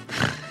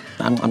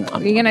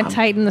 You're going to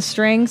tighten the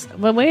strings?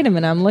 Well, wait a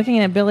minute. I'm looking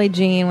at Billie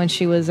Jean when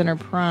she was in her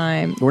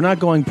prime. We're not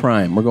going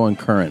prime. We're going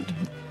current.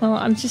 Well,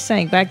 I'm just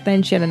saying, back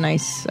then she had a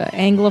nice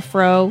angle of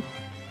fro,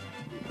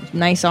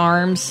 nice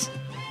arms.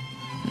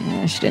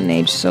 Yeah, she didn't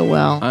age so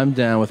well. I'm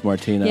down with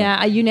Martina.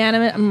 Yeah, a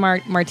unanimous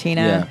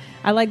Martina. Yeah.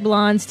 I like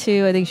blondes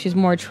too. I think she's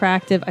more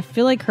attractive. I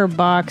feel like her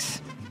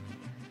box,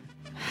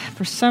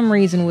 for some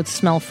reason, would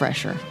smell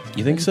fresher.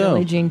 You think so?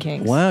 Billie Jean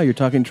King's. Wow, you're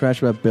talking trash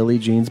about Billie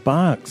Jean's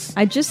box.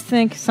 I just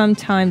think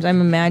sometimes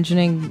I'm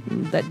imagining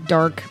that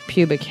dark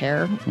pubic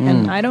hair,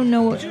 and I don't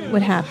know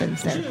what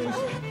happens there.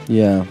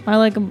 Yeah. I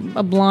like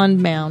a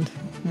blonde mound,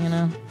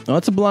 Oh,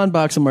 it's a blonde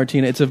box of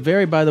Martina. It's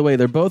a by the way,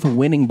 they're both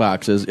winning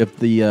boxes.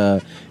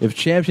 If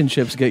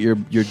championships get your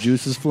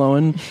juices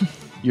flowing,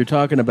 you're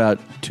talking about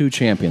two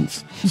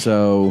champions.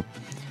 So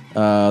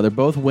they're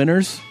both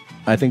winners.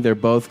 I think they're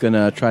both going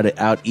to try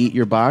to out-eat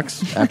your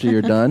box after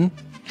you're done.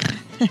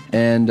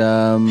 And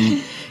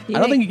I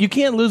don't think you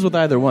can't lose with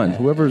either one.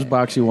 Whoever's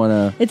box you want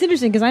to... It's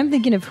interesting because I'm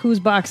thinking of whose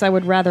box I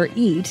would rather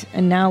eat,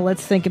 and now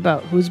let's think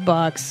about whose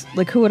box,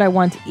 like who would I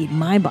want to eat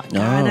my box.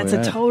 God, that's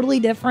a totally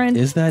different...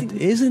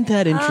 Isn't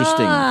that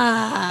interesting?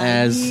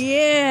 As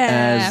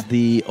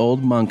the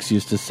old monks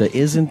used to say,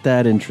 isn't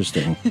that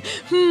interesting?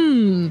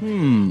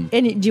 And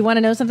do you want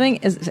to know something?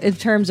 In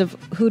terms of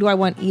who do I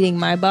want eating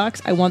my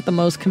box, I want the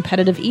most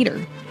competitive eater.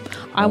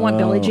 I want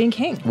Billie Jean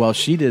King. Well,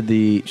 she's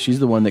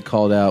the one that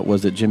called out,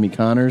 was it Jimmy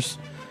Connors?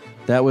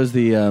 That was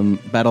the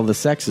Battle of the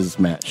Sexes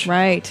match.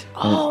 Right.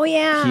 And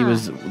yeah. He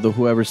was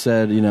whoever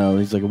said,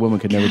 he's like, a woman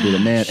could never beat a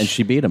man, and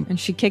she beat him. And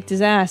she kicked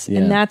his ass. Yeah.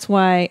 And that's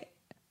why...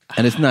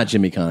 And it's not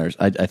Jimmy Connors,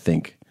 I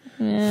think. Fuck,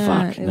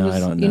 I don't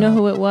know. You know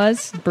who it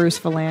was? Bruce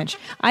Valanche.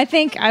 I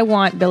think I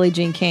want Billie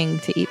Jean King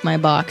to eat my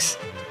box.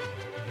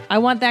 I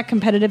want that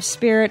competitive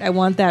spirit. I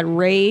want that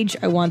rage.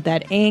 I want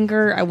that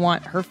anger. I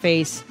want her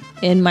face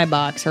in my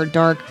box, her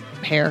dark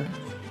hair.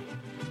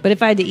 But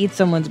if I had to eat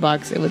someone's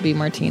box, it would be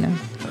Martina.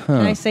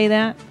 Can I say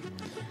that?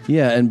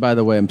 Yeah, and by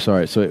the way, I'm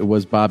sorry. So it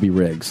was Bobby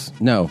Riggs.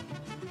 No.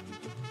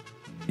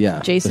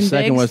 Yeah. Jason The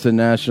second Biggs? was the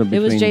national... It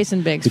was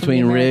Jason Biggs from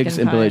Between the Riggs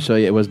American and Billy... Pie. So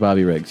it was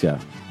Bobby Riggs, yeah.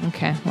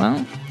 Okay,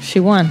 well, she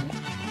won.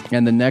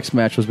 And the next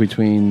match was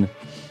between...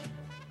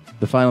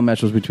 The final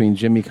match was between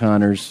Jimmy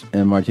Connors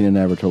and Martina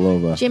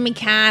Navratilova. Jimmy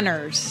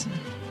Connors.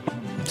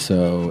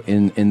 So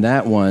in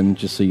that one,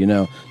 just so you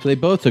know... So they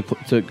both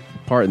took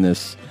part in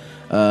this.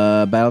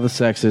 Battle of the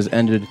Sexes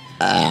ended...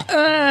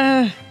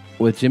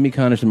 with Jimmy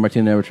Connors and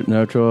Martina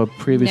Navratilova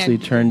previously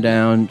turned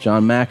down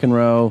John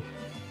McEnroe.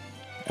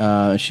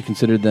 She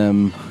considered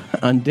them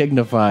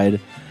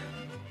undignified.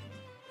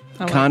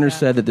 Connors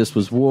said that this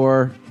was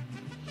war.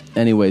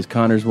 Anyways,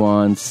 Connors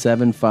won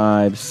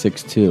 7-5,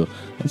 6-2.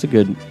 That's a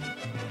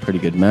pretty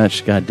good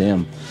match. God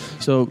damn.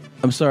 So,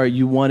 I'm sorry,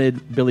 you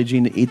wanted Billie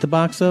Jean to eat the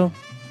box, though?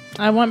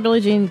 I want Billie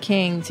Jean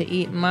King to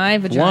eat my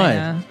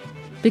vagina. Why?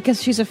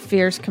 Because she's a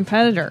fierce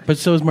competitor. But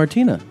so is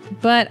Martina.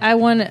 But I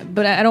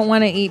don't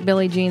want to eat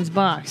Billie Jean's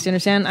box. You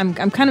understand?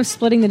 I'm kind of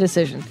splitting the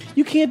decision.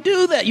 You can't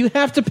do that. You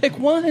have to pick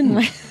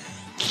one.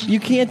 You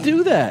can't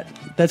do that.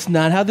 That's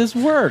not how this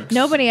works.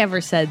 Nobody ever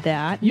said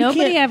that.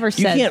 Nobody ever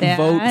said that. You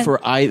can't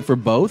vote for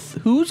both.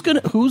 Who's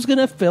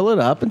gonna fill it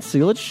up and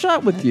seal it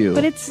shut with you?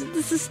 But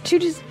this is too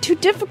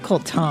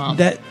difficult, Tom.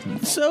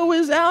 So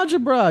is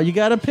algebra. You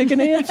got to pick an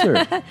answer.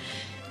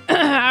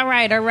 All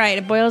right.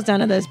 It boils down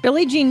to this.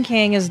 Billie Jean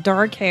King is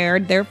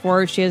dark-haired,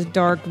 therefore she has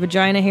dark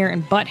vagina hair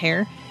and butt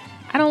hair.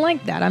 I don't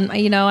like that.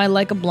 I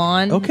like a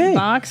blonde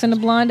box and a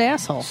blonde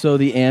asshole. So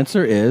the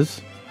answer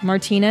is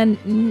Martina,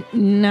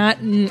 not.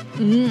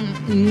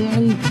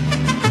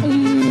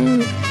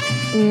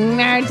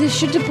 Marta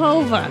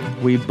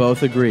Shatapova. We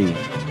both agree.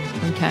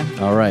 Okay.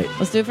 All right.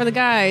 Let's do it for the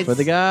guys. For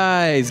the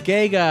guys,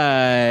 gay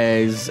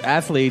guys,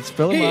 athletes,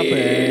 fill them up.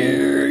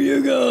 Here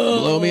you go.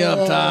 Blow me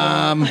up,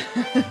 Tom.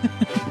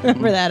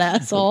 Remember that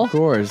asshole? Of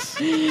course.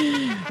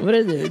 What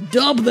is it?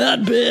 Dump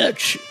that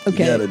bitch.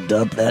 Okay. You gotta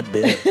dump that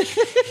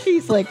bitch.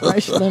 He's like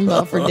Rush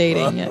Limbaugh for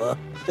dating it.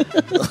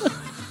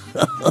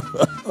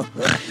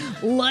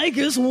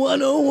 Lycus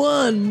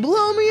 101.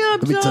 Blow me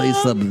up, Let me tell you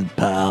something,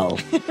 pal.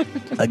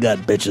 I got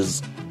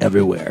bitches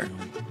everywhere.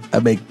 I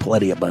make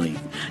plenty of money.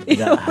 I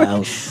got a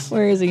house.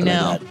 Where is he and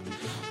now? I got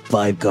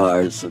 5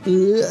 cars.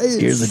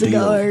 Here's the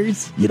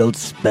Cigars. deal. You don't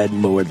spend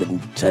more than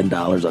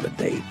 $10 on a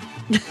date.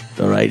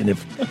 All right? And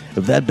if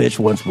that bitch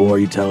wants more,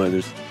 you tell her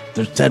there's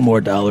 $10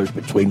 more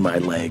between my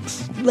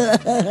legs.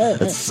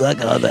 Let's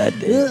suck on that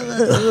dick.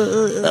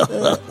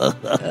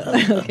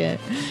 Okay.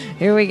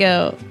 Here we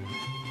go.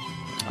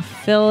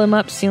 Fill him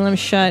up, seal him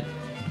shut.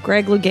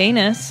 Greg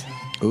Louganis.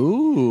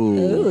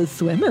 Ooh.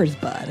 Swimmer's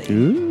body.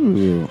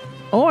 Ooh.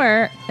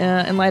 Or,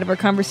 in light of our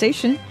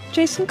conversation,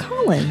 Jason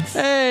Collins.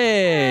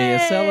 Hey, a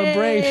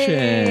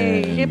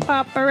celebration. Hip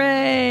hop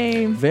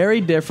hooray.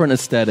 Very different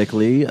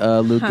aesthetically.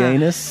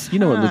 Louganis. You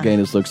know what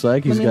Louganis looks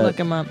like. Let me look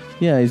him up.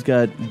 Yeah, he's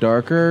got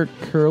darker,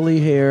 curly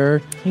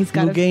hair. He's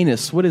got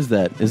Louganis. What is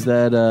that? Is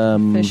that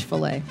fish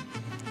fillet.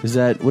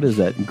 What is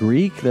that?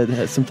 Greek? That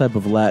has some type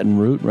of Latin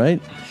root,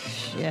 right?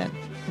 Shit.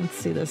 Let's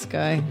see this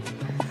guy.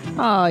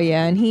 Oh,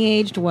 yeah, and he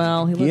aged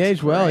well. He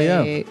aged well,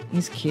 yeah.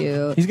 He's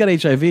cute. He's got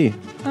HIV.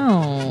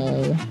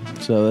 Oh.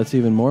 So that's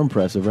even more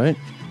impressive, right?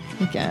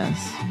 I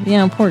guess.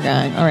 Yeah, poor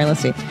guy. All right, let's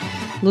see.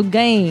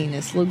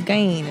 Louganis.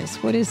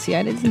 What is he?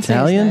 I didn't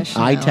Italian? say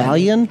his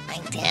Italian?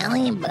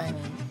 Italian, buddy.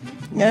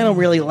 I don't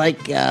really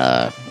like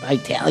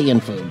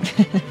Italian food.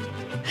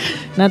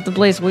 Not the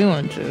place we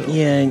went to.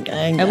 Yeah.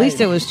 At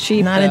least it was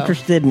cheap, Not though.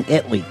 interested in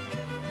Italy.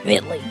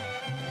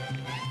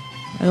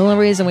 The only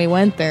reason we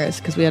went there is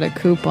because we had a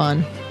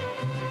coupon.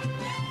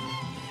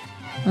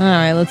 All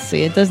right, let's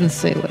see. It doesn't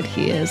say what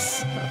he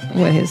is,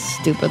 what his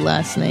stupid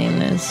last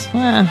name is.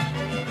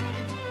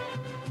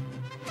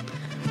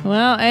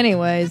 Well,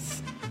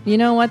 anyways, you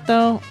know what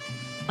though?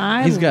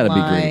 He's got to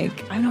be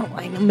Greek. I don't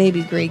like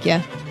maybe Greek.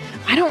 Yeah,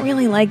 I don't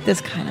really like this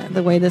kind of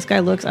the way this guy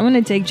looks. I'm going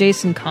to take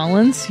Jason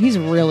Collins. He's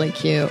really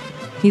cute.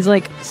 He's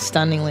like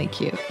stunningly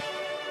cute.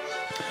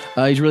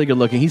 He's really good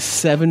looking. He's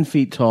 7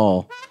 feet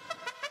tall.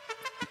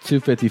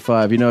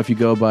 255. You know, if you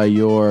go by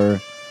your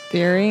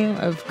theory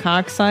of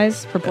cock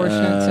size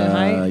proportionate to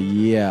height.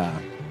 Yeah.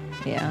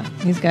 Yeah,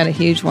 he's got a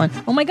huge one.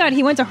 Oh my God,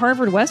 he went to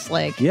Harvard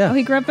Westlake. Yeah. Oh,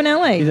 he grew up in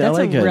LA. He's That's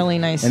LA a kid. really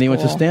nice And he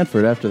went to school.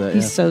 Stanford after that.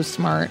 He's yeah. so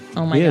smart.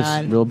 Oh my he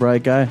God. is. Real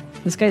bright guy.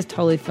 This guy's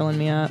totally filling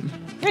me up.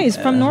 Yeah, he's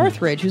from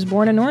Northridge. He was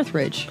born in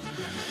Northridge.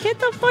 Get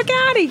the fuck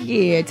out of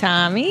here,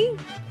 Tommy.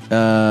 All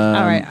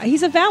right,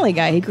 he's a Valley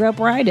guy. He grew up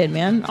where I did,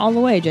 man. All the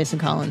way, Jason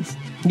Collins.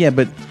 Yeah,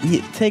 but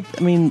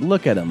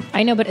look at him.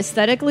 I know, but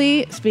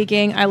aesthetically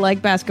speaking, I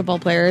like basketball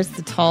players.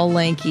 The tall,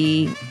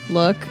 lanky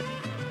look.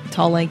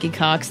 Tall, lanky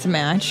cocks to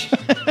match.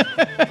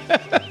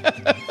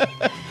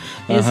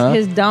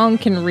 His dong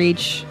can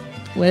reach,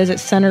 what is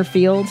it, center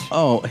field?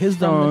 Oh, his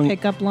from dong. the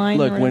pickup line.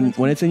 Look, or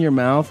when it's in your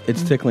mouth,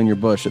 it's tickling your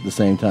bush at the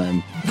same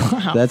time.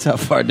 Wow. That's how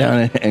far down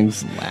it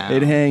hangs. Wow.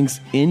 It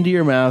hangs into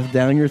your mouth,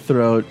 down your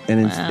throat,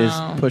 and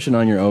Wow. it's pushing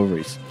on your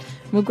ovaries.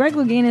 Well, Greg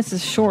Louganis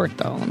is short,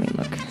 though. Let me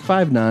look.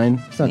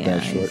 5'9". It's not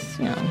that short.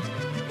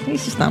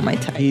 He's just not my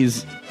type.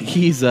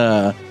 He's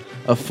a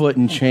foot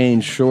and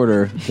change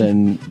shorter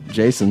than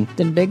Jason.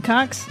 Than big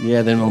cocks?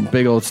 Yeah, than a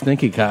big old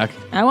stinky cock.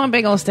 I want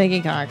big old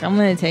stinky cock. I'm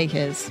going to take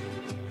his.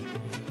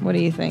 What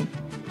do you think?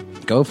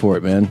 Go for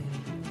it, man.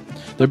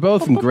 They're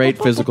both in great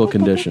physical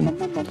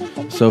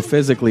condition. So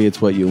physically,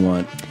 it's what you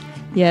want.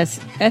 Yes,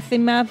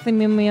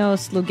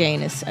 Epimathemios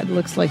Louganis. It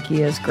looks like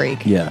he is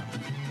Greek. Yeah.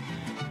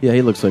 Yeah,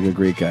 he looks like a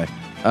Greek guy.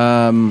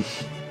 I'm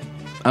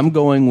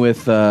going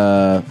with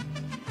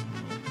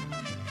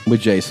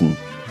Jason.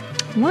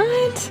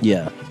 What?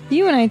 Yeah.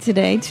 You and I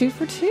today, 2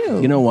 for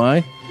 2. You know why?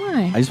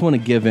 Why? I just want to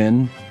give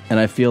in, and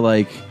I feel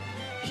like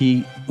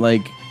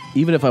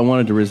even if I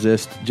wanted to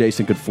resist,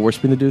 Jason could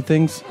force me to do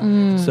things.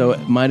 So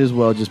it might as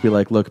well just be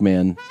like, look,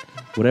 man,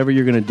 whatever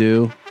you're going to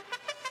do,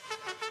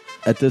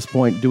 at this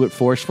point, do it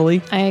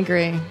forcefully. I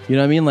agree. You know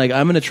what I mean? Like,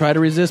 I'm going to try to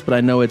resist, but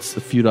I know it's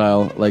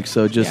futile. Like,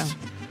 so just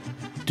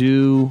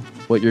do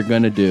what you're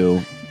going to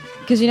do.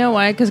 Because you know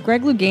why? Because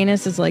Greg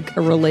Louganis is like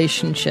a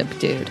relationship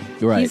dude.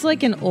 Right. He's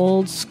like an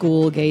old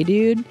school gay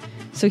dude.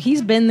 So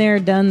he's been there,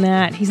 done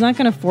that. He's not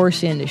going to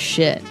force you into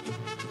shit.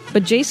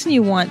 But Jason,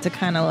 you want to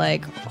kind of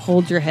like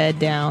hold your head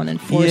down and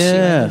force you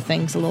into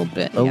things a little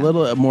bit. A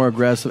little more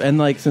aggressive. And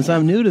like, since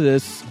I'm new to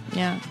this,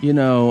 you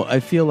know, I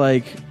feel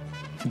like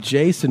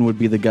Jason would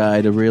be the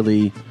guy to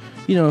really,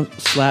 you know,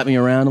 slap me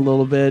around a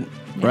little bit,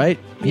 right?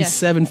 He's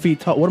 7 feet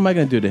tall. What am I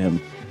going to do to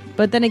him?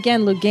 But then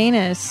again,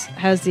 Louganis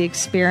has the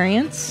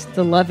experience,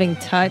 the loving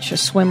touch, a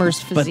swimmer's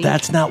physique. But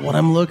that's not what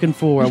I'm looking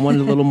for. I want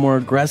it a little more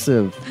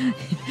aggressive.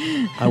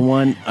 I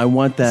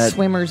want that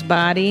swimmer's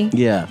body.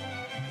 Yeah.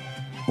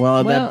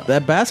 Well,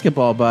 that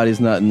basketball body's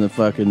not in the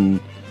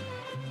fucking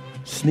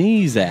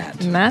sneeze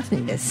at.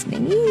 Nothing to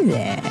sneeze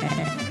at.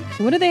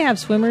 What do they have?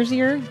 Swimmer's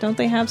ear? Don't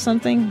they have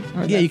something?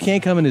 Yeah, you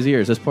can't come in his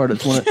ears. That's part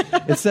of one.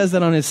 It says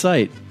that on his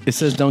site. It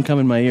says, "Don't come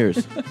in my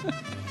ears."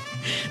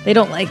 They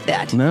don't like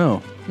that.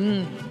 No.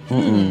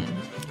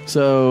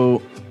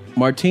 So,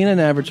 Martina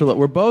Navratilova.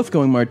 We're both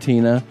going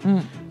Martina.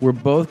 We're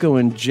both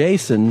going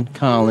Jason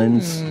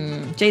Collins.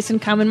 Jason,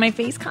 come in my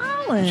face,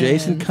 Collins.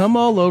 Jason, come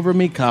all over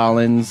me,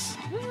 Collins.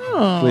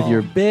 Oh. With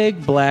your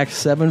big black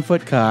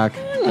 7-foot cock.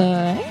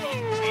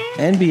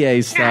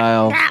 NBA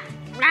style.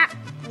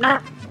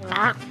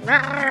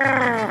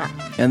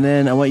 And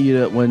then I want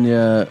you to, when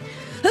you...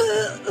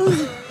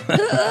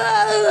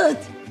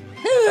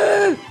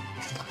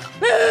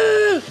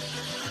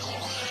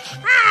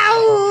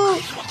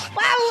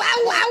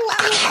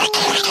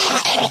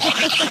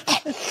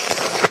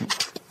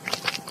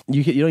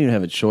 You don't even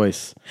have a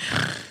choice.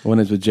 When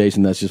it's with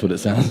Jason, that's just what it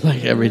sounds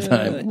like every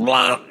time.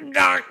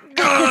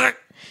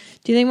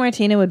 Do you think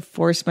Martina would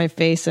force my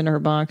face in her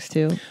box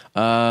too?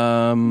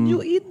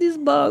 You eat these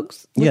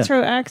bugs. What's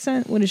her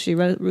accent? What is she,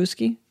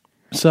 Ruski?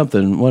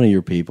 Something. One of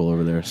your people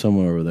over there.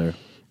 Somewhere over there.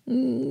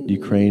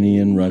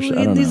 Ukrainian, Russian.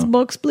 I don't know. These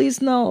bugs,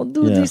 please. No.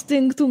 Do this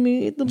thing to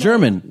me.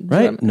 German,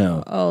 right?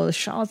 No. Oh,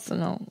 shots.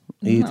 No.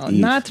 Eat.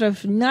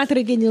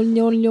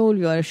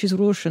 She's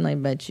Russian, I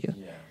bet you.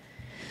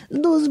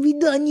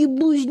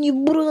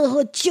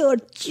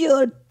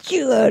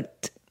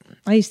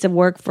 I used to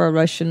work for a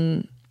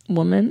Russian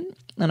woman,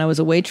 and I was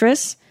a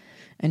waitress,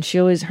 and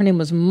her name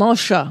was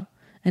Moshe,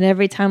 and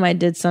every time I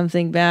did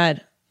something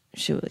bad,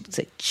 she would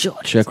say,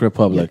 "Chort." Czech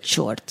Republic.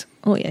 Chort.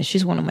 Oh yeah,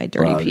 she's one of my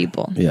dirty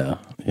people. Yeah.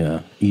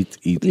 Eat.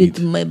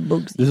 My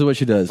bugs. This is what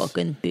she does.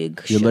 Fucking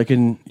pig. You're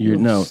licking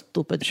no.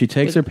 Stupid. She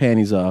takes her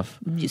panties off.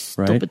 You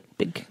stupid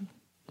pig.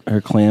 Her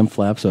clam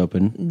flaps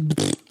open.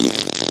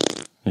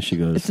 And she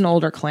goes... It's an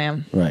older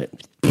clam. Right.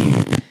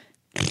 And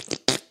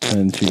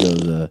she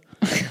goes,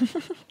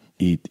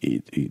 eat.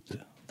 Eat. Eat.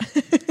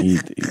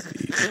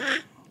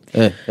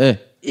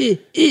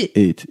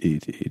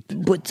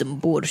 Put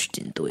some borscht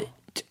into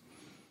it.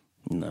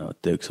 No,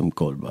 take some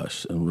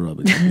kolbas and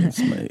rub it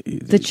against my...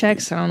 The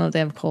Czechs, I don't know if they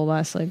have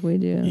kolbas like we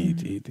do.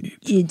 Eat.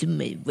 Eat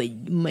my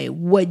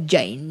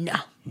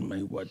vagina.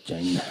 My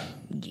vagina.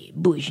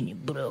 Buzhny,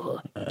 bro.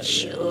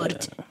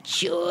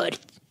 Chort.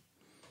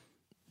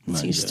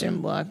 It's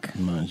Eastern Bloc.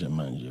 Manja.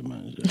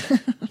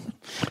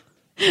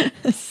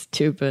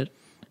 Stupid.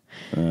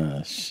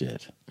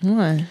 Shit.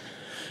 What?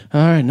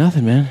 All right,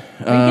 nothing, man.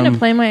 Are you going to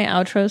play my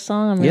outro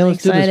song? I'm really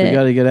let's excited. do this. We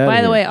got to get out of here.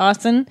 By the way,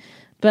 Austin,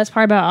 best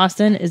part about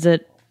Austin is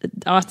that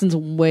Austin's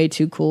way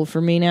too cool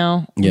for me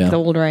now. Yeah. The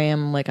older I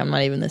am, I'm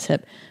not even this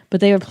hip. But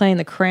they were playing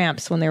the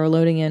Cramps when they were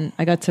loading in.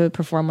 I got to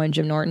perform on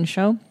Jim Norton's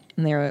show.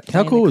 And they were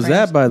How cool was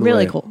that, by the way?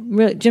 Really cool.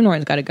 Jim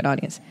Norton's got a good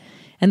audience.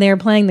 And they were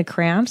playing the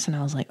Cramps, and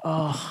I was like,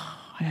 oh...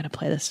 I got to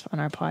play this on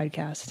our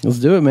podcast. Let's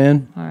do it,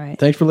 man. All right.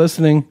 Thanks for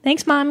listening.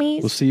 Thanks,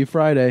 mommies. We'll see you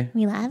Friday.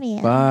 We love you.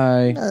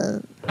 Bye. I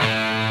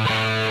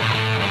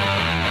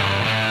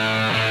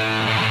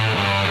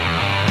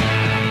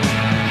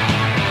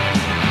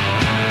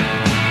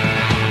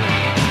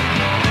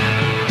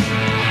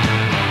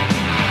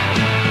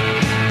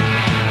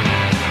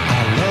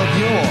love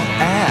your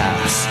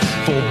ass,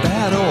 for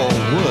bad or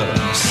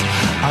worse.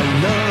 I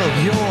love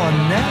your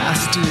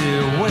nasty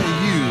way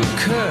you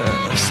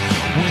curse.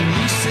 When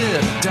you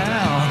sit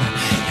down,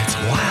 it's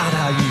wild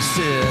how you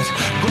sit.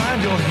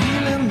 Grind your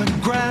heel in the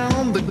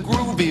ground, the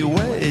groovy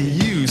way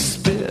you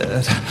spit.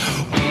 Ooh,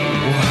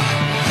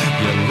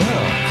 you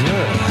look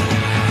good.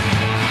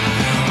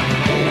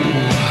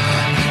 Ooh,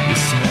 you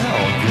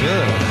smell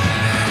good.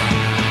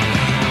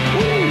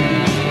 Ooh,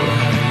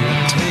 you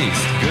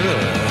taste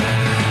good.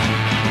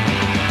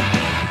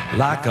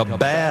 Like a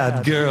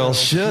bad girl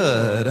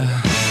should.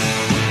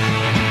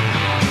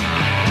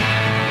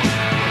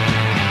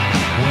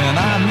 When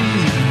I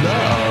need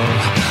love,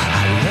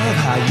 I love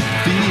how you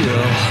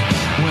feel.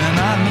 When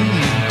I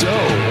need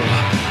dough,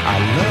 I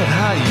love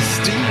how you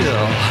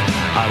steal.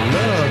 I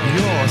love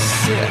your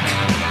sick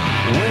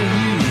way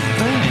you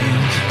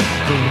think.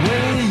 The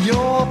way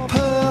your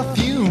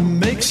perfume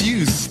makes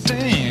you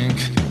stink.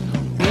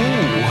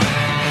 Ooh,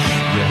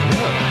 you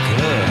look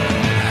good.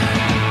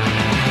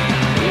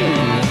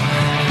 Ooh,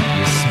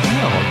 you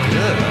smell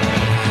good.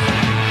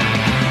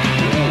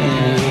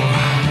 Ooh,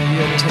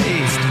 you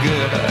taste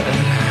good.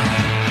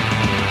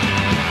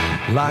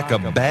 Like a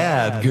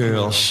bad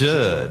girl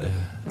should.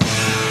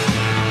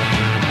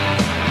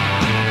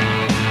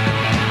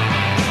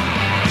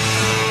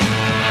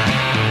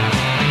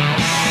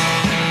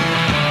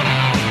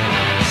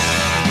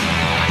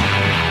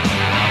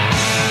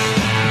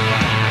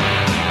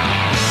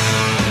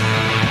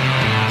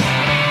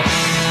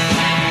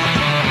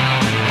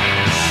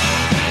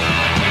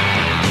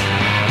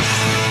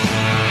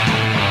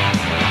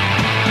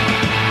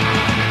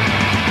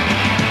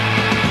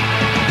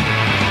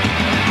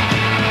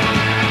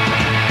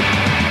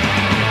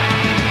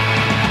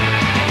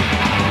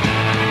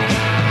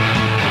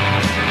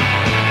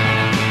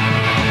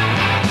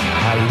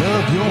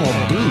 Your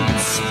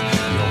boots,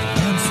 your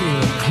fancy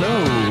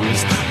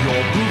clothes,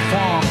 your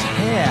bouffant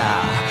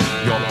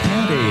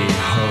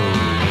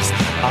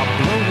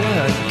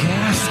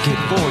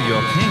for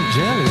your pink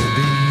jelly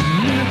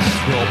bean.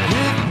 Your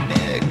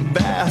picnic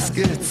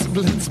basket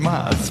splits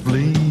my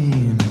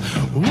spleen.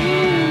 Ooh,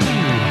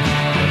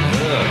 you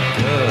look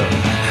good.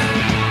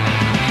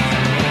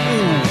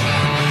 Ooh,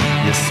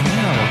 you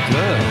smell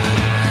good.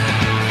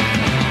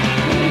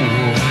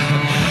 Ooh,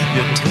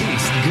 you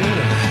taste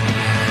good.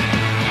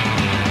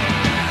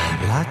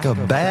 Like a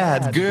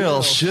bad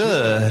girl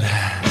should.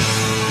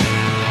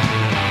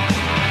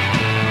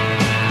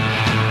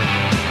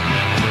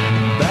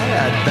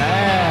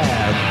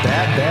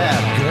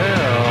 Bad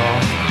girl.